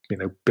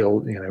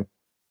build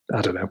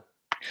I don't know,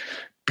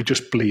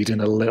 just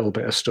bleeding a little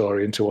bit of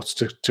story into what's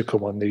to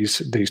come on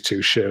these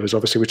two shows.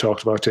 Obviously, we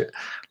talked about it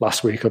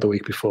last week or the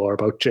week before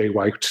about Jay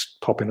White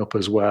popping up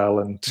as well,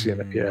 and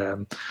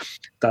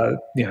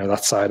that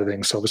side of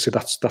things. So obviously,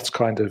 that's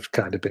kind of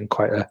been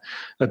quite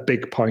a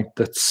big point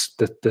that's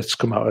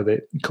come out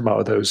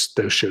of those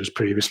shows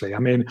previously. I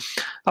mean,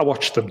 I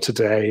watched them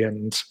today,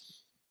 and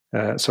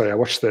I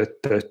watched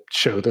the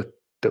show that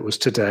was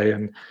today,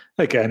 and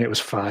again it was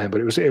fine,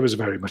 but it was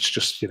very much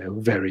just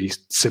very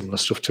similar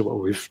stuff to what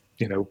we've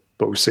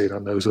we've seen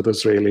on those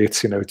others. Really,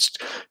 it's it's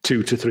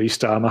 2 to 3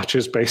 star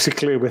matches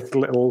basically, with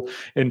little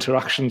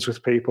interactions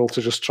with people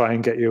to just try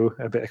and get you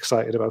a bit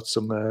excited about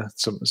some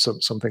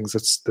things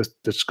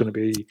that's going to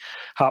be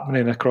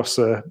happening across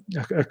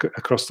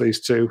these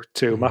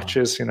two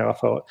matches. I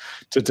thought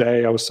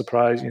today I was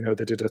surprised.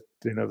 They did the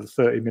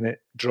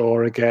 30-minute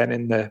draw again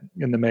in the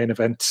main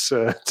event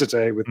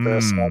today with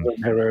Sanada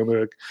and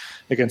Hiromu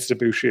against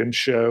Ibushi and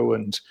Show,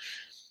 and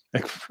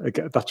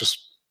that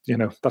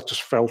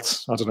just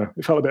felt, I don't know,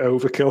 it felt a bit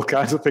overkill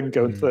kind of thing,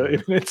 going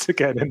 30 minutes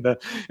again in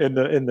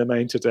the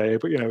main today.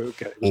 But it was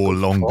or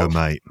longer,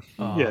 mate.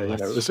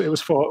 It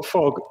was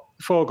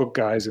four good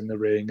guys in the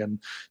ring, and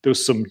there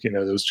was some,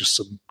 there was just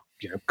some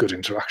good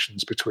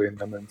interactions between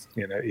them, and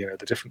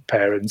the different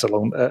pairings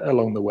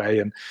along the way,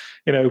 and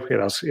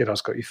it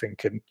has got you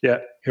thinking. Yeah,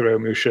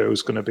 Hiromu Show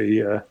is going to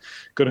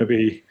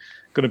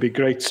be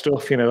great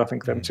stuff. I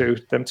think them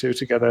two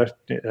together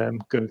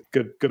going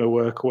to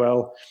work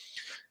well.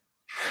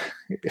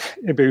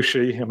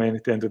 Ibushi,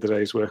 at the end of the day,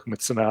 he's working with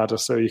Sanada,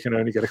 so you can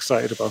only get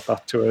excited about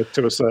that to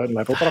a certain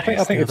level. But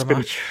I think it's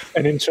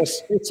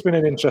been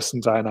an interesting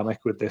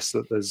dynamic with this,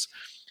 that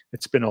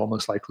it's been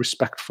almost like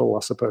respectful, I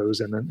suppose,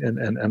 in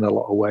a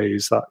lot of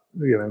ways, that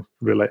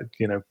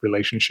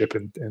relationship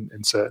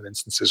in certain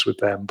instances with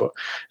them. But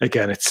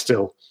again, it's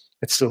still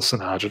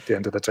Sanada at the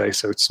end of the day,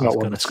 so it's not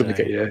one that's going to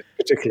get you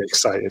particularly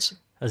excited.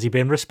 Has he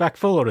been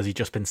respectful, or has he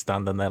just been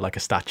standing there like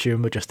a statue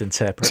and we're just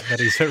interpreting that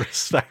he's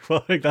respectful? I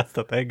think that's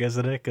the thing,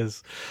 isn't it?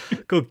 Because,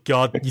 good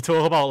God, you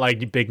talk about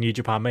like big New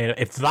Japan, man.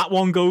 If that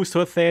one goes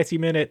to a 30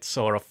 minutes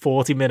or a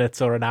 40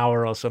 minutes or an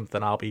hour or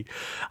something, I'll be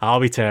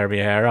tearing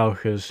my hair out,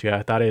 because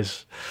that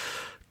is.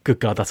 Good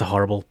God, that's a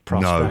horrible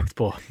prospect.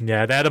 No. But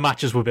yeah, they're the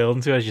matches we're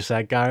building to, as you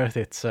said, Gareth.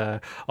 It's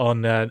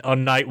on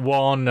night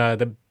one,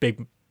 the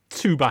big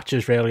 2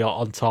 matches really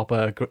on top,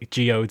 God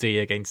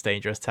against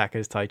Dangerous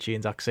Tekkers, Taichi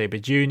and Zack Sabre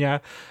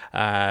Jr.,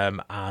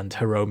 and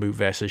Hiromu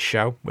versus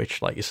Sho,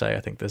 which, like you say,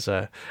 I think there's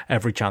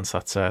every chance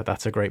that's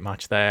a great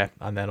match there.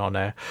 And then on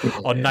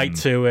night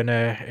 2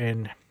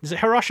 in is it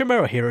Hiroshima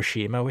or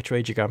Hiroshima? Which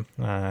way do you go?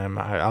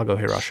 I'll go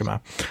Hiroshima.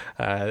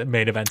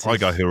 Main event. I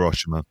go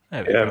Hiroshima.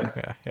 There we go.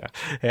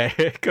 Yeah.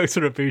 Go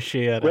to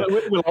Ibushi.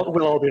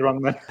 We'll all be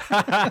wrong then.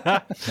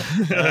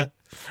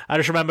 I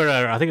just remember,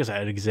 I think it was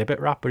an exhibit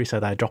rap where he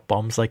said, "I drop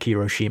bombs like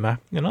Hiroshima."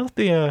 Not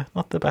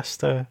the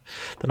best, the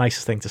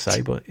nicest thing to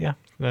say, but yeah.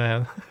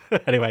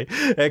 Anyway,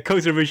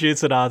 Kota Ibushi and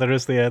Sanada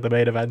is the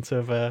main event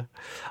of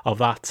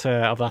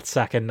that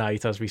second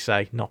night, as we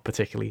say. Not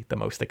particularly the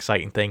most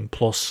exciting thing.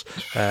 Plus,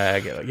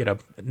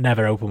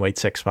 never openweight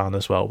 6-man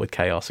as well with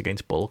Chaos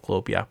against Bullet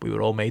Club. Yeah, we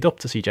were all made up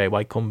to see Jay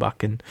White come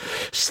back and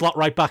slot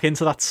right back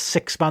into that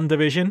 6-man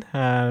division.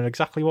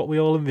 Exactly what we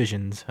all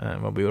envisioned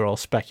when we were all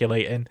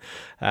speculating.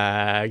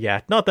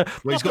 Not the.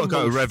 Well, he's got to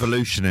go to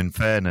Revolution, in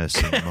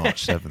fairness, on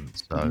March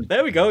 7th. So.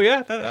 There we go.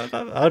 Yeah,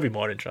 that'd be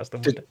more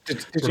interesting. Did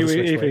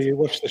you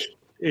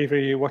either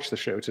you watch the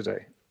show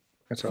today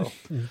at all?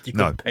 You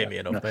couldn't pay me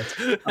enough,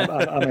 mate.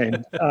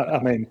 I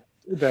mean,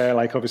 they're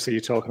like, obviously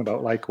you're talking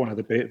about like one of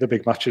the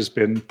big matches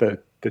been the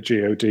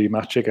God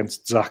match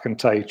against Zack and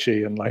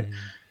Taichi, and like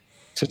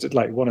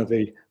one of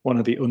the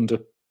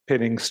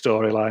underpinning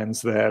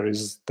storylines there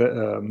is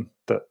that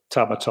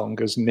Tama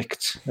Tonga's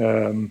nicked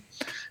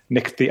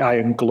the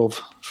iron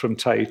glove from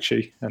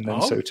Taichi, and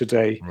then so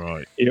today,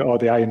 right, or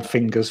the iron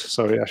fingers,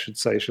 sorry, I should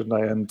say, shouldn't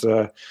I?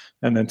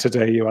 And then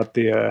today you had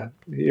the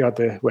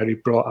where he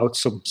brought out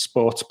some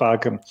sports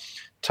bag, and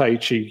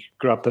Taichi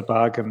grabbed the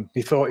bag and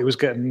he thought he was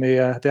getting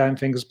the iron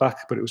fingers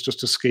back, but it was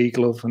just a ski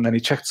glove. And then he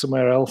checked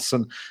somewhere else,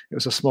 and it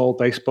was a small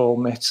baseball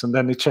mitt. And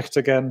then he checked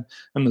again,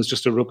 and there's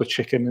just a rubber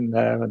chicken in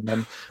there. And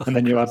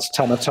then you had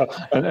Tama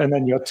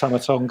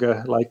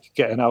Tonga like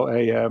getting out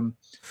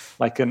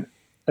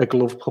a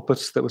glove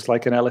puppet that was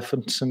like an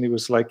elephant, and he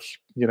was like,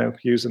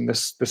 using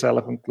this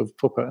elephant glove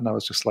puppet, and I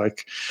was just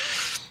like,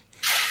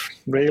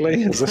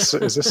 really? Is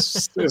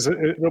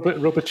it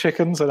rubber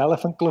chickens and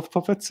elephant glove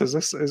puppets? Is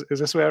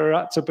this where we're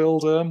at to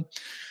build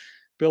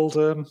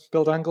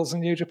angles in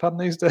New Japan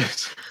these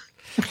days?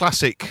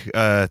 Classic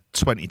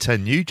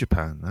 2010 New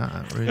Japan,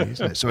 that really,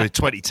 isn't it? Sorry,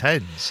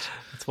 2010s.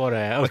 That's what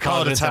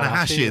Okada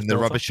Tanahashi in the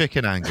rubber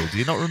chicken angle. Do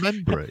you not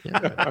remember it?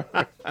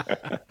 Yeah.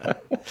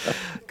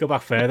 Go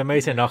back further,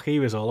 mate. Inoki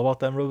was all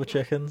about them rubber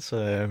chickens.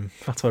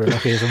 That's what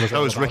Inokiism was. That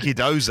was Ricky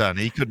Dozan.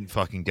 He couldn't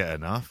fucking get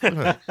enough. He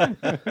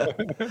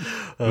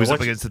was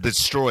up against the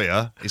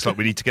Destroyer. It's like,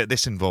 we need to get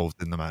this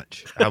involved in the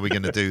match. How are we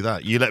going to do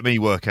that? You let me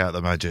work out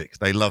the magic.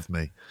 They love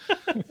me.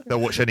 They'll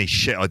watch any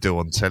shit I do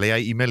on telly.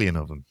 80 million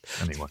of them.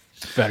 Anyway.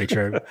 Very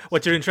true.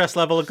 What's your interest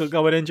level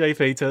going in,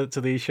 JP,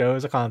 to these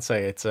shows? I can't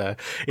say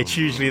it's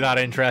usually that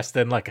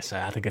interesting. Like I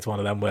say, I think it's one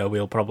of them where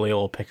we'll probably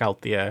all pick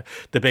out the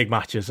big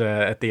matches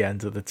at the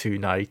end of the 2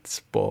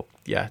 nights. But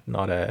yeah,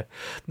 not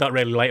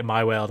really lighting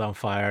my world on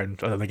fire, and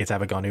I don't think it's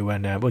ever going to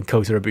when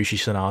Kota Ibushi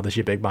Sanada is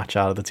your big match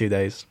out of the 2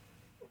 days.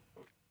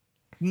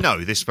 No,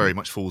 this very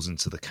much falls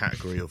into the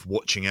category of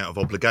watching out of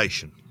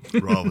obligation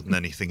rather than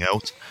anything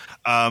else.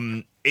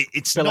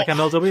 It's not like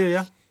MLW,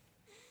 yeah.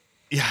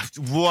 Yeah,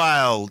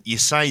 well, you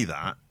say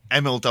that,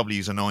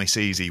 MLW's a nice,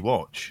 easy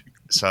watch.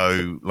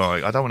 So,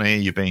 like, I don't want to hear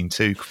you being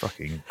too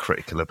fucking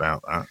critical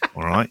about that.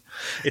 All right,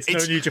 it's no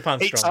New Japan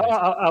strong.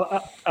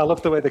 I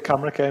love the way the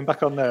camera came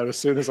back on there as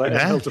soon as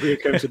MLW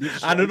came to.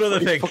 And another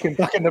thing, fucking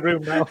back in the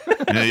room now.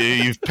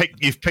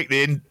 You've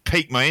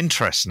piqued my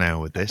interest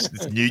now with this.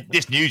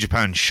 This New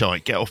Japan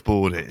shite. Get off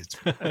board it.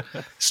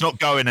 It's not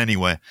going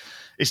anywhere.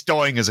 It's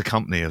dying as a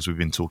company, as we've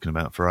been talking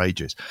about for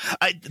ages.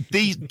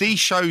 These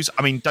shows,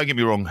 I mean, don't get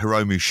me wrong,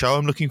 Hiromu's show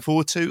I'm looking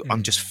forward to.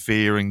 I'm just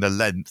fearing the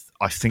length.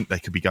 I think they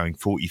could be going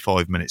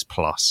 45 minutes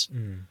plus.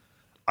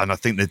 And I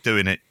think they're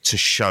doing it to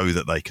show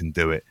that they can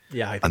do it.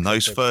 Yeah, and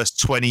those first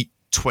 20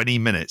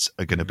 minutes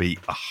are going to be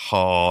a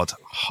hard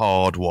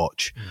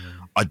watch.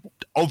 I'd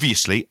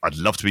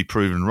love to be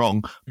proven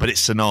wrong, but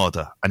it's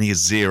Sanada, and he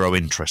has zero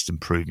interest in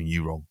proving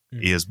you wrong.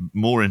 He has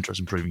more interest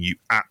in proving you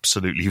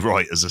absolutely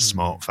right as a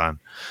smart fan.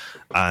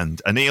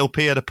 And an ELP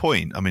at a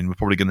point, I mean, we're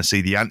probably going to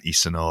see the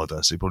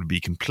anti-Sanada, so he'll probably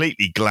be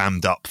completely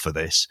glammed up for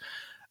this,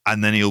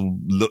 and then he'll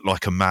look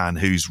like a man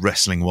who's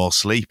wrestling while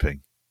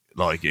sleeping.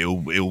 Like,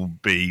 it'll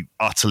be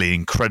utterly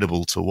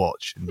incredible to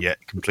watch, and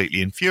yet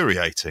completely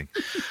infuriating.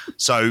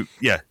 So,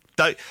 yeah.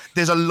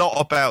 There's a lot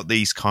about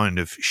these kind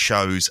of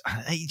shows.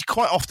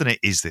 Quite often it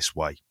is this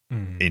way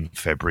in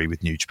February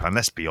with New Japan.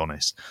 Let's be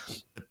honest.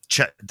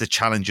 The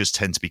challengers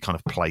tend to be kind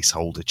of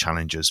placeholder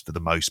challengers for the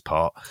most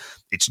part.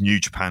 It's New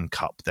Japan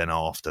Cup. Then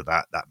after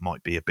that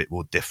might be a bit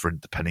more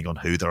different depending on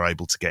who they're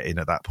able to get in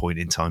at that point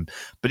in time.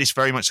 But it's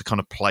very much a kind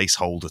of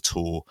placeholder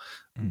tour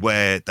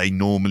where they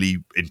normally,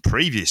 in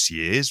previous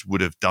years,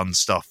 would have done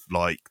stuff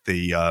like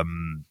the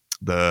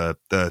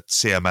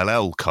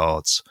CMLL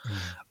cards,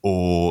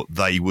 or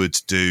they would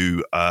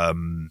do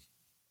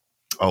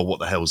what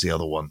the hell's the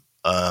other one?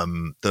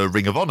 The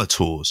Ring of Honor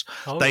tours.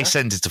 They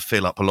tended to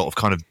fill up a lot of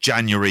kind of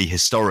January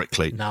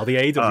historically. Now the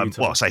AEW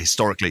tour. Well, I say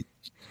historically.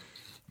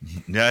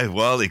 Yeah,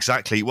 well,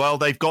 exactly. Well,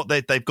 they've got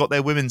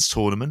their women's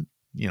tournament.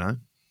 You know,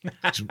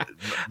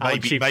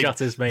 maybe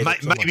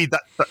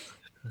that.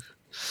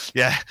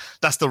 Yeah,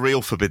 that's the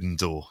real forbidden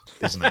door,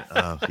 isn't it?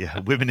 Yeah,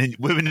 women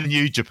in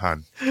New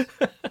Japan.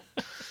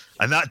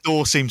 And that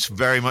door seems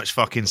very much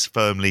fucking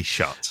firmly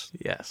shut.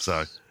 Yes.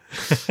 So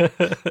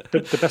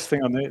the best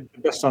thing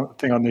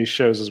on these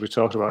shows, as we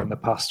talked about in the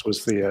past,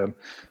 was the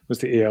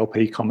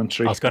ELP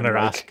commentary. I was going to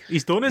ask.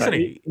 He's done, isn't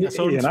he? I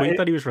saw him tweet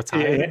that he was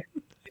retiring.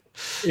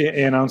 He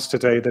announced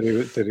today that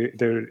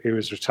he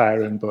was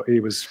retiring, but he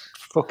was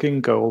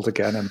fucking gold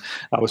again, and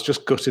I was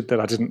just gutted that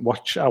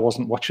I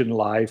wasn't watching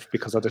live,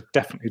 because I'd have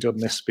definitely done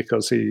this,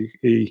 because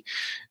he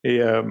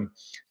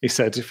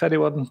said, if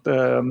anyone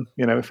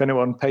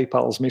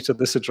PayPal's me to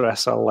this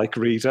address, I'll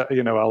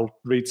I'll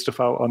read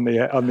stuff out on the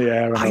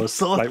air. And I was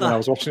like, when I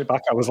was watching it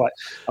back, I was like,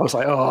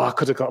 oh, I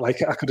could have got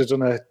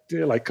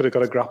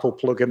a grapple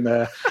plug in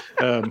there,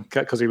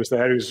 because he was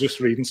there. He was just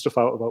reading stuff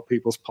out about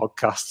people's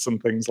podcasts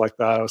and things like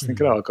that. I was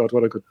thinking, oh god,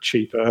 what a good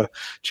cheap ad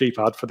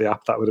for the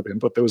app that would have been.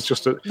 But there was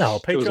just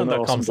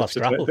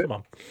Patreon.com/grapple. Come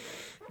on.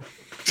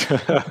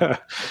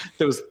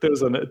 there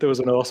was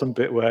an awesome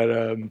bit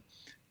where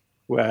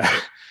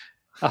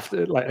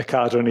after, like,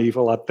 Okada and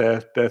Evil had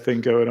their thing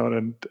going on,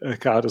 and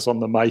Okada's on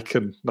the mic,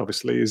 and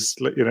obviously he's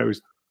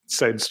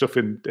saying stuff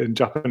in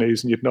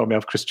Japanese, and you'd normally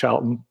have Chris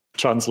Charlton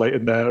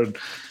translating there, and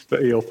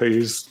the ELP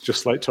is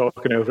just like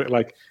talking over it,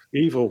 like,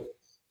 Evil,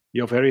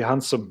 you're very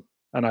handsome,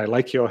 and I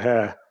like your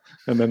hair.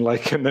 And then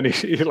he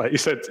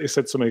said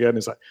something again.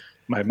 He's like,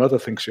 my mother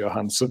thinks you're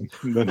handsome.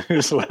 And then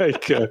he's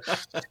like,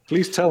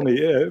 please tell me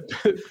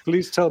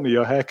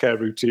your hair care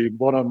routine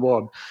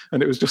 1-on-1.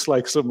 And it was just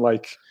like some,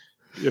 like,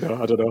 I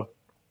don't know,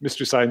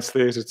 Mystery Science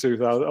Theater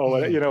 2000. Oh,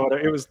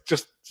 it was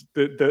just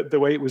the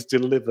way it was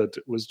delivered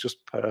was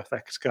just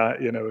perfect. As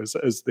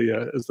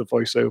the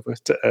voiceover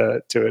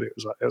to it, it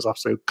was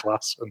absolute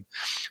class.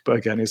 But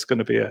again, it's going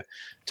to be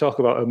talk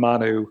about a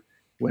man who,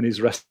 when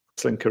his wrestling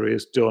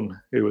career's done,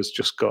 who has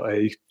just got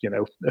a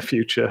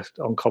future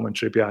on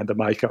commentary behind the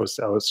mic. I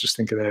was just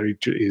thinking there,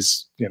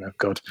 he's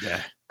God,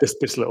 yeah.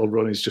 This little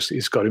run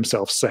he's got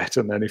himself set.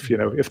 And then if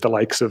the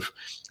likes of,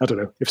 I don't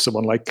know, if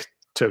someone like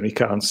Tony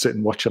Khan's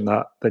sitting watching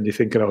that, then you're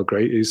thinking, oh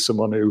great, he's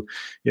someone who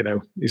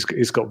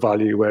he's got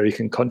value where he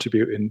can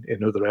contribute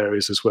in other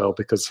areas as well.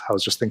 Because I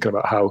was just thinking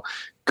about how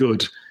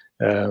good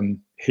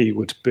he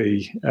would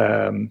be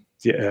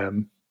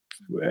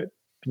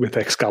with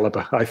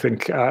Excalibur. I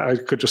think I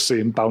could just see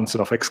him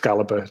bouncing off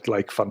Excalibur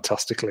like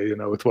fantastically,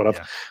 with what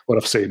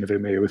I've seen of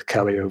him here with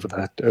Kelly over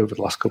the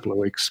last couple of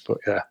weeks. But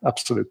yeah,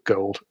 absolute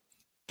gold.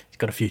 He's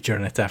got a future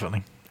in it,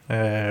 definitely.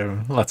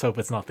 Let's hope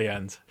it's not the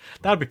end.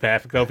 That'd be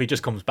perfect though if he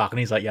just comes back and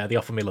he's like, yeah, they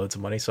offer me loads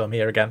of money, so I'm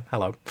here again.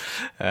 Hello.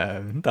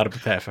 That'd be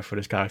perfect for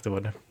his character,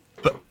 wouldn't it?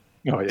 But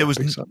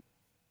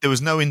there was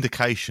no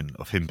indication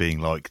of him being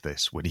like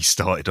this when he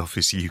started off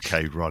his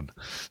UK run.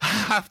 I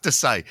have to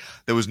say,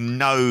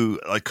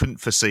 I couldn't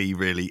foresee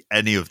really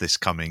any of this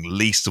coming,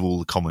 least of all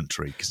the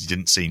commentary, because he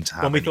didn't seem to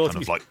have any kind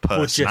of like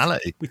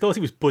personality. We thought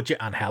he was budget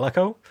and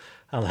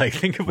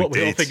think of what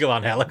we all think of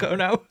Angelico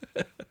now.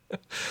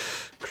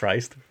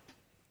 Christ.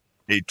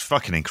 It's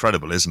fucking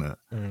incredible, isn't it?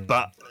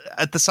 But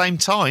at the same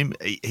time,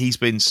 he's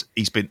been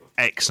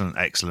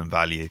excellent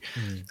value.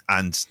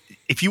 And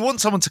if you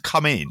want someone to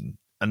come in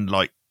and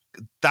like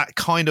that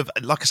kind of,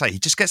 like I say, he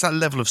just gets that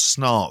level of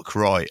snark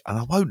right. And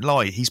I won't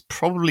lie, he's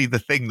probably the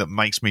thing that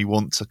makes me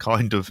want to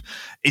kind of.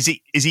 Is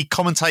he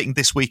commentating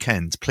this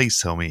weekend? Please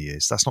tell me he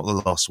is. That's not the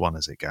last one,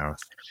 is it,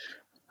 Gareth?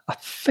 I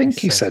think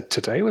he said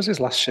today was his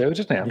last show,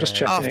 didn't he? I'm just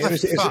checking.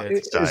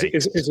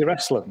 Is he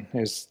wrestling?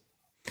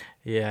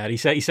 Yeah, he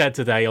said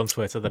today on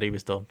Twitter that he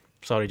was done.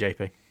 Sorry,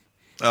 JP.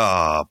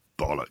 Ah,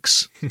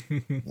 bollocks.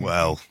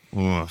 Well,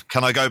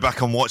 can I go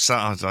back and watch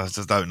that? I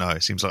just don't know.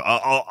 It seems like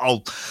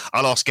I'll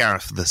ask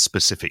Gareth for the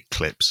specific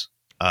clips.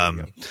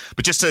 But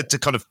just to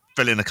kind of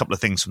fill in a couple of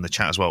things from the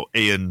chat as well,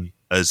 Ian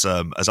has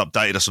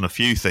updated us on a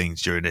few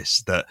things during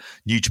this, that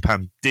New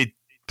Japan did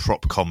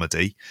prop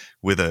comedy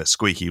with a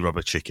squeaky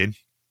rubber chicken.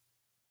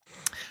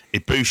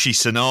 Ibushi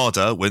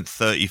Sanada went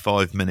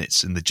 35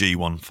 minutes in the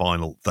G1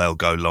 final. They'll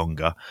go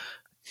longer.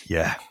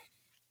 Yeah,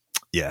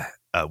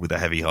 with a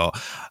heavy heart.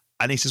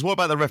 And he says, what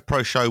about the Rev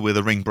Pro show where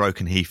the ring broke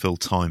and he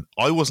filled time?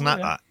 I wasn't at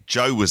that.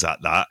 Joe was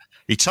at that.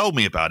 He told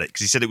me about it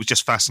because he said it was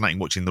just fascinating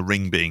watching the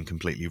ring being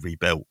completely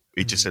rebuilt.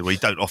 He just said, well, you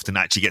don't often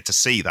actually get to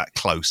see that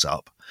close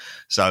up.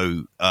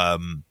 So,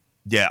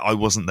 I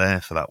wasn't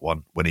there for that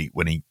one when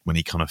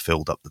he kind of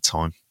filled up the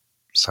time,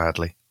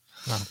 sadly.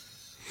 Wow.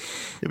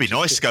 It'd be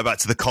nice to go back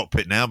to the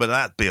cockpit now, but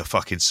that'd be a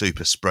fucking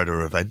super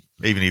spreader event,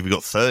 even if you've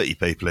got 30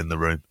 people in the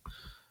room.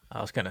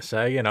 I was going to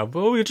say,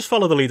 we'll just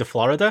follow the lead of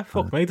Florida.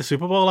 Fuck me, the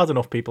Super Bowl had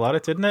enough people at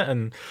it, didn't it?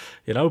 And,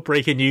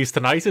 breaking news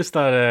tonight is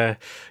that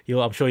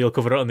I'm sure you'll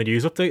cover it on the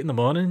news update in the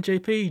morning,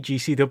 JP.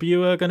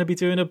 GCW are going to be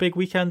doing a big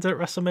weekend at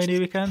WrestleMania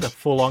weekend, a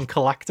full-on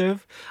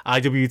collective.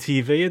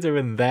 IWTV are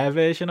doing their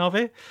version of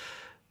it.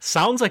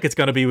 Sounds like it's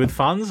going to be with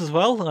fans as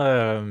well,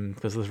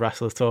 because there's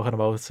wrestlers talking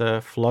about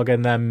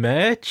flogging their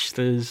merch.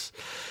 There's,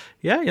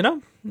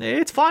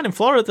 it's fine in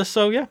Florida,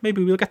 so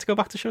maybe we'll get to go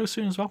back to shows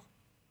soon as well.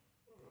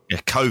 Yeah,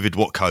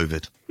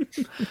 COVID.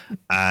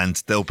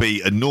 And there'll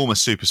be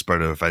enormous super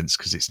spreader events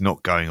because it's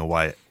not going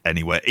away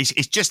anywhere. It's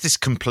just this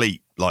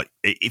complete,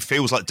 it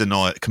feels like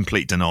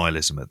complete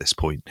denialism at this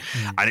point.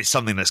 And it's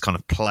something that's kind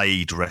of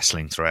plagued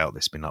wrestling throughout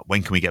this. Been like,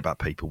 when can we get back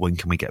people? When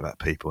can we get back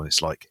people? And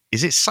it's like,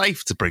 is it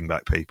safe to bring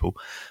back people?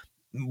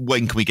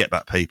 When can we get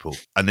back people?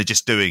 And they're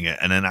just doing it.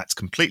 And then that's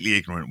completely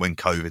ignorant when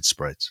COVID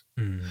spreads.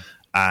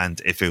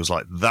 And it feels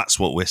like that's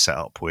what we're set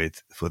up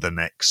with for the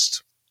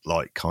next,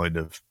 kind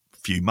of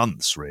few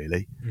months,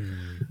 really.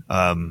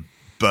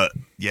 But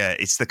yeah,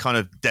 it's the kind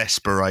of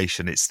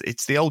desperation. It's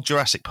the old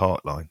Jurassic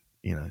Park line,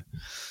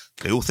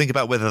 They all think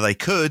about whether they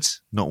could,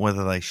 not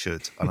whether they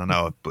should. And I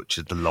know I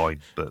butchered the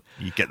line, but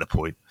you get the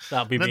point.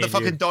 That'll be and then the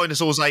fucking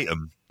dinosaurs ate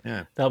them.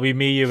 Yeah, that'll be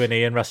me, you, and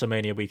Ian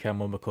WrestleMania weekend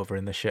when we're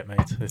covering this shit, mate.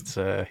 It's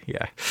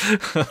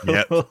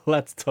Yep.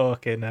 Let's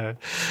talk in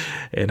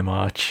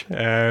March.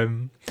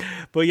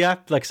 But yeah,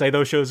 like I say,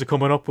 those shows are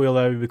coming up.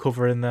 We'll be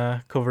covering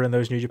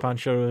those New Japan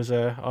shows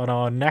on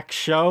our next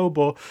show.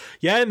 But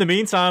yeah, in the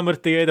meantime,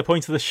 at the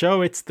point of the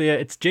show, it's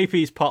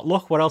JP's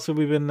potluck. What else have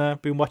we been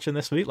watching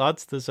this week,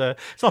 lads? It's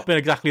not been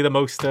exactly the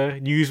most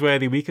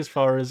newsworthy week as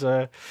far as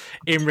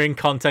in-ring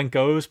content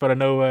goes, but I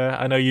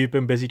know you've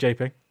been busy,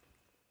 JP.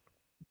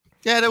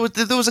 Yeah, there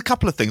was a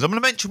couple of things. I'm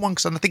going to mention one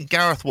because I think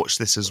Gareth watched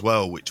this as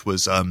well, which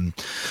was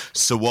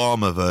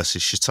Sawama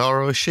versus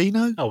Shotaro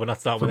Ashino. Oh, well,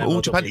 that's that one.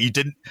 All Japan. You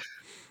didn't.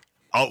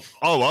 Oh,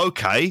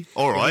 okay,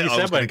 all right.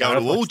 I was going to go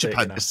to All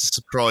Japan. This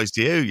surprised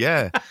you,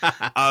 yeah.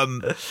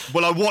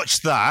 Well, I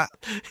watched that,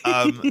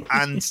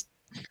 and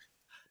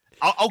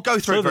I'll go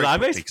through it very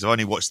quickly because I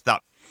only watched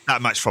that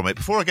match from it.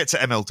 Before I get to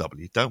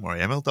MLW, don't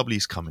worry, MLW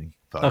is coming,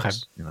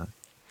 folks. Okay.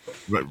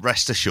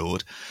 Rest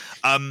assured.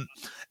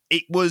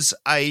 It was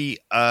a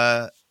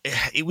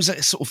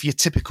sort of your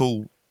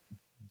typical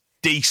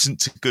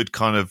decent to good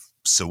kind of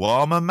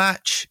Sawama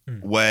match,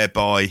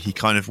 whereby he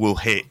kind of will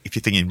hit, if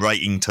you're thinking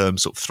rating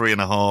terms, sort of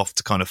 3.5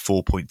 to kind of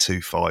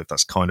 4.25.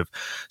 That's kind of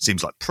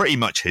seems like pretty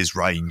much his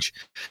range.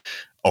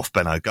 Off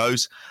Benno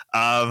goes,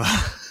 but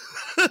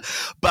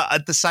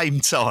at the same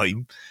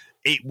time,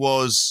 it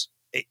was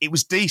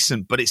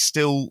decent, but it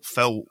still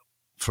felt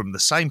from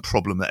the same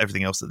problem that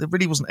everything else that there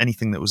really wasn't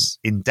anything that was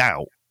in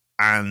doubt,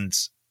 and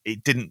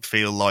it didn't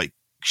feel like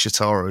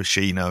Shotaro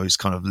Ashino is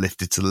kind of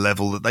lifted to the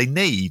level that they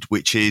need,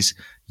 which is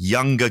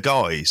younger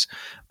guys.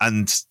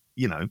 And,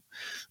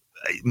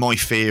 my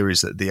fear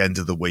is at the end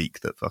of the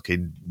week that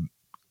fucking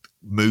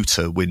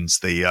Muta wins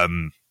the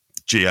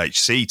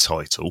GHC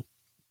title.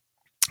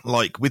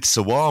 Like with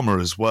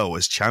Sawama as well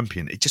as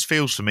champion, it just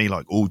feels to me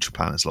like All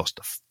Japan has lost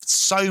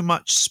so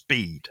much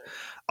speed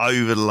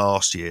over the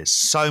last year.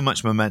 So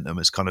much momentum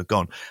has kind of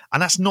gone.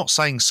 And that's not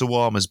saying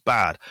Sawama's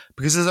bad,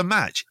 because as a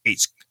match,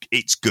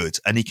 it's good,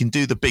 and he can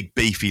do the big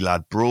beefy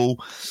lad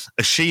brawl.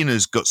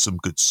 Ashina's got some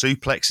good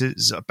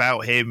suplexes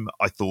about him.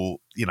 I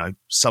thought,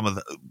 some of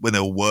when they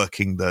were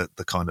working the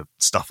kind of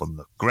stuff on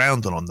the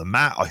ground and on the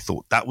mat, I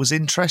thought that was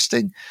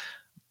interesting.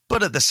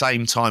 But at the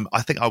same time,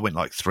 I think I went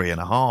like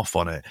 3.5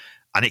 on it.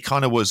 And it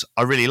kind of was,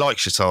 I really like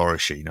Shotaro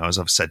Ashino, as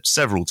I've said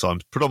several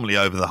times, predominantly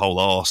over the whole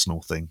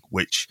Arsenal thing,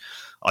 which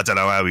I don't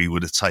know how he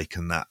would have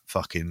taken that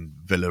fucking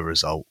Villa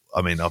result.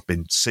 I mean, I've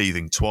been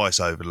seething twice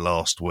over the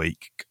last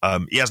week.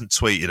 He hasn't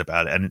tweeted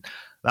about it, and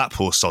that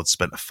poor sod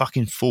spent a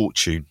fucking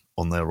fortune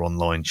on their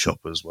online shop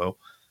as well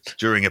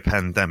during a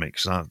pandemic.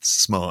 So that's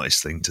the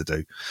smartest thing to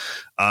do.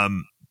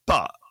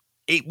 But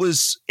it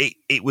was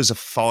a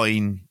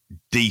fine,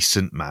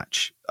 decent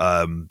match.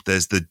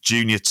 There's the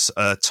junior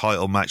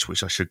title match,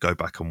 which I should go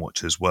back and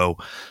watch as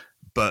well.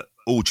 But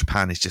All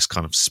Japan is just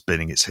kind of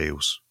spinning its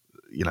heels.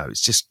 You know,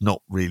 it's just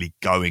not really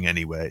going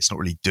anywhere. It's not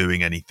really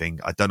doing anything.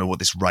 I don't know what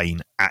this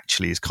reign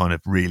actually is kind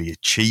of really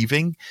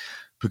achieving,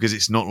 because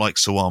it's not like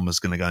Sawama's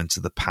going to go into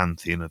the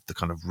pantheon of the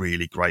kind of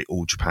really great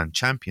All Japan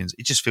champions.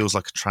 It just feels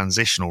like a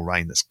transitional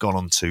reign that's gone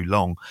on too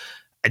long.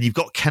 And you've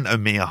got Kento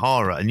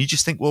Miyahara, and you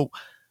just think, well,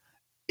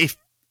 if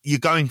you're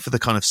going for the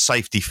kind of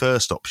safety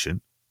first option,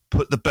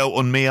 put the belt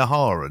on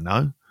Miyahara,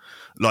 no?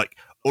 Like,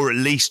 or at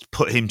least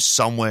put him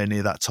somewhere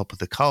near that top of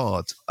the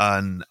card.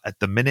 And at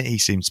the minute, he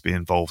seems to be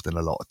involved in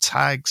a lot of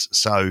tags.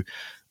 So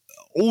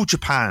All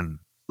Japan,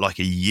 like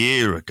a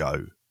year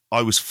ago,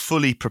 I was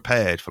fully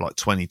prepared for like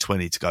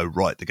 2020 to go,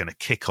 right, they're going to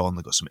kick on.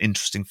 They've got some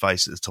interesting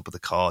faces at the top of the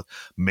card.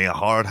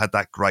 Miyahara had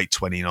that great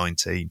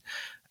 2019.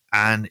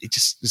 And it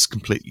just is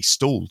completely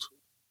stalled.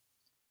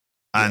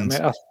 And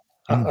yeah,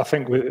 I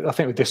think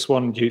with this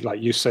one,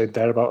 you said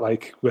there about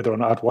like whether or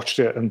not I'd watched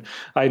it, and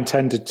I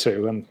intended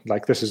to, and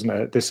like this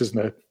isn't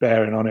a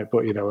bearing on it,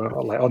 but you know,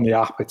 like on the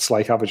app, it's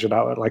like averaging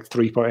out at like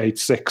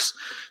 3.86,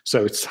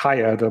 so it's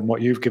higher than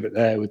what you've given it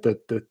there with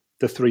the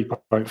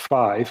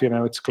 3.5. You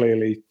know, it's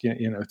clearly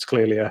it's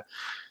clearly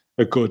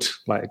a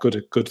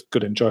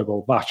good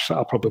enjoyable match.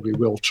 I probably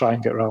will try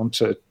and get around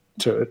to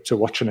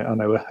watching it. I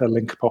know a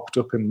link popped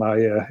up in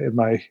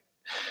my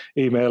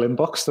email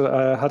inbox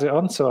that had it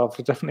on, so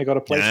I've definitely got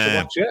a place to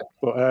watch it.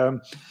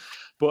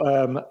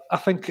 But I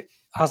think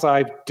as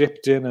I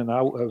dipped in and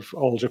out of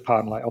All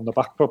Japan, like on the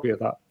back probably of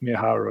that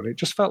Miyahara run, it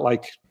just felt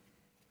like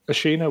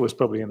Ashino was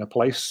probably in a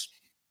place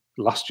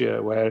last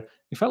year where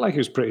he felt like he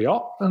was pretty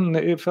hot, and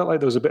it felt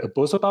like there was a bit of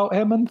buzz about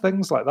him and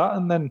things like that.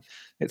 And then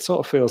it sort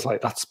of feels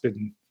like that's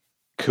been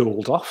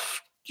cooled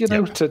off,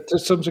 to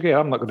some degree.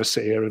 I'm not going to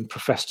sit here and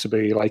profess to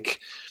be like,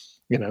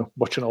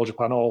 watching All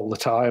Japan all the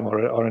time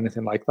or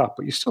anything like that.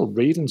 But you're still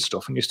reading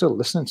stuff, and you're still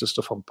listening to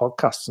stuff on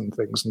podcasts and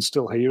things, and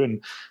still hearing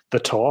the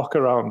talk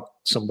around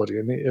somebody.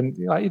 And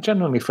you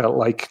genuinely felt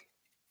like,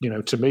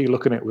 to me,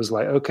 looking at it was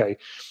like, okay,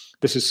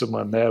 this is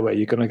someone there where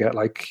you're going to get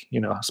like,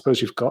 I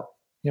suppose you've got,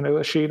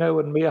 Ashino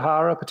and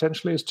Miyahara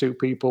potentially as two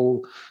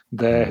people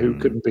there who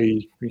can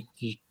be,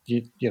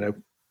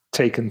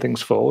 taking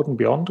things forward and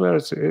beyond.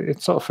 Whereas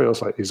it sort of feels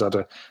like he's had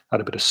a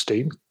bit of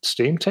steam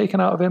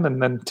taken out of him,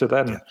 and then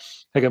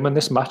again, when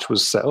this match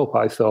was set up,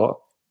 I thought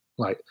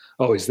like,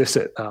 oh, is this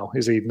it now?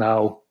 Is he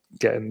now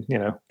getting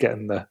a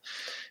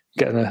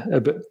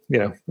bit,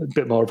 a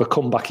bit more of a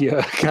comeback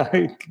year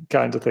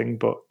kind of thing?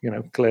 But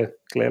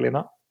clearly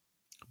not.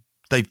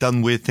 They've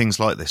done weird things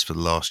like this for the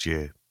last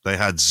year. They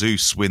had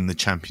Zeus win the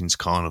Champions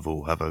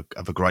Carnival, have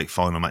a great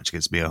final match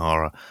against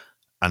Miyahara,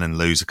 and then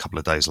lose a couple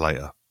of days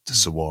later to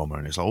Sawama.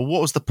 And it's like, well,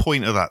 what was the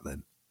point of that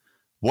then?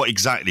 What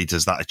exactly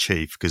does that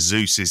achieve? Because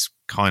Zeus is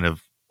kind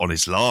of on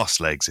his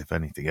last legs, if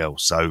anything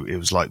else. So it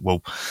was like,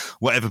 well,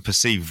 whatever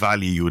perceived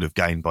value you would have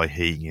gained by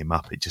heating him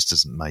up, it just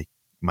doesn't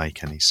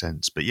make any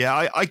sense. But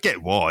yeah, I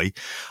get why.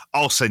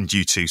 I'll send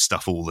you two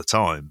stuff all the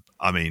time.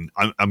 I mean,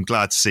 I'm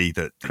glad to see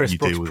that Chris you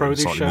Brooks deal with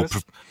produce slightly more.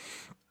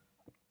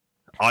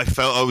 I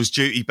felt I was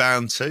duty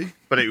bound to,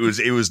 but it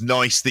was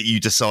nice that you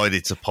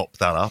decided to pop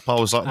that up. I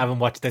was like, I haven't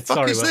watched it. What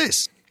Sorry, is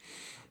this?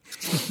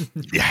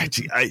 Yeah,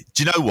 do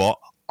you know what?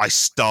 I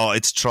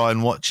started to try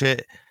and watch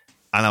it,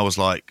 and I was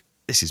like,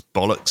 this is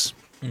bollocks.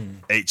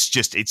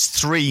 It's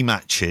 3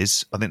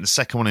 matches. I think the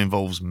second one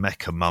involves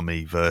Mecha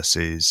Mummy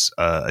versus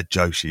a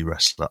Joshi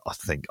wrestler, I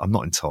think. I'm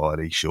not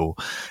entirely sure.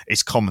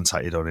 It's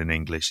commentated on in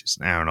English. It's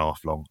an hour and a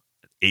half long.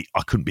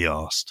 I couldn't be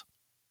arsed,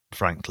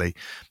 frankly.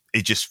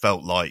 It just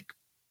felt like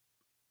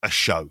a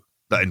show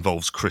that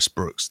involves Chris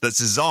Brooks that's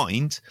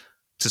designed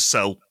to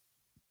sell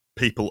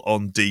people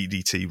on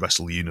DDT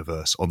Wrestle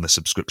Universe on the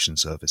subscription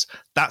service.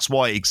 That's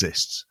why it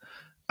exists.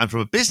 And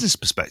from a business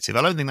perspective,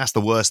 I don't think that's the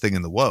worst thing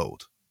in the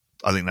world.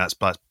 I think that's,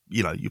 but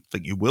you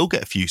think you will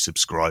get a few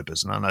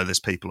subscribers. And I know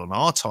there's people on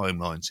our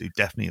timelines who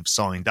definitely have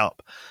signed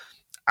up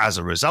as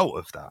a result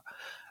of that.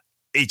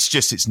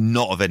 It's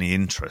not of any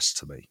interest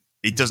to me.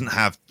 It didn't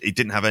have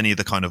any of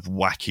the kind of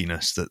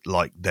wackiness that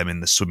like them in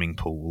the swimming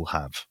pool will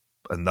have.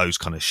 And those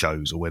kind of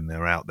shows, or when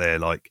they're out there,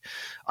 like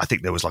I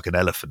think there was like an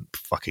elephant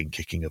fucking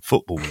kicking a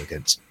football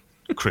against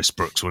Chris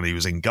Brooks when he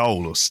was in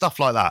goal or stuff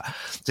like that.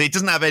 So it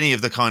doesn't have any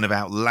of the kind of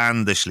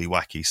outlandishly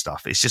wacky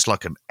stuff. It's just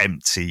like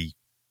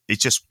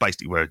it's just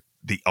basically where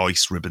the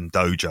Ice Ribbon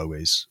Dojo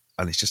is.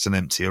 And it's just an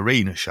empty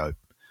arena show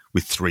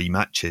with 3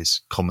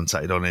 matches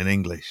commentated on in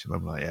English. And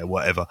I'm like, yeah,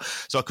 whatever.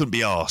 So I couldn't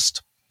be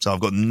asked. So I've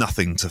got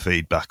nothing to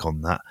feed back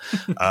on that.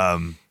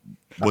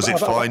 Was it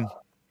fine?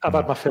 I've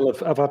had my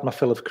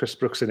fill of Chris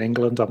Brooks in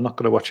England. I'm not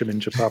going to watch him in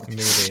Japan.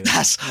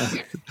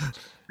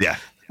 Yeah.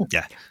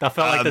 That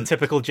felt like the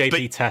typical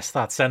JP test.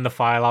 That send the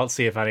file out,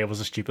 see if any of us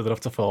are stupid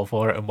enough to fall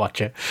for it and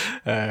watch it.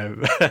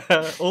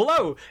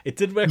 Although it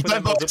did work. You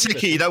don't buy a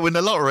ticket, you don't win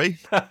the lottery.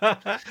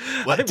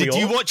 Did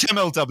you watch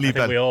MLW? I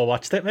think we all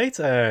watched it, mate.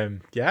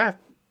 Yeah,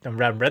 I'm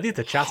ready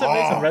to chat it,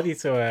 mate. I'm ready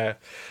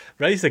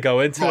to go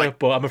into it.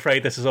 But I'm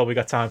afraid this is all we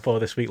got time for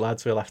this week,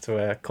 lads. We'll have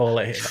to call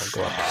it here.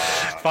 Go on.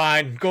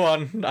 Fine, go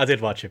on. I did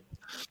watch it.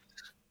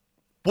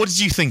 What did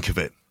you think of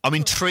it? I'm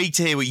intrigued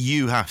to hear what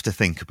you have to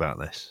think about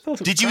this.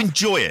 Did you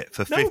enjoy it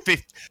for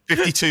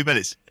 52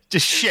 minutes?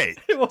 Just shit.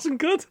 It wasn't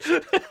good.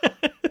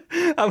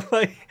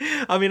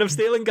 I'm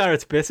stealing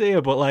Garrett's bit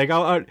here, but like,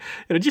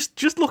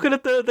 just looking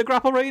at the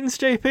grapple ratings,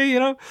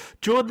 JP.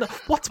 Jordan,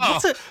 what's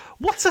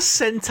a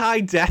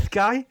Sentai Death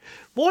guy?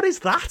 What is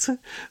that?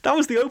 That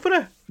was the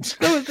opener.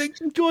 That was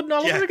Jordan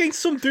Oliver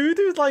against some dude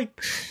who's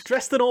like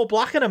dressed in all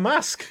black in a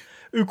mask,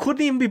 who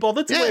couldn't even be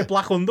bothered to wear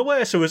black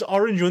underwear, so his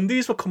orange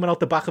undies were coming out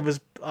the back of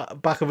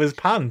his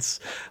pants.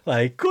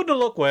 Like, couldn't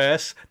look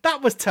worse.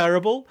 That was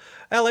terrible.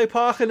 LA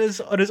Park and his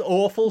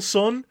awful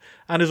son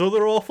and his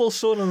other awful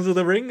son under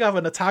the ring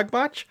having a tag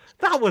match.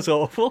 That was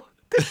awful.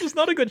 This was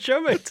not a good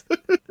show, mate.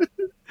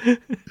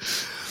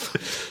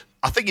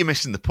 I think you're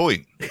missing the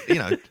point.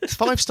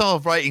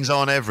 5-star ratings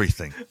aren't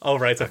everything. Oh,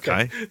 right,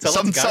 okay.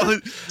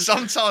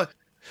 Sometimes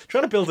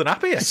trying to build an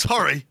app here.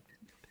 Sorry.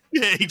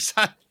 Yeah,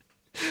 exactly.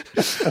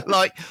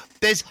 Like,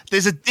 there's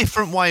a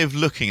different way of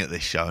looking at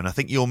this show, and I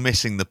think you're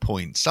missing the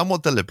point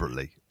somewhat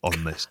deliberately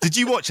on this. Did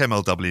you watch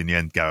MLW in the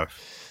end,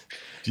 Gareth?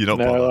 Do you not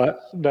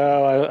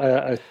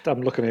bother?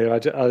 I'm looking here.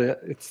 It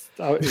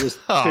was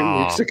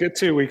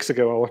 2 weeks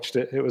ago I watched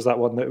it. It was that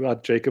one that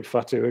had Jacob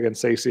Fatu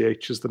against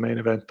ACH as the main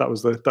event. That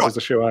was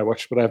the show I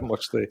watched, but I haven't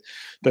watched the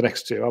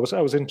next two. I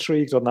was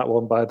intrigued on that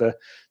one by the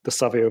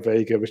Savio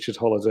Vega Richard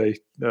Holiday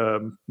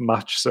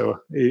match. So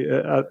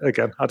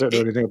again, I don't know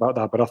anything about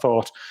that, but I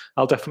thought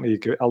I'll definitely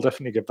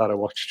give that a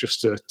watch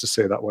just to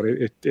say that one.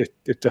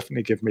 It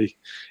definitely gave me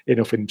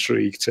enough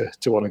intrigue to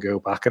want to go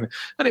back, and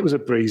it was a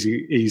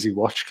breezy, easy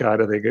watch kind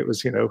of thing. It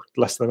was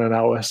less than an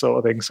hour sort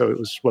of thing. So it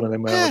was one of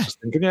them where I was just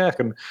thinking, I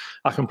can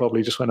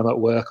probably just when I'm at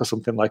work or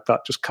something like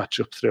that, just catch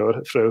up through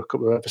a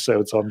couple of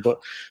episodes on. But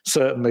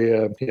certainly,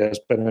 as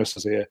Ben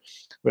says here,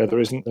 where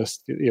there isn't this,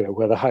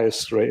 where the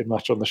highest rated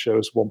match on the show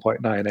is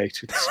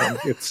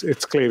 1.98.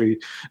 It's clearly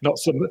not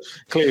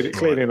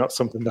clearly not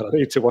something that I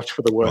need to watch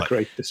for the work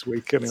rate this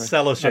week. Anyway,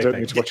 I don't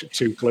need to watch it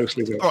too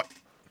closely. Though. Right.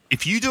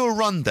 If you do a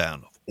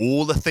rundown of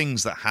all the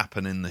things that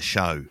happen in the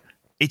show,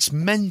 it's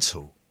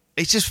mental.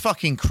 It's just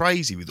fucking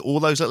crazy with all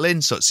those little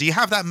insights. So you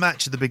have that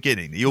match at the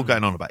beginning that you're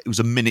going on about. It was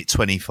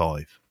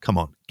 1:25. Come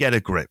on, get a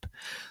grip.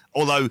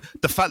 Although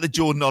the fact that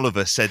Jordan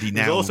Oliver said he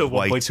now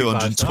weighed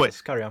 220.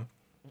 Carry on.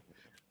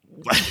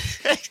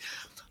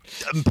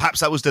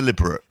 Perhaps that was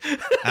deliberate.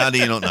 How do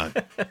you not know?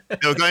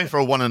 They were going for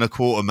a 1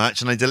 1/4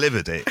 match and they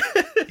delivered it.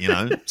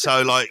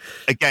 So like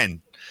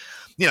again.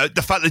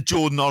 The fact that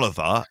Jordan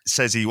Oliver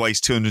says he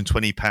weighs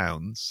 220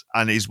 pounds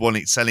and is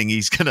selling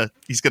he's gonna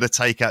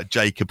take out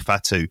Jacob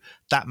Fatu,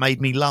 that made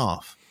me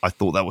laugh. I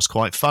thought that was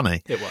quite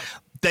funny. It was.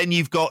 Then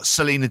you've got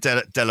Selena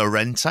De La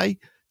Rente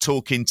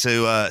talking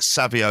to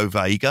Savio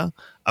Vega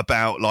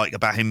about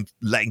him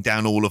letting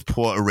down all of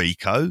Puerto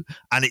Rico,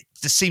 and it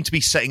just seemed to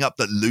be setting up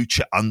that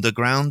Lucha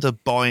Underground are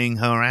buying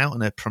her out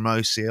and their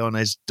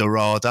Promociones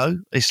Dorado.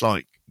 It's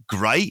like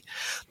great.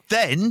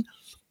 Then,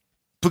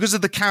 because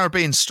of the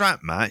Caribbean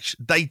strap match,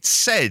 they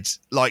said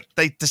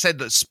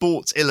that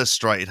Sports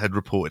Illustrated had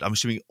reported. I'm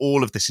assuming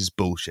all of this is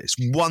bullshit. It's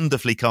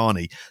wonderfully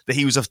carny that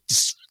he was a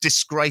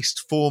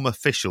disgraced former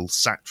official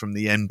sacked from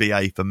the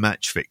NBA for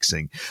match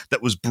fixing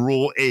that was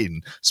brought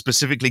in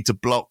specifically to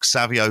block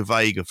Savio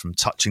Vega from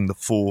touching the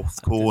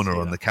fourth corner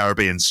on the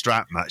Caribbean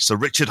strap match, so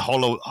Richard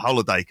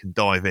Holiday can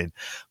dive in.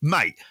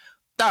 Mate,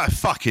 that was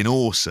fucking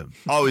awesome.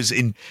 I was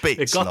in bits.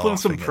 It got them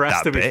some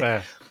press, to be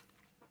fair.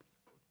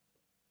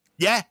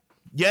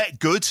 Yeah,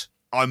 good.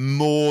 I'm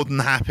more than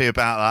happy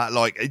about that.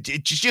 Like,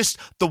 it's just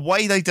the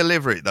way they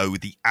deliver it, though,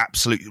 with the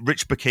absolute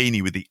Rich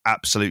Bikini, with the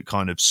absolute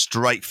kind of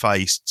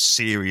straight-faced,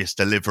 serious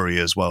delivery,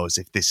 as well, as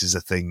if this is a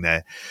thing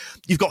there.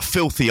 You've got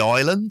Filthy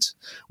Island,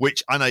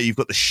 which I know you've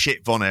got the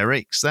shit Von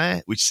Erichs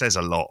there, which says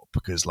a lot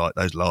because, like,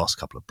 those last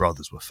couple of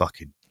brothers were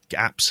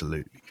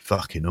absolutely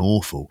fucking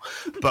awful.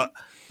 But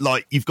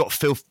like, you've got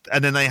Filth,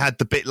 and then they had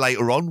the bit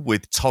later on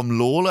with Tom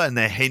Lawler, and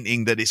they're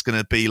hinting that it's going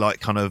to be like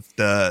kind of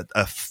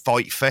a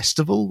fight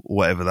festival or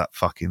whatever that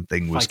fucking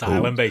thing was Fight called.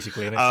 Island,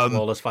 basically.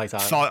 Lawler's Fight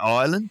Island. Fight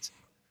Island.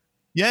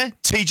 Yeah,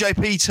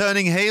 TJP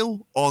turning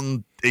heel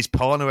on his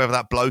partner, whoever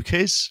that bloke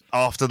is,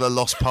 after the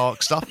Lost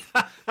Park stuff.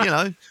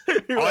 I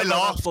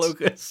laughed.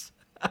 Was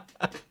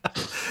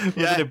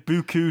it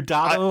Buku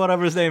Dao or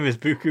whatever his name is?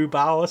 Buku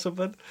Bao or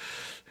something?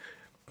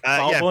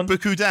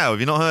 Buku Dao. Have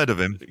you not heard of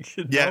him?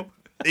 No. Yeah.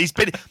 He's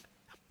been.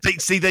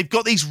 See, they've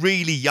got these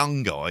really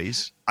young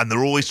guys, and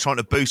they're always trying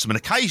to boost them. And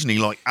occasionally,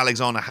 like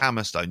Alexander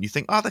Hammerstone, you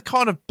think, they're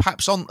kind of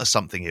perhaps onto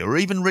something here, or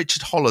even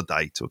Richard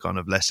Holiday to a kind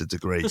of lesser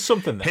degree. There's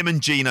something there. Him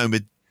and Gino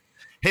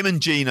him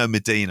and Gino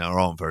Medina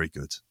aren't very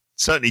good.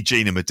 Certainly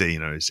Gino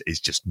Medina is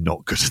just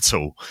not good at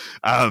all.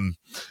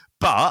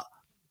 But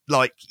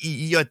like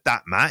you had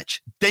that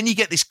match, then you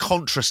get this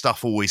Contra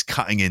stuff always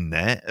cutting in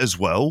there as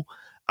well.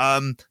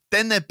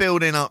 Then they're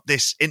building up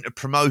this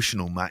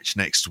inter-promotional match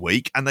next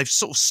week, and they've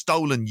sort of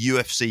stolen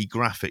UFC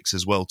graphics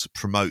as well to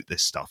promote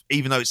this stuff,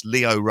 even though it's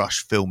Leo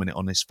Rush filming it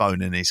on his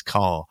phone in his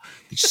car.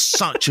 It's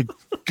such a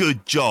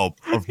good job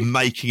of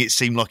making it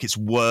seem like it's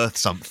worth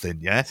something,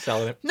 yeah?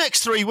 Selling it.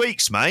 Next 3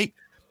 weeks, mate,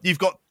 you've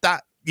got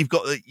that. You've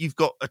got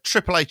a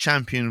AAA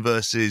champion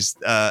versus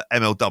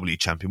MLW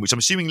champion, which I'm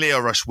assuming Leo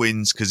Rush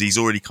wins because he's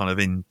already kind of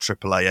in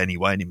AAA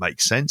anyway, and it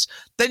makes sense.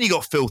 Then you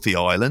got Filthy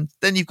Island.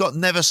 Then you've got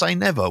Never Say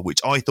Never, which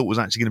I thought was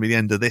actually going to be the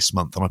end of this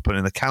month, and I put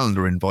in a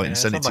calendar invite and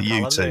sent it to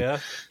you too.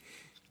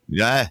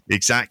 Yeah,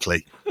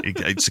 exactly.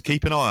 So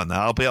keep an eye on that.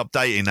 I'll be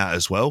updating that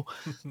as well.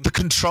 The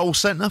Control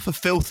Center for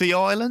Filthy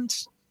Island.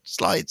 It's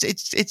like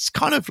it's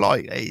kind of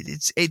like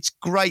it's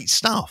great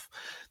stuff.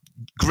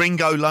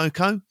 Gringo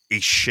Loco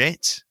is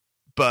shit.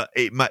 But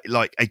it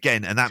like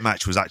again, and that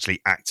match was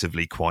actually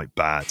actively quite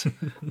bad.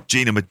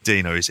 Gina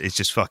Medina is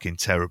just fucking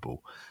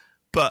terrible.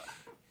 But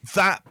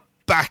that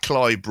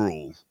backline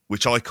brawl,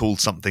 which I called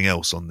something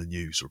else on the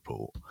news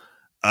report,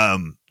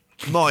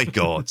 my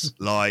God,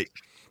 I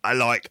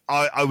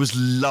was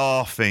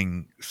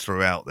laughing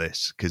throughout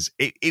this because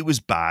it was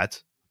bad.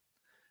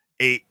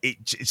 It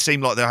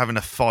seemed like they're having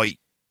a fight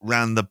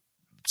round the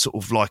sort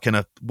of like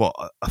a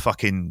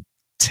fucking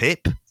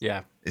tip.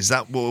 Yeah. Is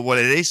that what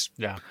it is?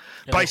 Yeah.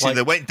 Basically,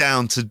 they went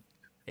down to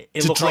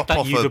looked drop like that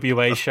off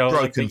UWA show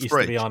like that used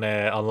fridge. to be on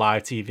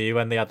live TV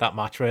when they had that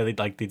match where they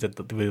did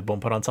the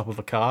bumper on top of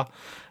a car.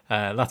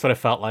 That's what it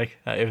felt like.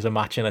 It was a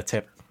match in a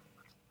tip.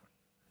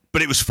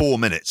 But it was 4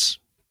 minutes.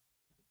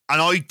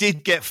 And I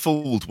did get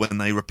fooled when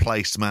they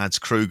replaced Mads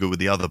Kruger with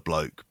the other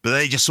bloke. But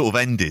they just sort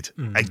of ended,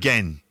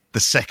 again, the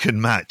second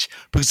match.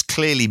 Because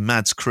clearly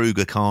Mads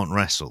Kruger can't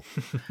wrestle.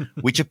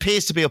 Which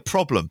appears to be a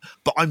problem.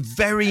 But I'm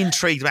very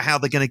intrigued about how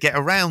they're going to get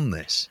around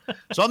this.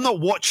 So I'm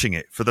not watching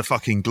it for the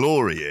fucking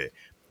glory here.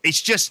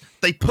 It's just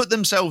they put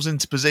themselves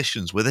into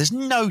positions where there's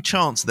no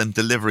chance of them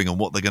delivering on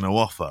what they're going to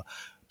offer.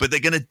 But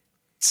they're going to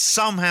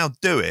somehow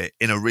do it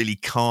in a really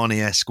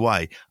Carney-esque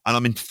way, and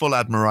I'm in full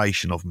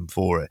admiration of them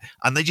for it.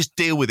 And they just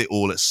deal with it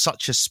all at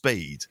such a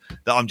speed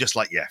that I'm just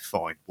like, yeah,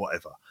 fine,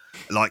 whatever.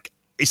 Like,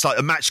 it's like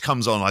a match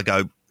comes on, I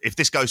go, if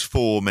this goes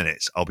 4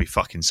 minutes, I'll be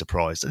fucking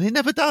surprised. And it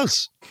never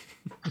does.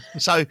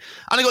 So, and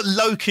I got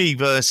Loki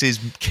versus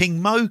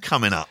King Mo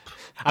coming up.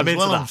 I'm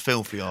into that. On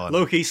Filthy Island.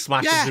 Loki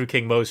smashing through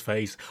King Mo's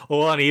face.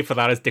 All I need for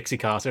that is Dixie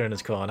Carter in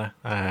his corner.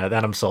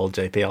 Then I'm sold,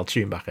 JP. I'll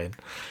tune back in.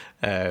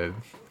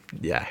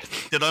 Yeah.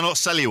 Did I not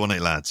sell you on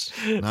it, lads?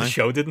 No? The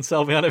show didn't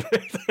sell me on it.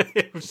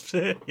 It was,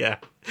 yeah.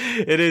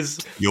 It is.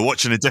 You're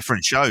watching a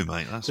different show,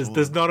 mate.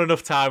 There's not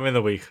enough time in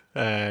the week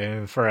for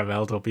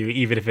MLW,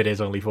 even if it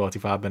is only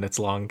 45 minutes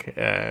long.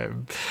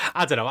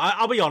 I don't know.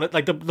 I'll be honest.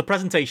 Like the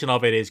presentation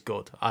of it is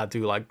good. I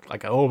do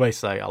like I always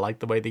say, I like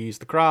the way they use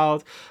the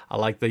crowd. I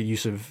like the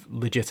use of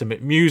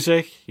legitimate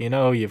music. You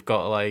know, you've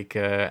got like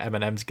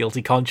Eminem's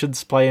Guilty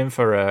Conscience playing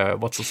for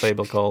what's the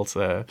label called?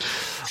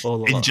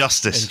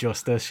 Injustice.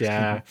 Injustice.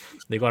 Yeah.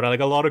 They got like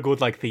a lot of good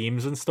like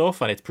themes and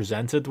stuff, and it's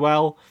presented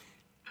well.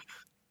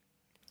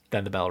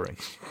 Then the bell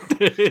rings.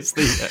 It's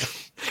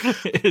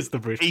the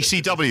British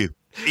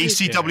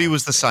ECW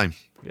was the same.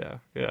 Yeah.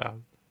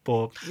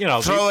 But you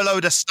know, throw a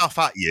load of stuff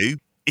at you.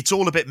 It's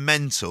all a bit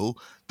mental.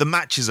 The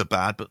matches are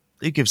bad, but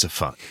who gives a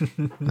fuck?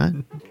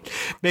 No?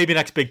 Maybe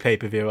next big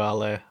pay-per-view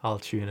I'll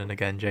tune in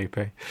again,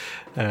 JP.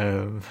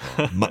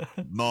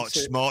 March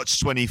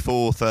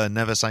 24th.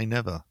 Never say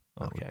never.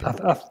 Okay.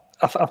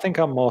 I think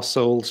I'm more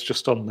sold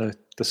just on the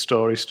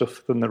story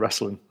stuff than the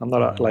wrestling. I'm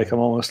not I'm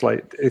almost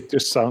like, it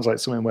just sounds like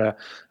something where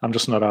I'm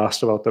just not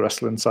asked about the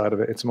wrestling side of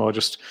it. It's more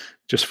just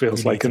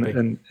feels like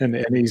an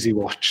easy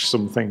watch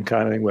something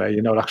kind of thing where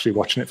you're not actually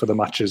watching it for the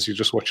matches. You're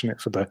just watching it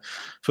for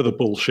the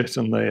bullshit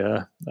and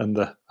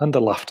the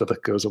laughter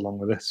that goes along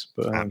with this.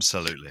 But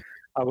absolutely.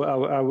 I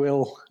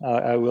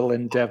will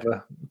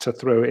endeavour to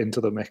throw it into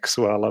the mix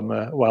while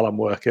I'm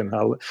working.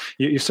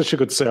 You're such a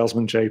good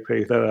salesman,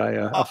 JP,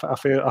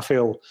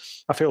 that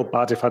I feel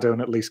bad if I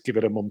don't at least give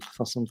it a month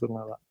or something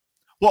like that.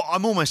 Well,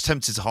 I'm almost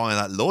tempted to hire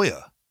that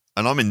lawyer,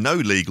 and I'm in no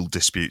legal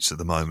disputes at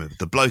the moment.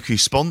 The bloke who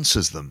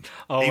sponsors them,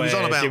 he was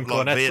on about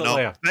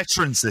Vietnam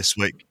veterans this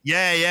week.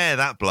 Yeah,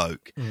 that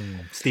bloke.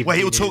 Well,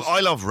 he'll talk.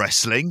 I love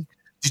wrestling.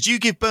 Did you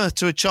give birth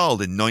to a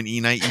child in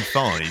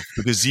 1985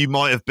 because you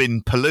might have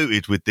been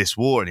polluted with this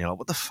war? And you're like,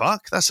 what the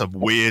fuck? That's a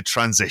weird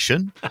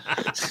transition.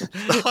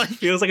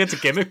 Feels like it's a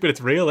gimmick, but it's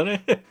real,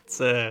 isn't it?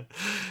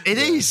 It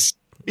is.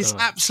 It's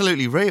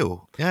absolutely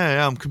real.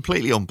 Yeah, I'm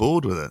completely on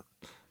board with it.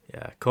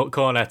 Yeah,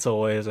 Cornette's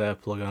always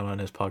plugging on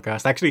his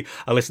podcast. Actually,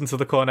 I listened to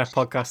the Cornette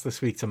podcast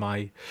this week to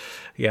my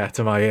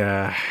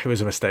it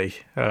was a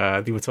mistake.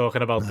 They were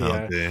talking about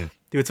the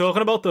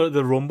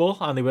Rumble,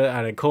 and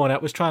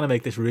Cornette was trying to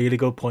make this really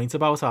good point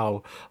about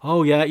how,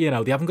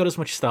 they haven't got as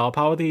much star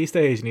power these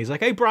days. And he's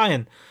like, hey,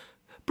 Brian,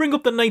 bring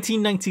up the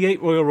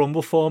 1998 Royal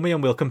Rumble for me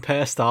and we'll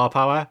compare star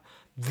power.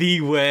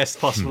 the worst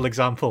possible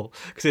example,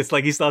 because it's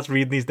like he starts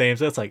reading these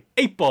names and it's like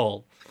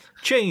 8-Ball,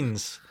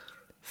 Chains,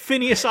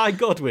 Phineas I.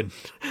 Godwin,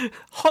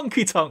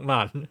 Honky Tonk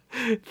Man.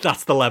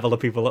 That's the level of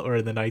people that were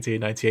in the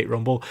 1998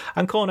 Rumble.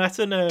 And Cornette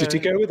and... Did he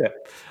go with it?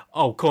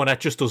 Oh, Cornette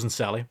just doesn't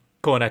sell him.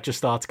 Cornette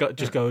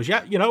just goes,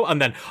 yeah,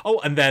 and then,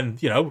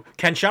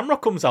 Ken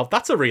Shamrock comes out.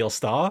 That's a real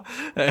star.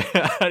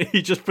 And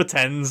he just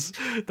pretends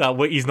that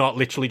he's not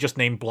literally just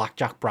named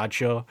Blackjack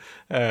Bradshaw,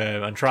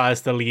 and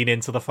tries to lean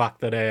into the fact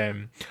that,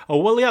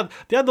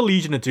 they had the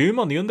Legion of Doom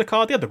on the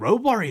undercard. They had the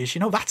Road Warriors,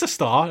 that's a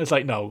star. It's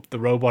like, no, the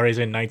Road Warriors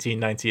in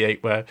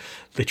 1998 were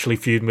literally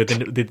feuding with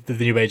the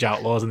New Age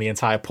Outlaws, and the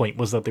entire point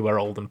was that they were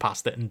old and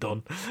past it and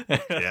done.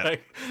 Yeah.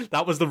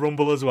 That was the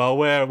Rumble as well,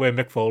 where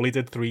Mick Foley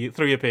did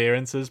three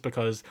appearances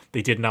because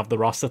they didn't have the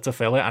roster to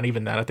fill it, and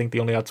even then I think they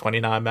only had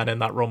 29 men in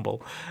that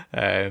Rumble.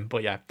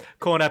 But yeah,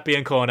 Cornette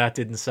being Cornette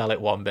didn't sell it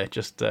one bit,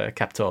 just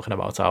kept talking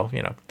about how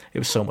it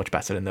was so much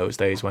better in those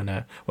days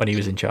when he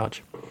was in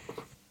charge.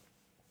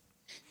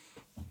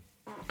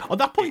 On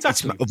that point,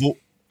 actually,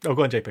 go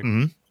on, JP.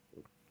 Mm-hmm.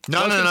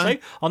 No.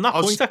 Say, on that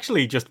point,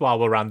 actually, just while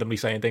we're randomly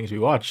saying things we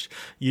watched,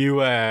 you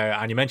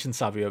mentioned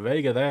Savio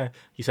Vega there.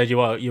 You said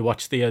you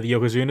watched the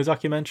Yokozuna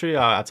documentary.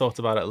 I talked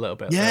about it a little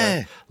bit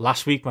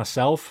last week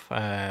myself.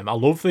 I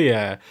love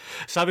the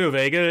Savio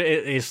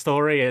Vega, his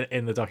story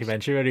in the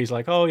documentary, where he's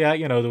like, oh yeah,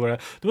 there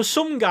were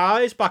some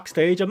guys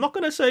backstage. I'm not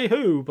going to say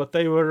who, but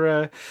they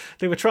were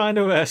trying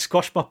to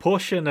squash my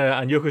push, and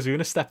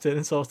Yokozuna stepped in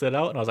and sorted it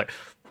out, and I was like,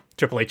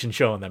 Triple H and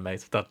Shawn then,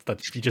 mate. That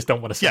you just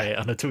don't want to say it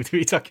on a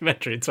WWE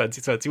documentary in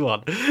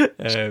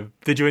 2021.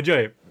 Did you enjoy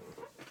it?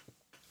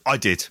 I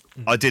did.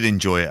 I did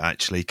enjoy it,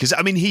 actually. Because,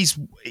 he's...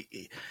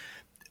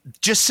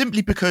 Just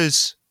simply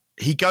because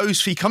he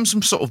comes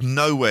from sort of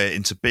nowhere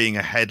into being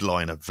a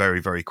headliner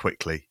very, very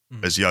quickly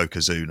as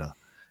Yokozuna.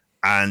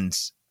 And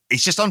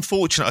it's just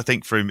unfortunate, I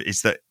think, for him,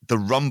 is that the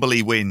Rumble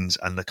he wins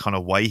and the kind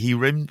of way he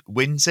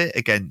wins it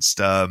against,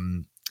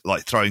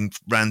 throwing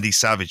Randy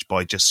Savage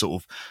by just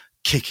sort of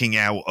kicking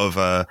out of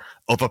a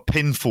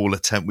pinfall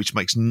attempt, which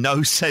makes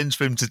no sense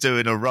for him to do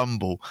in a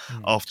Rumble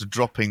after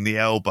dropping the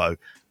elbow,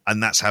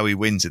 and that's how he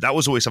wins it. That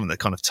was always something that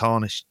kind of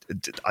tarnished.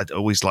 I'd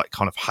always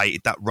kind of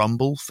hated that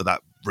Rumble for that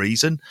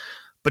reason.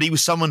 But he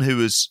was someone who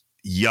was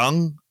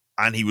young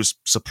and he was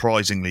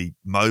surprisingly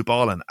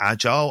mobile and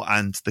agile,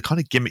 and the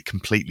kind of gimmick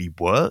completely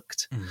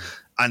worked.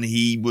 And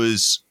he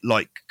was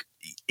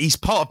he's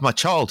part of my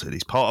childhood.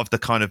 He's part of the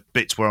kind of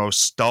bits where I was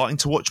starting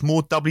to watch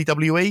more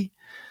WWE.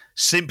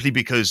 Simply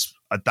because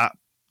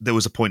there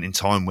was a point in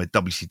time where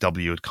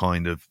WCW had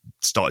kind of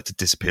started to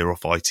disappear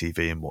off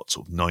ITV in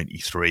sort of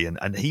 93.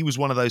 And he was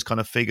one of those kind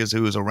of figures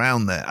who was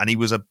around there. And he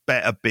was a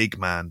better big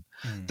man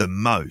than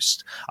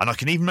most. And I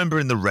can even remember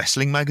in the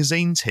wrestling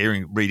magazines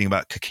reading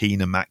about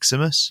Coquina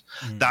Maximus.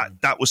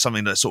 That was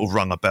something that sort of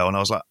rung a bell. And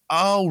I was like,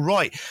 oh,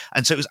 right.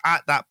 And so it was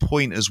at that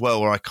point as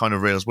well where I kind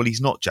of realized, well,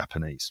 he's not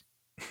Japanese,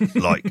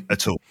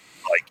 at all.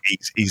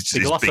 He's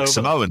big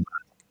Samoan.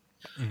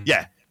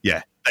 Yeah.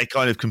 They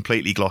kind of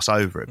completely gloss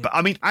over it. But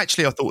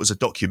actually, I thought it was a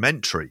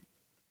documentary.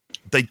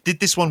 They did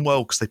this one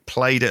well because they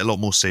played it a lot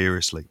more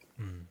seriously.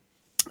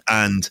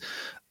 And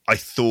I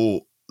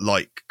thought,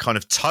 kind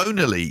of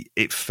tonally,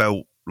 it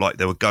felt like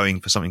they were going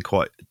for something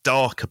quite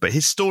darker. But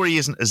his story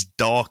isn't as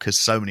dark as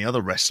so many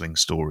other wrestling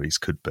stories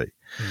could be.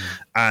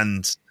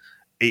 And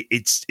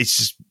it's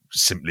just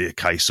simply a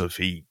case of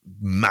he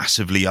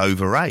massively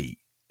overate,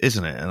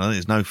 isn't it? And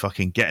there's no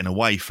fucking getting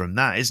away from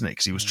that, isn't it?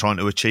 Because he was trying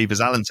to achieve, as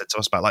Alan said to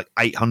us, about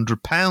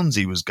 800 pounds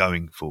he was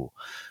going for.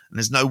 And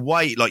there's no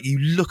way, you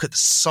look at the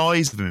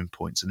size of him in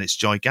points and it's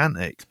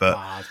gigantic. But,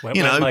 when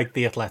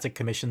the athletic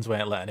commissions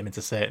weren't letting him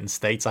into certain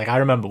states. I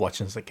remember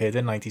watching as a kid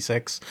in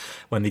 96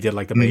 when they did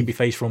the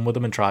babyface run with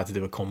him and tried to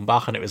do a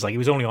comeback. And it was he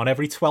was only on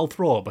every 12th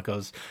Raw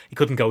because he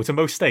couldn't go to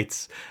most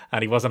states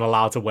and he wasn't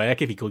allowed to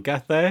work if he could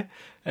get there.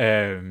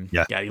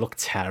 He looked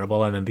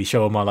terrible. And then they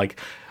show him on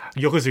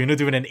Yokozuna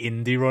doing an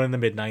indie run in the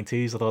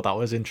mid-90s. I thought that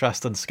was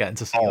interesting, getting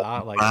to see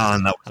that.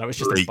 Man, that was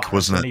just bleak,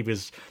 wasn't it? He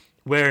was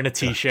wearing a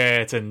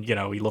T-shirt and,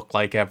 he looked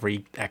like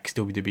every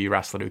ex-WWE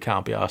wrestler who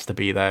can't be asked to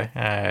be there.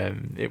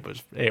 It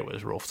was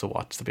rough to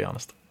watch, to be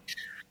honest.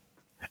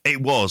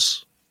 It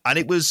was. And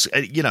it was,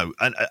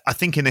 and I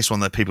think in this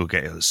one that people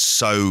get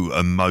so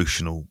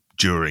emotional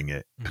during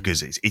it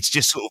because it's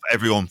just sort of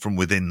everyone from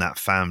within that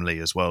family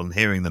as well, and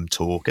hearing them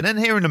talk and then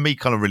hearing them be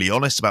kind of really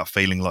honest about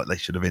feeling like they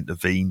should have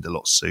intervened a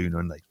lot sooner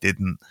and they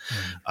didn't.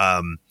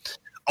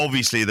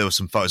 Obviously there were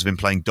some photos of him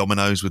playing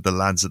dominoes with the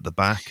lads at the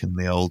back and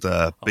the old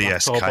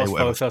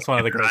BSK. That's one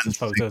of the greatest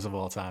photos of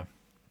all time.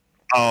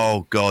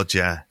 Oh God,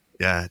 yeah.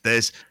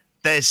 There's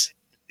it's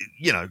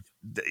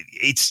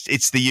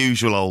the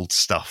usual old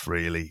stuff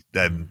really.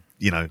 Them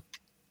and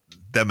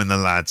the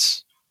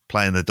lads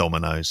playing the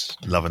dominoes,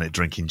 loving it,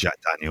 drinking Jack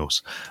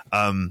Daniels.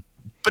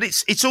 But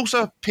it's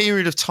also a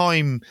period of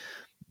time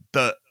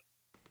that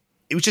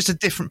it was just a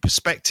different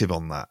perspective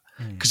on that.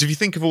 Because if you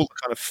think of all the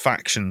kind of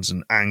factions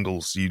and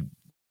angles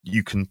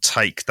you can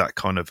take that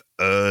kind of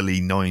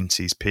early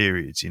 90s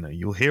periods,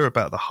 you'll hear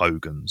about the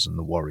Hogans and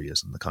the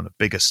Warriors and the kind of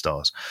bigger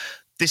stars.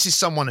 this is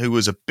someone who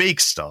was a big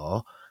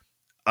star,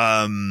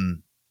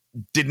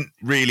 didn't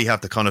really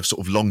have the kind of sort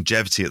of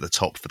longevity at the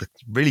top for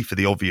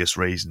the obvious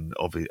reason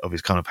of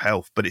his kind of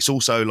health, but it's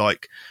also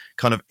like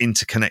kind of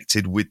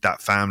interconnected with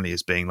that family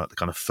as being like the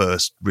kind of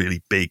first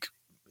really big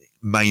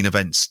main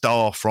event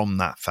star from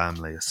that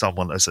family,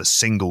 someone as a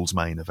singles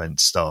main event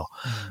star.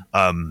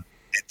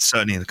 It's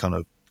certainly in the kind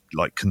of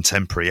like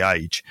contemporary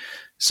age.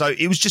 So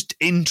it was just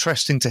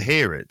interesting to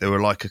hear it. There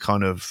were like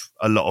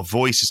a lot of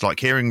voices, like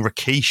hearing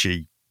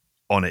Rikishi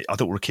on it. I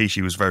thought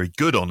Rikishi was very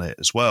good on it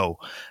as well.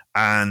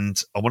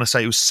 And I want to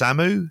say it was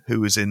Samu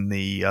who was in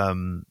the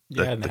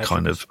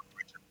kind of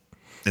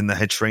in the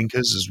Head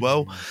Shrinkers as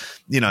well.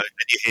 You know,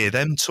 and you hear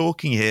them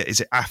talking. Here,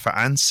 is it Afa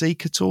and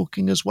Sika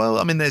talking as well?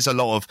 I mean, there's a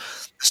lot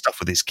of stuff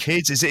with his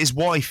kids. Is it his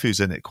wife who's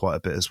in it quite a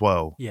bit as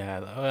well?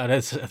 Yeah, I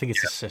think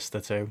it's his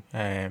sister too.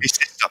 His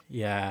sister.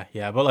 Yeah,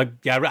 but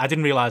I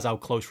didn't realize how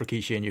close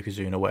Rikishi and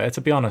Yokozuna were.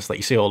 To be honest, like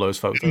you see all those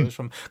photos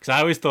from, because I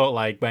always thought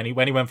like when he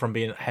went from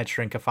being Head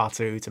Shrinker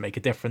Fatu to Make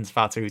a Difference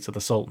Fatu to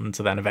the Sultan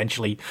to then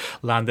eventually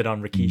landed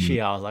on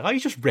Rikishi, I was like, oh,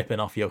 he's just ripping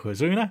off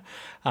Yokozuna.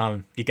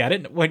 You get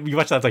it when you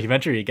watch that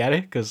documentary, you get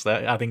it, because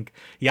I think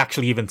he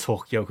actually even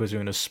took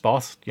Yokozuna's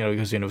spot. You know,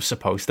 Yokozuna was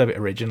supposed to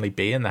originally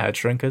be in the Head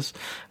Shrinkers.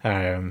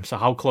 So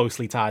how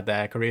closely tied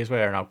their careers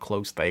were and how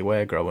close they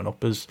were growing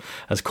up as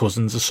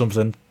cousins is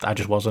something I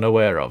just wasn't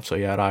aware of. So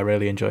yeah, I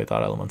really enjoyed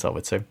that element of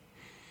it too.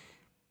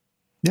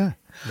 Yeah.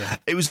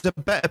 It was a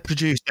better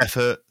produced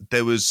effort.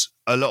 There was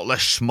a lot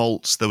less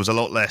schmaltz. There was a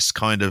lot less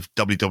kind of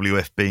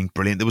WWF being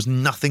brilliant. There was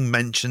nothing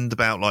mentioned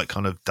about like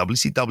kind of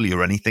WCW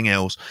or anything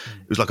else.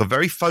 It was like a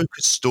very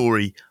focused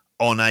story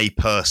on a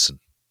person.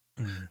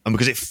 And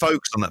because it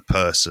focused on that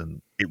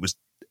person, it was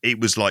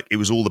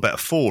all the better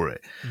for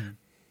it.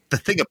 The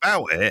thing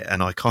about it,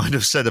 and I kind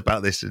of said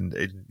about this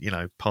in you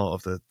know,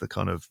 part of the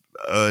kind of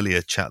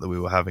earlier chat that we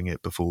were having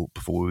it before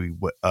we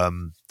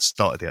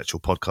started the actual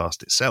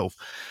podcast itself,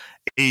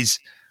 is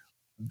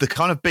the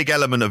kind of big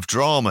element of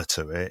drama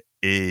to it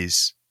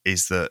is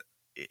that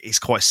it's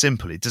quite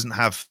simple. It doesn't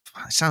have,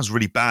 it sounds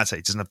really bad to say,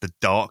 it doesn't have the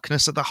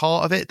darkness at the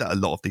heart of it that a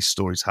lot of these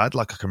stories had.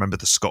 Like I can remember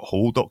the Scott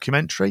Hall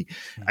documentary,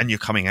 and you're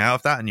coming out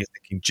of that and you're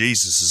thinking,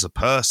 Jesus, as a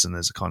person,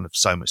 there's a kind of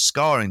so much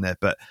scarring there,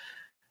 but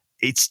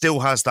it still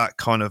has that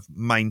kind of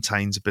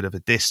maintains a bit of a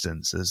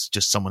distance as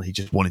just someone he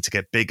just wanted to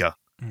get bigger.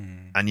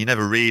 And you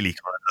never really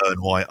kind of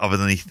learn why, other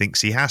than he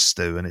thinks he has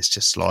to. And it's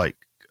just like,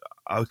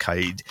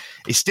 okay,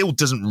 it still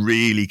doesn't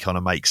really kind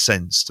of make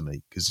sense to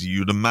me, because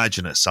you'd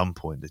imagine at some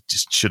point there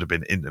just should have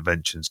been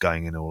interventions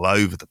going in all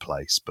over the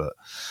place. But,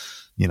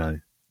 you know,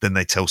 then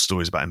they tell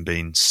stories about him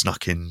being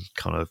snuck in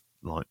kind of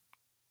like,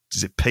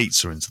 is it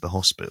pizza into the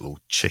hospital or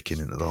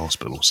chicken into the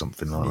hospital or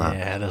something like that?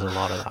 Yeah, there's a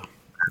lot of that.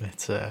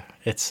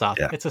 It's sad.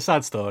 Yeah. It's a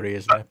sad story,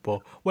 isn't it?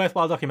 But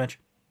worthwhile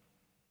documentary.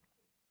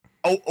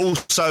 Oh,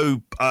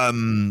 also,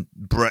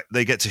 Brett,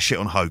 they get to shit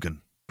on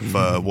Hogan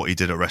for what he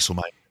did at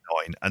WrestleMania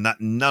 9, and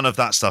that none of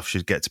that stuff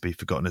should get to be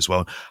forgotten as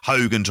well.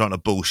 Hogan trying to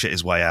bullshit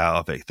his way out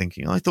of it,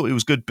 thinking, I thought it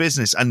was good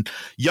business, and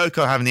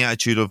Yoko having the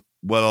attitude of,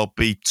 well, I'll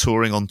be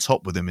touring on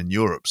top with him in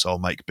Europe, so I'll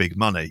make big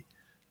money,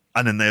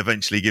 and then they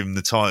eventually give him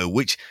the title,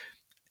 which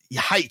you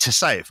hate to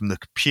say it from the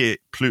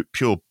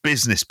pure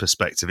business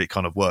perspective, it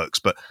kind of works,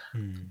 but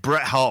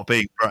Bret Hart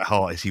being Bret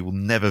Hart is he will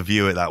never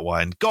view it that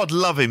way, and God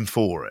love him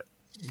for it.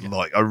 Yeah.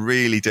 Like, I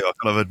really do. I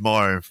kind of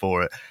admire him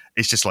for it.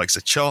 It's just like, it's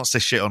a chance to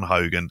shit on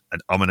Hogan,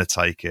 and I'm going to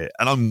take it,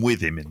 and I'm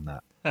with him in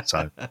that.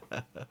 So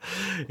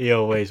he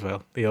always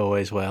will.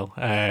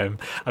 I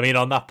mean,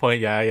 on that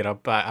point, yeah, you know,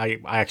 I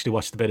actually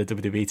watched a bit of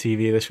WWE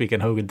TV this week,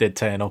 and Hogan did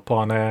turn up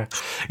on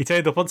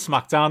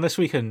SmackDown this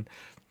week, and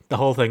the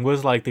whole thing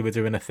was like they were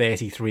doing a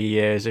 33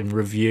 years in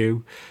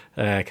review,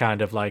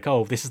 kind of like,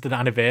 oh, this is the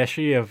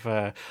anniversary of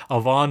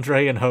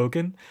Andre and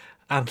Hogan.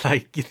 And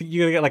like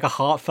you're gonna get like a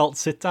heartfelt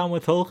sit down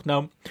with Hulk.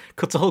 Now,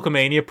 cut to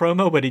Hulkamania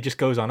promo where he just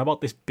goes on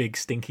about this big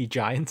stinky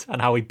giant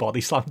and how he body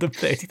slammed him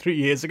 33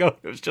 years ago.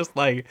 It was just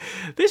like,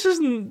 this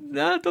isn't.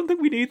 I don't think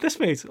we need this,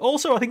 mate.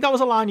 Also, I think that was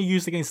a line you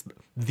used against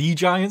the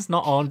Giants,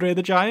 not Andre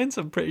the Giant.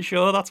 I'm pretty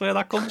sure that's where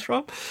that comes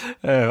from.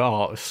 It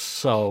was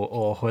so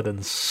awkward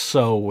and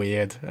so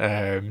weird.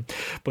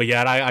 But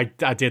yeah,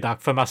 I did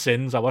that for my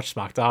sins. I watched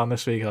SmackDown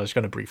this week. I was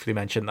going to briefly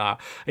mention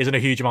that. Isn't a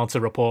huge amount to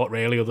report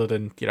really, other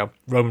than, you know,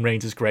 Roman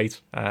Reigns is great.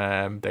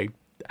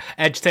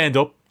 Edge turned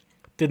up,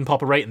 didn't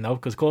pop a rating though,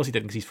 because of course he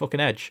didn't, because he's fucking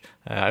Edge.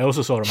 I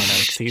also saw him on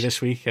NXT this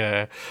week,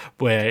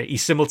 where he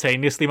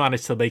simultaneously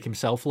managed to make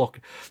himself look.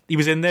 He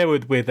was in there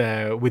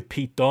with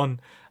Pete Dunne,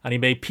 and he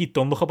made Pete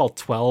Dunne look about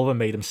 12 and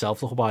made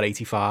himself look about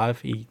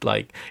 85. He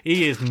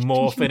is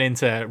morphing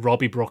into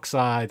Robbie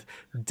Brookside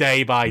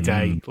day by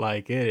day.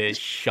 Like, it is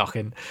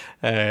shocking.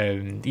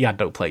 He had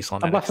no place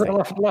on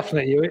NXT. Laughing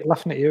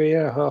at you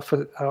here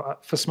for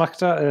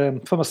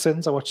SmackDown. For my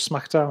sins, I watched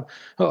SmackDown.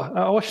 Oh,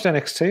 I watched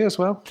NXT as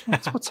well.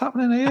 What's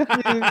happening here?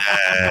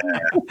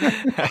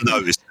 I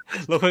noticed.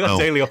 Look, I got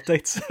daily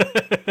updates.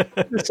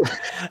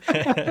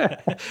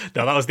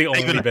 No, that was the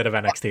only bit of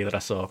NXT that I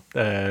saw.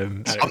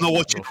 I'm not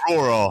watching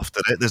Raw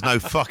after it. There's no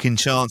fucking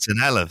chance in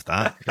hell of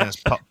that. That's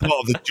part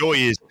of the joy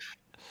is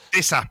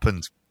this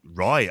happened.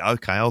 Right,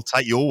 okay, I'll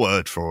take your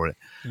word for it.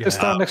 This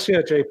time next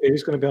year, JP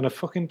is going to be on a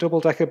fucking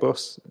double-decker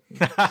bus.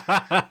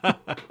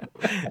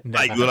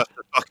 Mate, we'll have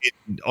to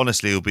fucking...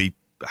 Honestly, he'll be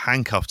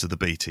handcuffed to the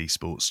BT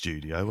Sports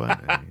studio, won't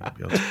he?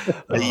 He'll be able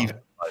to leave.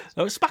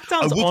 No,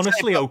 SmackDown's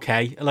honestly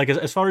okay. Like,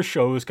 as far as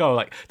shows go,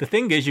 like, the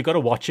thing is, you've got to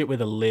watch it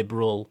with a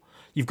liberal...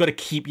 You've got to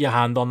keep your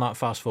hand on that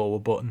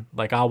fast-forward button.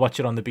 Like, I'll watch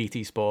it on the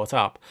BT Sport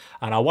app,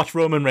 and I'll watch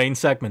Roman Reigns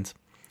segment.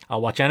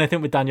 I'll watch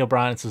anything with Daniel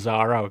Bryan and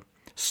Cesaro.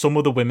 Some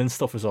of the women's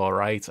stuff is all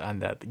right,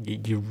 and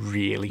you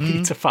really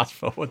need to fast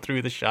forward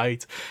through the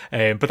shite.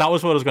 But that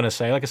was what I was going to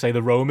say. Like I say,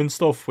 the Roman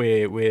stuff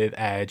with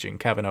Edge and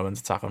Kevin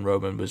Owens attacking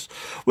Roman was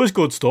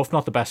good stuff.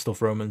 Not the best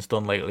stuff Roman's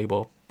done lately,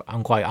 but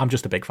I'm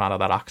just a big fan of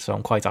that act, so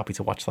I'm quite happy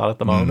to watch that at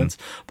the moment.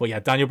 But yeah,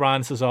 Daniel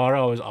Bryan,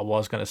 Cesaro, I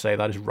was going to say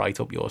that is right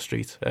up your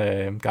street,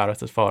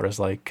 Gareth, as far as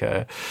like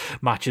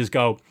matches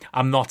go.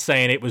 I'm not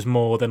saying it was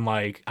more than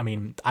like, I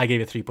mean, I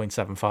gave it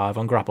 3.75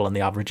 on Grapple, and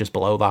the average is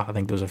below that. I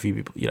think there was a few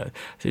people,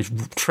 it's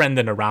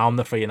trending around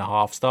the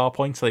 3.5 star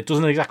point, so it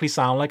doesn't exactly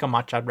sound like a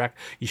match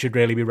you should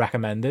really be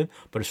recommending.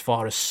 But as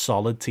far as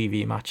solid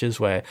TV matches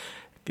where,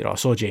 I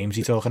saw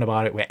Jamesy talking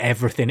about it, where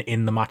everything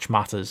in the match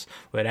matters,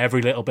 where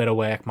every little bit of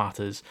work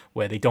matters,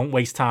 where they don't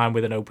waste time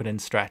with an opening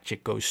stretch,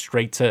 it goes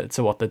straight to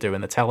what they're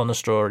doing. They're telling a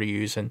story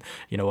using,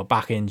 a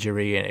back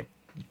injury, and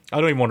I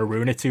don't even want to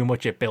ruin it too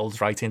much. It builds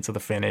right into the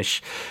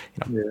finish.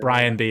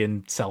 Brian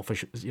being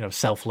selfish,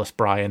 selfless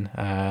Brian,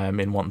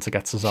 in wanting to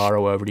get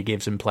Cesaro over. He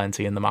gives him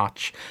plenty in the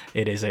match.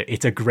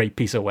 It's a great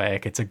piece of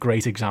work. It's a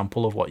great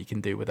example of what you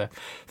can do with a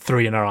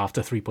 3.5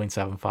 to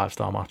 3.75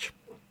 star match.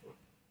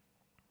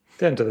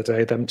 At the end of the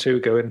day, them two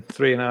going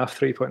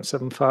 3.5,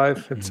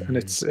 3.75, and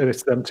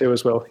it's them two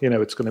as well.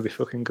 It's going to be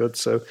fucking good.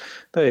 So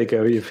there you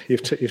go.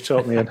 You've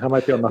taught me, and I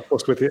might be on that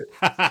bus with you.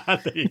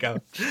 There you go.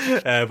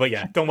 But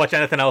yeah, don't watch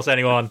anything else,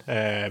 anyone.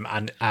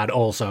 And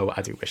also,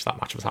 I do wish that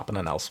match was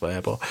happening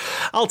elsewhere, but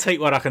I'll take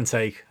what I can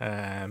take.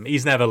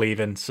 He's never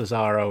leaving.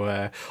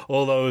 Cesaro.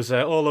 All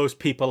those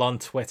people on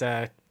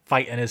Twitter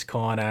fighting his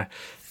corner.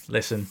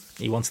 Listen,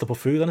 he wants to put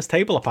food on his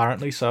table,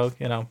 apparently. So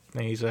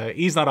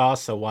he's not ours.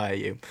 So why are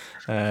you?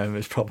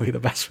 It's probably the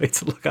best way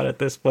to look at it at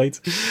this point.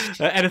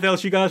 Anything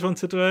else you guys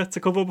wanted to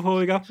cover before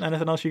we go?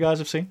 Anything else you guys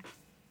have seen?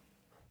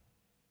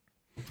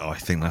 Oh, I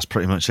think that's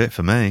pretty much it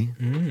for me.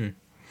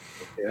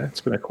 Yeah,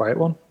 it's been a quiet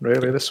one,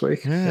 really, this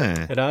week.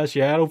 Yeah, it has.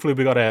 Yeah, hopefully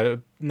we got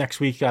next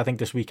week. I think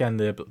this weekend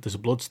there's a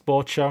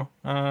Bloodsport show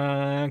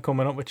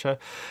coming up, which I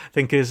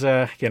think is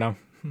they're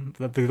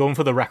going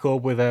for the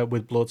record with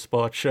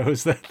Bloodsport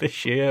shows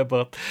this year,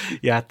 but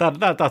yeah,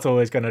 that's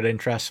always going to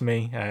interest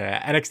me.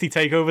 NXT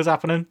Takeover's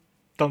happening.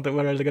 Don't think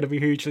we're really going to be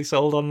hugely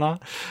sold on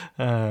that.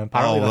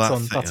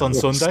 Apparently that's on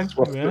Sunday.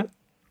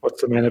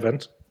 What's the main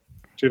event?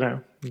 Do you know?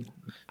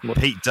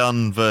 Pete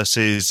Dunne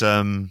versus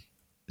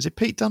is it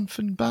Pete Dunne,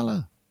 Finn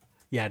Balor?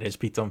 Yeah, it is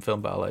Pete Dunne, Finn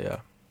Balor. Yeah,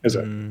 is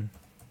it?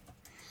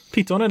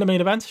 Pete Dunne in the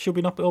main event? Should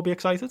we not all be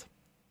excited?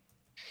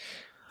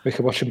 We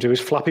could watch him do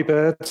his Flappy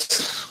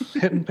Birds,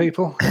 hitting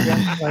people.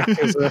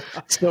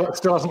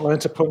 Still hasn't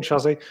learned to punch,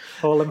 has he?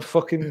 All them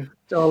fucking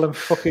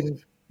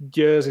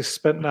years he's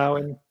spent now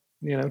in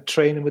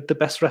training with the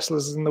best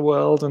wrestlers in the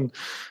world and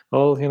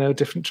all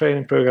different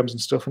training programs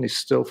and stuff, and he's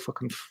still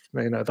fucking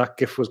that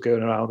gif was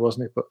going around,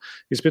 wasn't it? But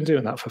he's been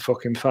doing that for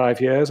fucking 5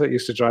 years. It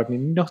used to drive me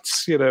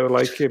nuts,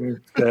 like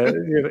him,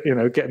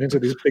 getting into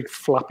these big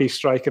flappy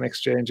striking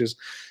exchanges.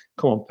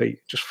 Come on, Pete,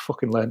 just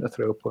fucking learn to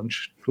throw a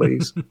punch,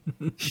 please.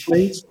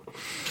 Please.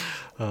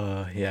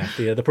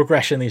 The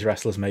progression these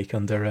wrestlers make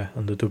under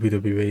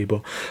WWE,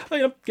 but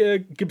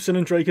Gibson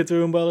and Drake are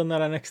doing well in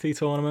that NXT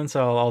tournament,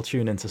 so I'll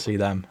tune in to see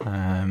them.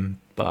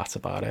 But that's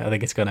about it. I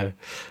think it's gonna,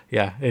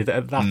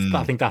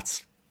 I think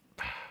that's.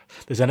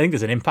 There's an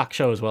Impact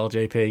show as well,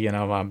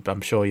 JP.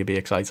 I'm sure you'd be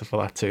excited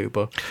for that too.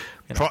 But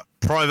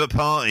Private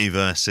Party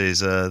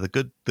versus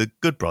the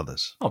Good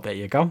Brothers. Oh, there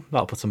you go.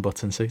 That'll put some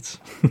butts in seats.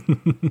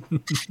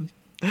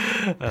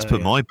 Let's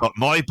put my butt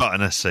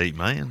in a seat,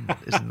 mate.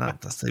 Isn't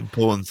that's the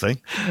important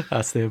thing?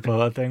 That's the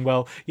important thing.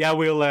 Well, yeah,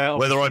 we'll.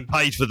 Whether I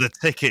paid for the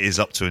ticket is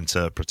up to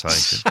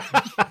interpretation.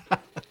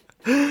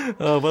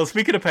 Well,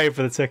 speaking of paying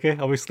for the ticket,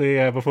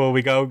 obviously, before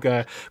we go,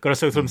 got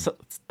to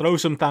throw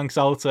some thanks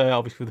out,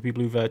 obviously, for the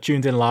people who've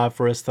tuned in live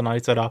for us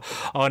tonight at our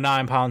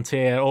 £9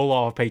 tier, all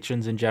our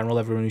patrons in general,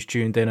 everyone who's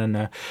tuned in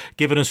and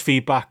given us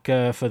feedback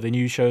for the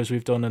new shows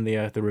we've done and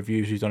the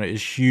reviews we've done. It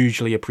is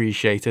hugely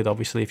appreciated.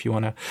 Obviously, if you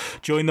want to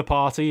join the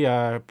party,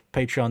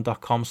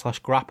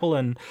 patreon.com/grapple.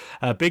 And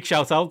a big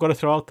shout out, got to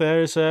throw out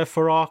there, is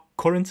for our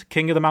current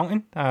King of the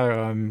Mountain.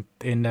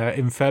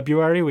 In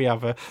February, we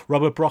have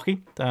Robert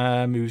Brocky,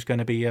 who's going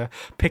to be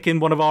picking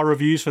one of our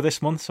reviews for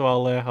this month. So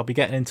I'll be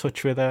getting in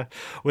touch with our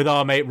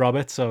mate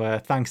Robert. So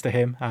thanks to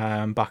him,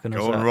 backing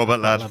us on, Robert,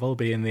 lad. Level,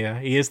 being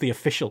he is the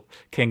official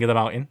King of the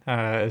Mountain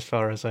as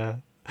far as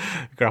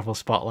Grapple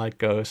Spotlight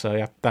goes. So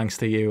yeah, thanks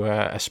to you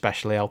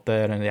especially out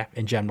there, and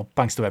in general,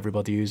 thanks to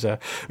everybody who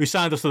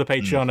signed us to the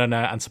Patreon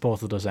and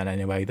supported us in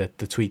any way. The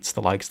tweets,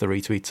 the likes, the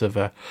retweets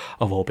have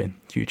all been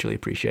hugely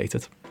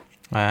appreciated.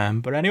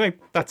 But anyway,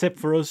 that's it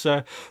for us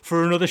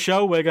for another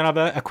show. We're going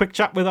to have a quick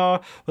chat with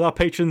our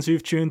patrons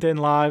who've tuned in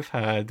live,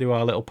 do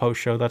our little post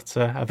show that's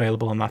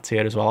available on that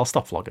tier as well. I'll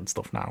stop vlogging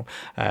stuff now.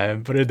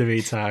 But in the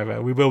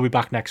meantime, we will be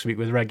back next week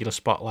with a regular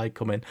spotlight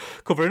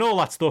covering all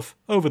that stuff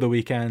over the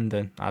weekend.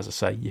 And as I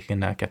say, you can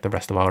get the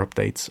rest of our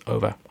updates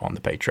over on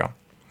the Patreon.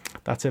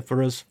 That's it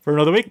for us for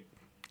another week.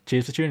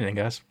 Cheers for tuning in,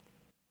 guys.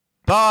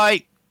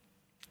 Bye.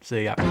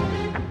 See ya.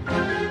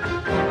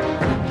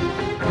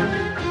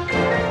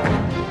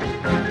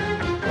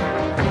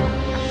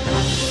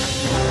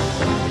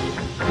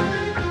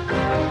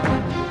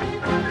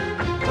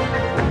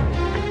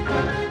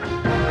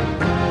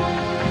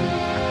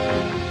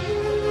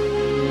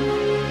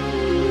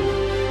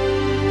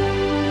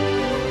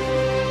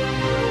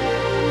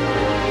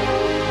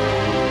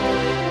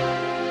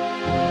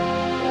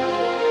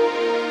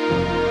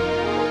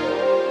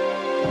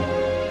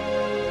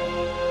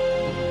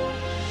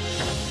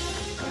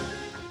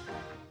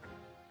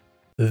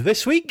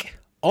 This week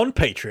on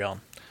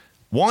Patreon.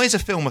 Why is a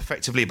film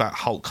effectively about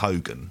Hulk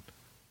Hogan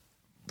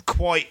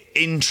quite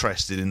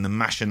interested in the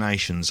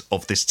machinations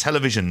of this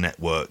television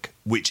network,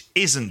 which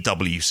isn't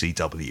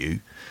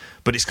WCW,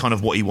 but it's kind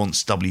of what he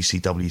wants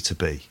WCW to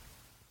be?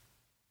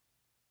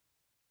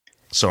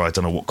 Sorry, I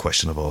don't know what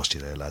question I've asked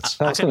you there, lads.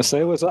 I was going to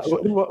say, was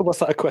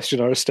that a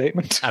question or a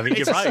statement? I mean,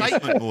 It's you're a right.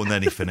 statement more than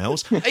anything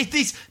else. Hey,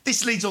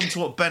 this leads on to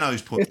what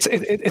Benno's point.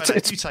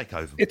 You take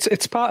over.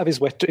 It's part of his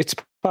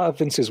part of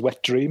Vince's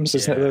wet dreams,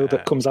 isn't it? Though,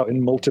 that comes out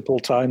in multiple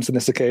times on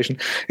this occasion.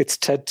 It's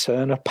Ted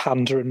Turner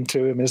pandering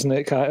to him, isn't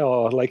it?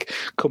 Or like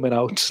coming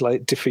out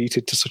like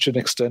defeated to such an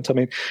extent. I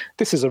mean,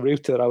 this is a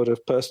route that I would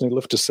have personally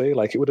loved to see.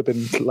 Like, it would have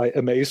been like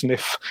amazing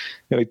if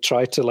he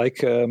tried to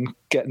like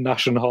get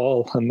Nash and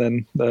Hall, and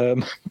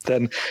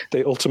then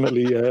they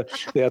ultimately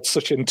they had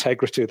such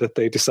integrity that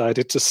they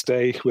decided to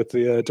stay with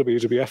the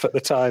WWF at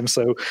the time.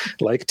 So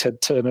like Ted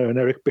Turner and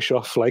Eric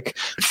Bischoff like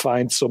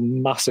find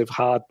some massive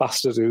hard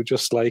bastard who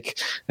just like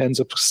ends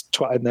up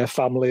twatting their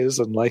families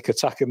and like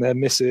attacking their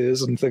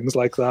missus and things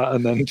like that,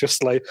 and then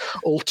just like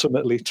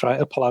ultimately trying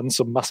to plan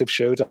some massive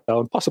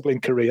showdown, possibly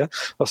in Korea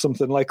or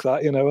something like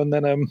that, and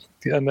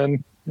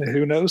then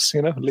who knows,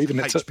 leaving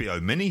it to HBO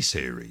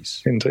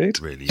miniseries. Indeed,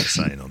 Really, you're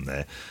saying on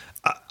there.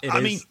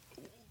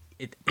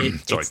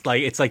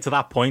 It's like to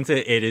that point,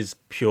 it is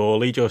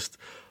purely just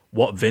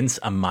what Vince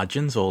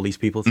imagines all these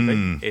people to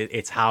be.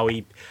 It's how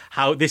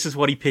this is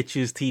what he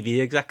pitches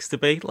TV execs to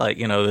be. Like,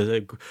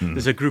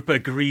 there's a group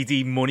of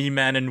greedy money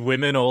men and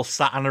women all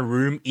sat in a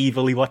room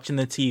evilly watching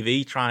the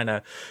TV, trying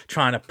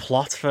to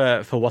plot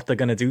for what they're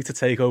going to do to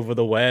take over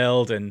the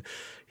world. And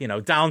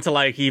down to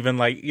like even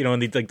like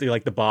and they do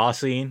like the bar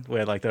scene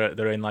where like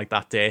they're in like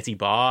that dirty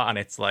bar, and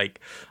it's like,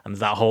 and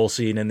that whole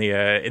scene in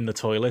the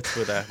toilet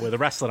with the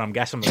wrestler I'm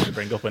guessing I'm going to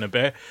bring up in a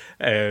bit,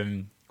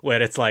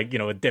 where it's like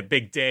a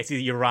big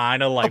dirty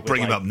urinal, like I'll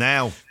bring him up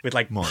now with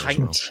like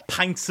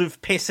pints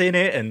of piss in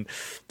it, and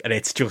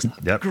it's just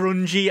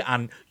grungy,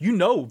 and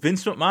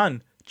Vince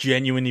McMahon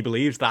genuinely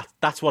believes that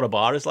that's what a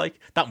bar is like.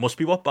 That must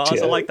be what bars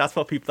are like. That's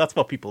what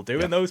people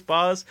do in those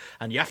bars.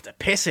 And you have to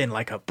piss in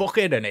like a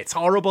bucket, and it's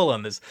horrible.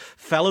 And there's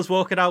fellas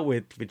walking out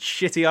with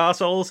shitty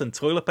arseholes and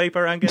toilet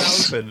paper hanging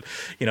out, and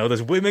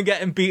there's women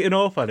getting beaten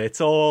up, and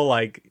it's all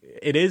like,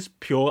 it is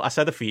pure. I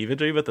said the fever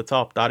dream at the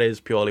top. That is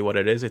purely what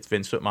it is. It's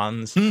Vince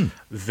McMahon's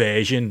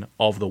version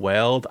of the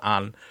world,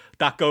 and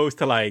that goes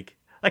to like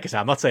I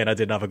said, I'm not saying I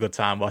didn't have a good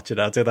time watching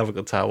it. I did have a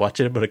good time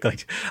watching it, but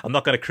I'm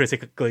not going to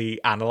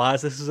critically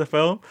analyze this as a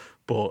film.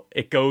 But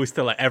it goes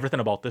to like everything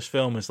about this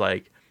film is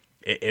like,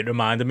 it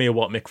reminded me of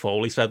what Mick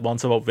Foley said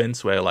once about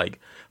Vince, where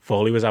like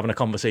Foley was having a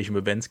conversation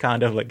with Vince,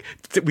 kind of like,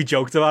 we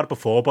joked about it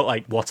before, but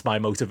like, what's my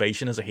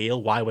motivation as a heel?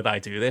 Why would I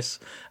do this?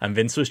 And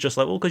Vince was just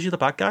like, well, because you're the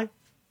bad guy.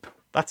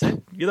 That's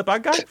it. You're the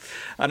bad guy,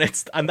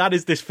 and that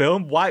is this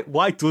film. Why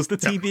does the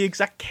TV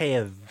exec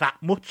care that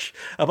much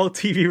about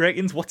TV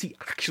ratings? What's he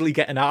actually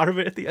getting out of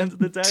it at the end of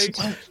the day?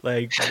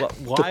 Like,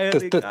 why are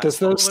they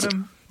following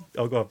him?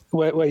 Oh, go on.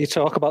 Where you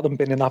talk about them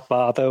being in that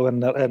bar though, and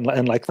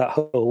like the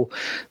whole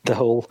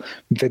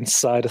Vince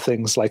side of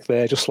things, like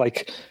they're just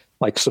like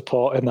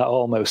supporting that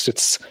almost.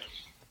 It's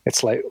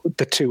like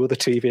the two other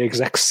TV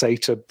execs say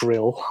to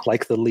Brill,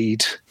 like the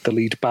lead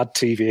bad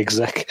TV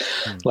exec,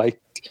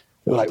 like.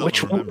 Well, like,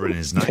 which one? Remembering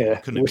his name, yeah,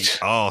 couldn't be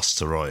asked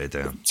to write it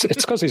down.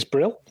 It's because he's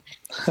Brill.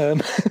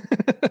 But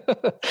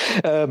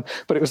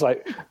it was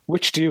like,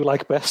 which do you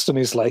like best? And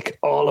he's like,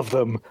 all of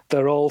them.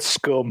 They're all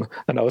scum.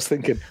 And I was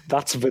thinking,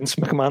 that's Vince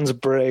McMahon's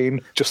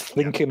brain, just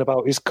thinking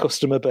about his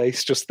customer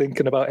base, just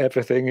thinking about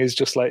everything. He's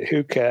just like,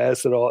 who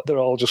cares? They're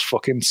all just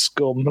fucking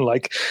scum.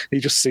 Like, he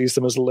just sees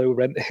them as low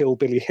rent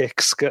hillbilly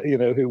hicks,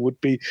 who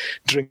would be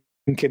drinking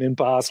in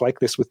bars like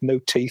this with no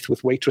teeth,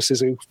 with waitresses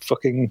who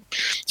fucking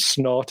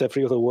snort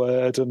every other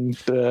word. And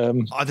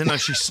I don't know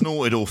if she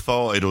snorted or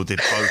farted or did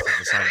both at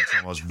the same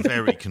time. I was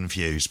very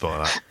confused by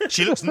that.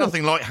 She looks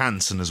nothing like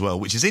Hanson as well,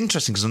 which is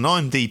interesting because on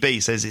IMDb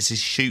it says it's his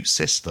shoot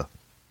sister.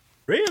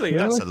 Really?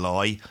 That's a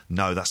lie.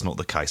 No, that's not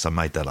the case. I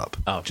made that up.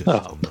 Oh. Just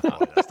on the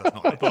point. That's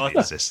not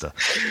my sister.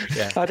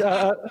 Yeah.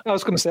 I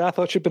was going to say, I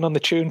thought she'd been on the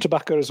tune to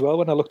back her as well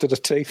when I looked at her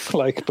teeth.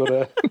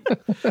 But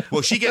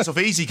well, she gets off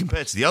easy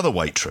compared to the other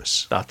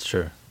waitress. That's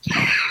true.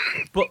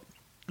 But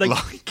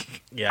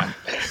yeah.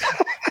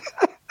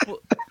 But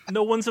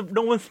no one's. And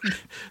I'm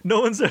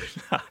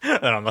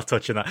not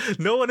touching that.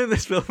 No one in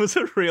this film is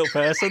a real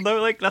person,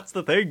 though. Like, that's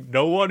the thing.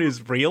 No one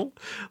is real.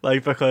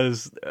 Like,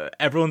 because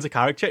everyone's a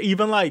character.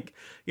 Even like,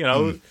 you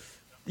know.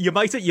 You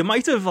might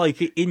have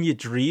like in your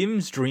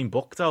dreams dream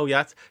booked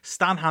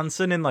Stan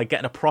Hansen in like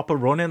getting a proper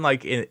run in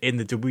like in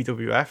the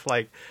WWF.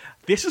 Like,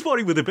 this is what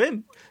he would have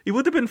been. He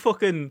would have been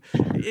fucking.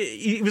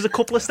 He was a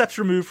couple of steps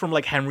removed from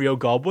like Henry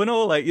O'Godwin,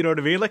 or like, you know what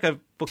I mean, like a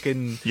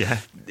fucking. Yeah.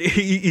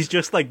 He's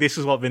just like, this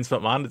is what Vince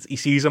McMahon. He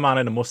sees a man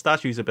in a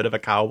mustache who's a bit of a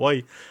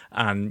cowboy,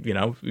 and you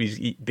know,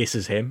 this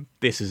is him.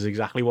 This is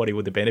exactly what he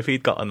would have been if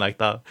he'd gotten like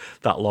that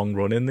long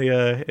run in the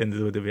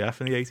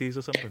WWF in the 80s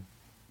or something.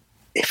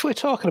 If we're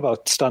talking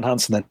about Stan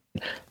Hansen, then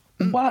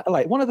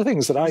one of the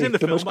things that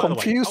the most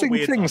confusing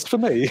things for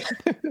me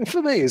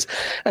is,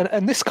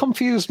 and this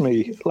confused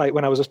me like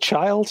when I was a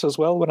child as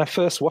well. When I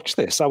first watched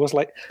this, I was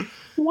like,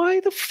 why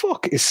the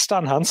fuck is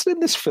Stan Hansen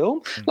in this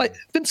film? Like,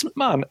 Vince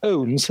McMahon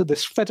owns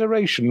this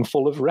federation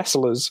full of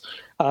wrestlers,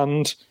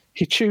 and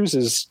he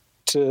chooses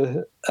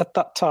to, at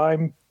that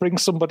time, bring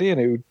somebody in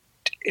who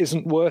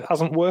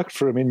hasn't worked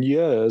for him in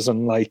years,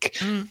 and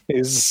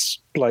his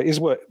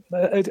work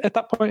at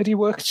that point, had he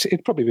worked?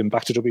 It'd probably been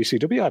back to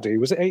WCW. Had he?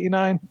 Was it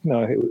 89?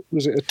 No, it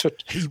was 90.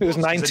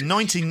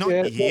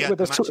 1990. He had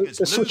the match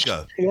against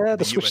Luger. Yeah,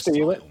 the switch to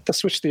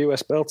the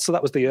US belt. So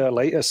that was the year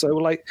later. So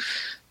like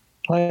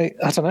I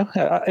don't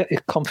know.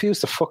 It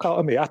confused the fuck out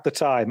of me at the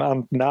time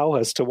and now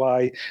as to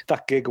why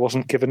that gig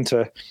wasn't given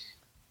to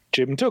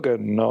Jim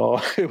Duggan or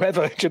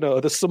whoever. You know,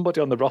 there's somebody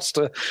on the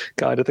roster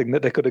kind of thing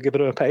that they could have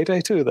given him a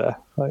payday to there.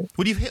 Right?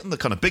 Well, you've hit on the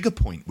kind of bigger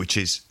point, which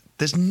is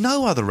there's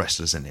no other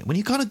wrestlers in it. When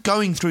you're kind of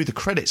going through the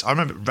credits, I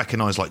remember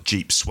recognise like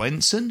Jeep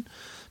Swenson,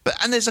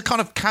 and there's a kind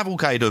of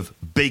cavalcade of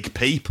big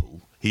people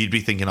who you'd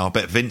be thinking, I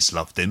bet Vince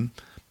loved him.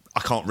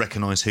 I can't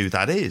recognise who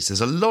that is. There's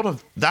a lot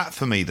of that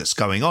for me that's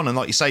going on. And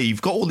like you say,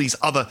 you've got all these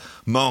other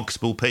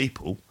marketable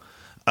people.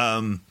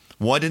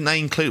 Why didn't they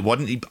include? Why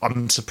didn't he?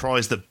 I'm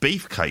surprised that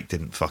Beefcake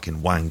didn't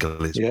fucking wangle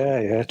his.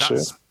 Yeah,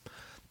 true.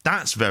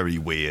 That's very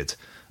weird.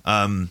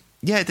 And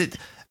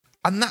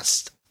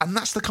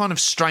that's the kind of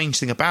strange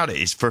thing about it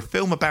is for a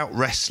film about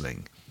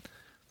wrestling,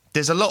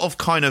 there's a lot of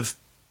kind of,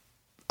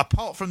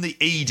 apart from the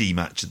Edie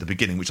match at the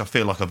beginning, which I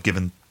feel like I've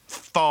given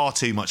far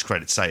too much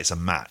credit to say it's a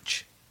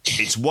match.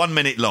 It's 1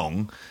 minute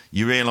long.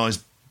 You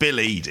realise Bill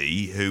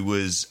Edie, who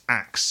was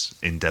Axe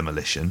in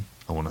Demolition,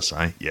 I want to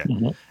say, yeah,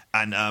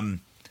 and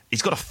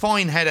he's got a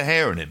fine head of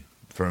hair on him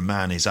for a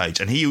man his age,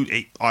 and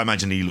I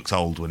imagine he looked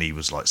old when he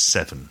was like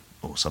 7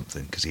 or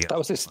something because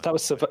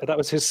that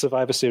was his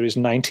Survivor Series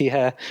 90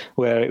 hair,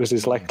 where it was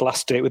his like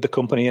last date with the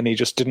company, and he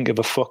just didn't give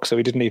a fuck, so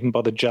he didn't even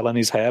bother gelling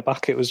his hair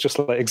back. It was just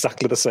like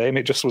exactly the same.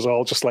 It just was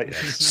all just like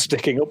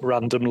sticking up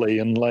randomly,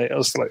 and like I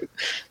was like,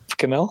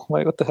 fucking hell,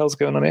 like what the hell's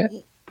going on here?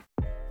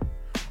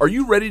 Are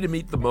you ready to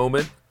meet the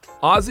moment?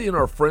 Ozzy and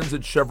our friends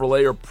at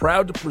Chevrolet are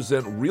proud to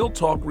present Real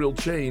Talk, Real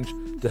Change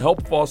to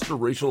help foster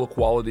racial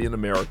equality in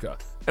America.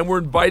 And we're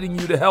inviting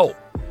you to help.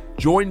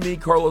 Join me,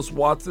 Carlos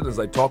Watson, as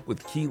I talk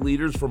with key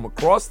leaders from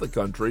across the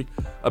country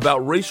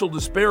about racial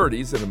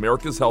disparities in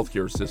America's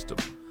healthcare system.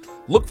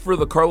 Look for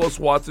The Carlos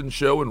Watson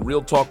Show and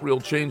Real Talk, Real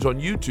Change on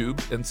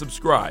YouTube and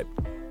subscribe.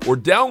 Or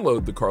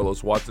download The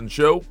Carlos Watson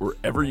Show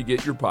wherever you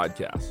get your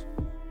podcasts.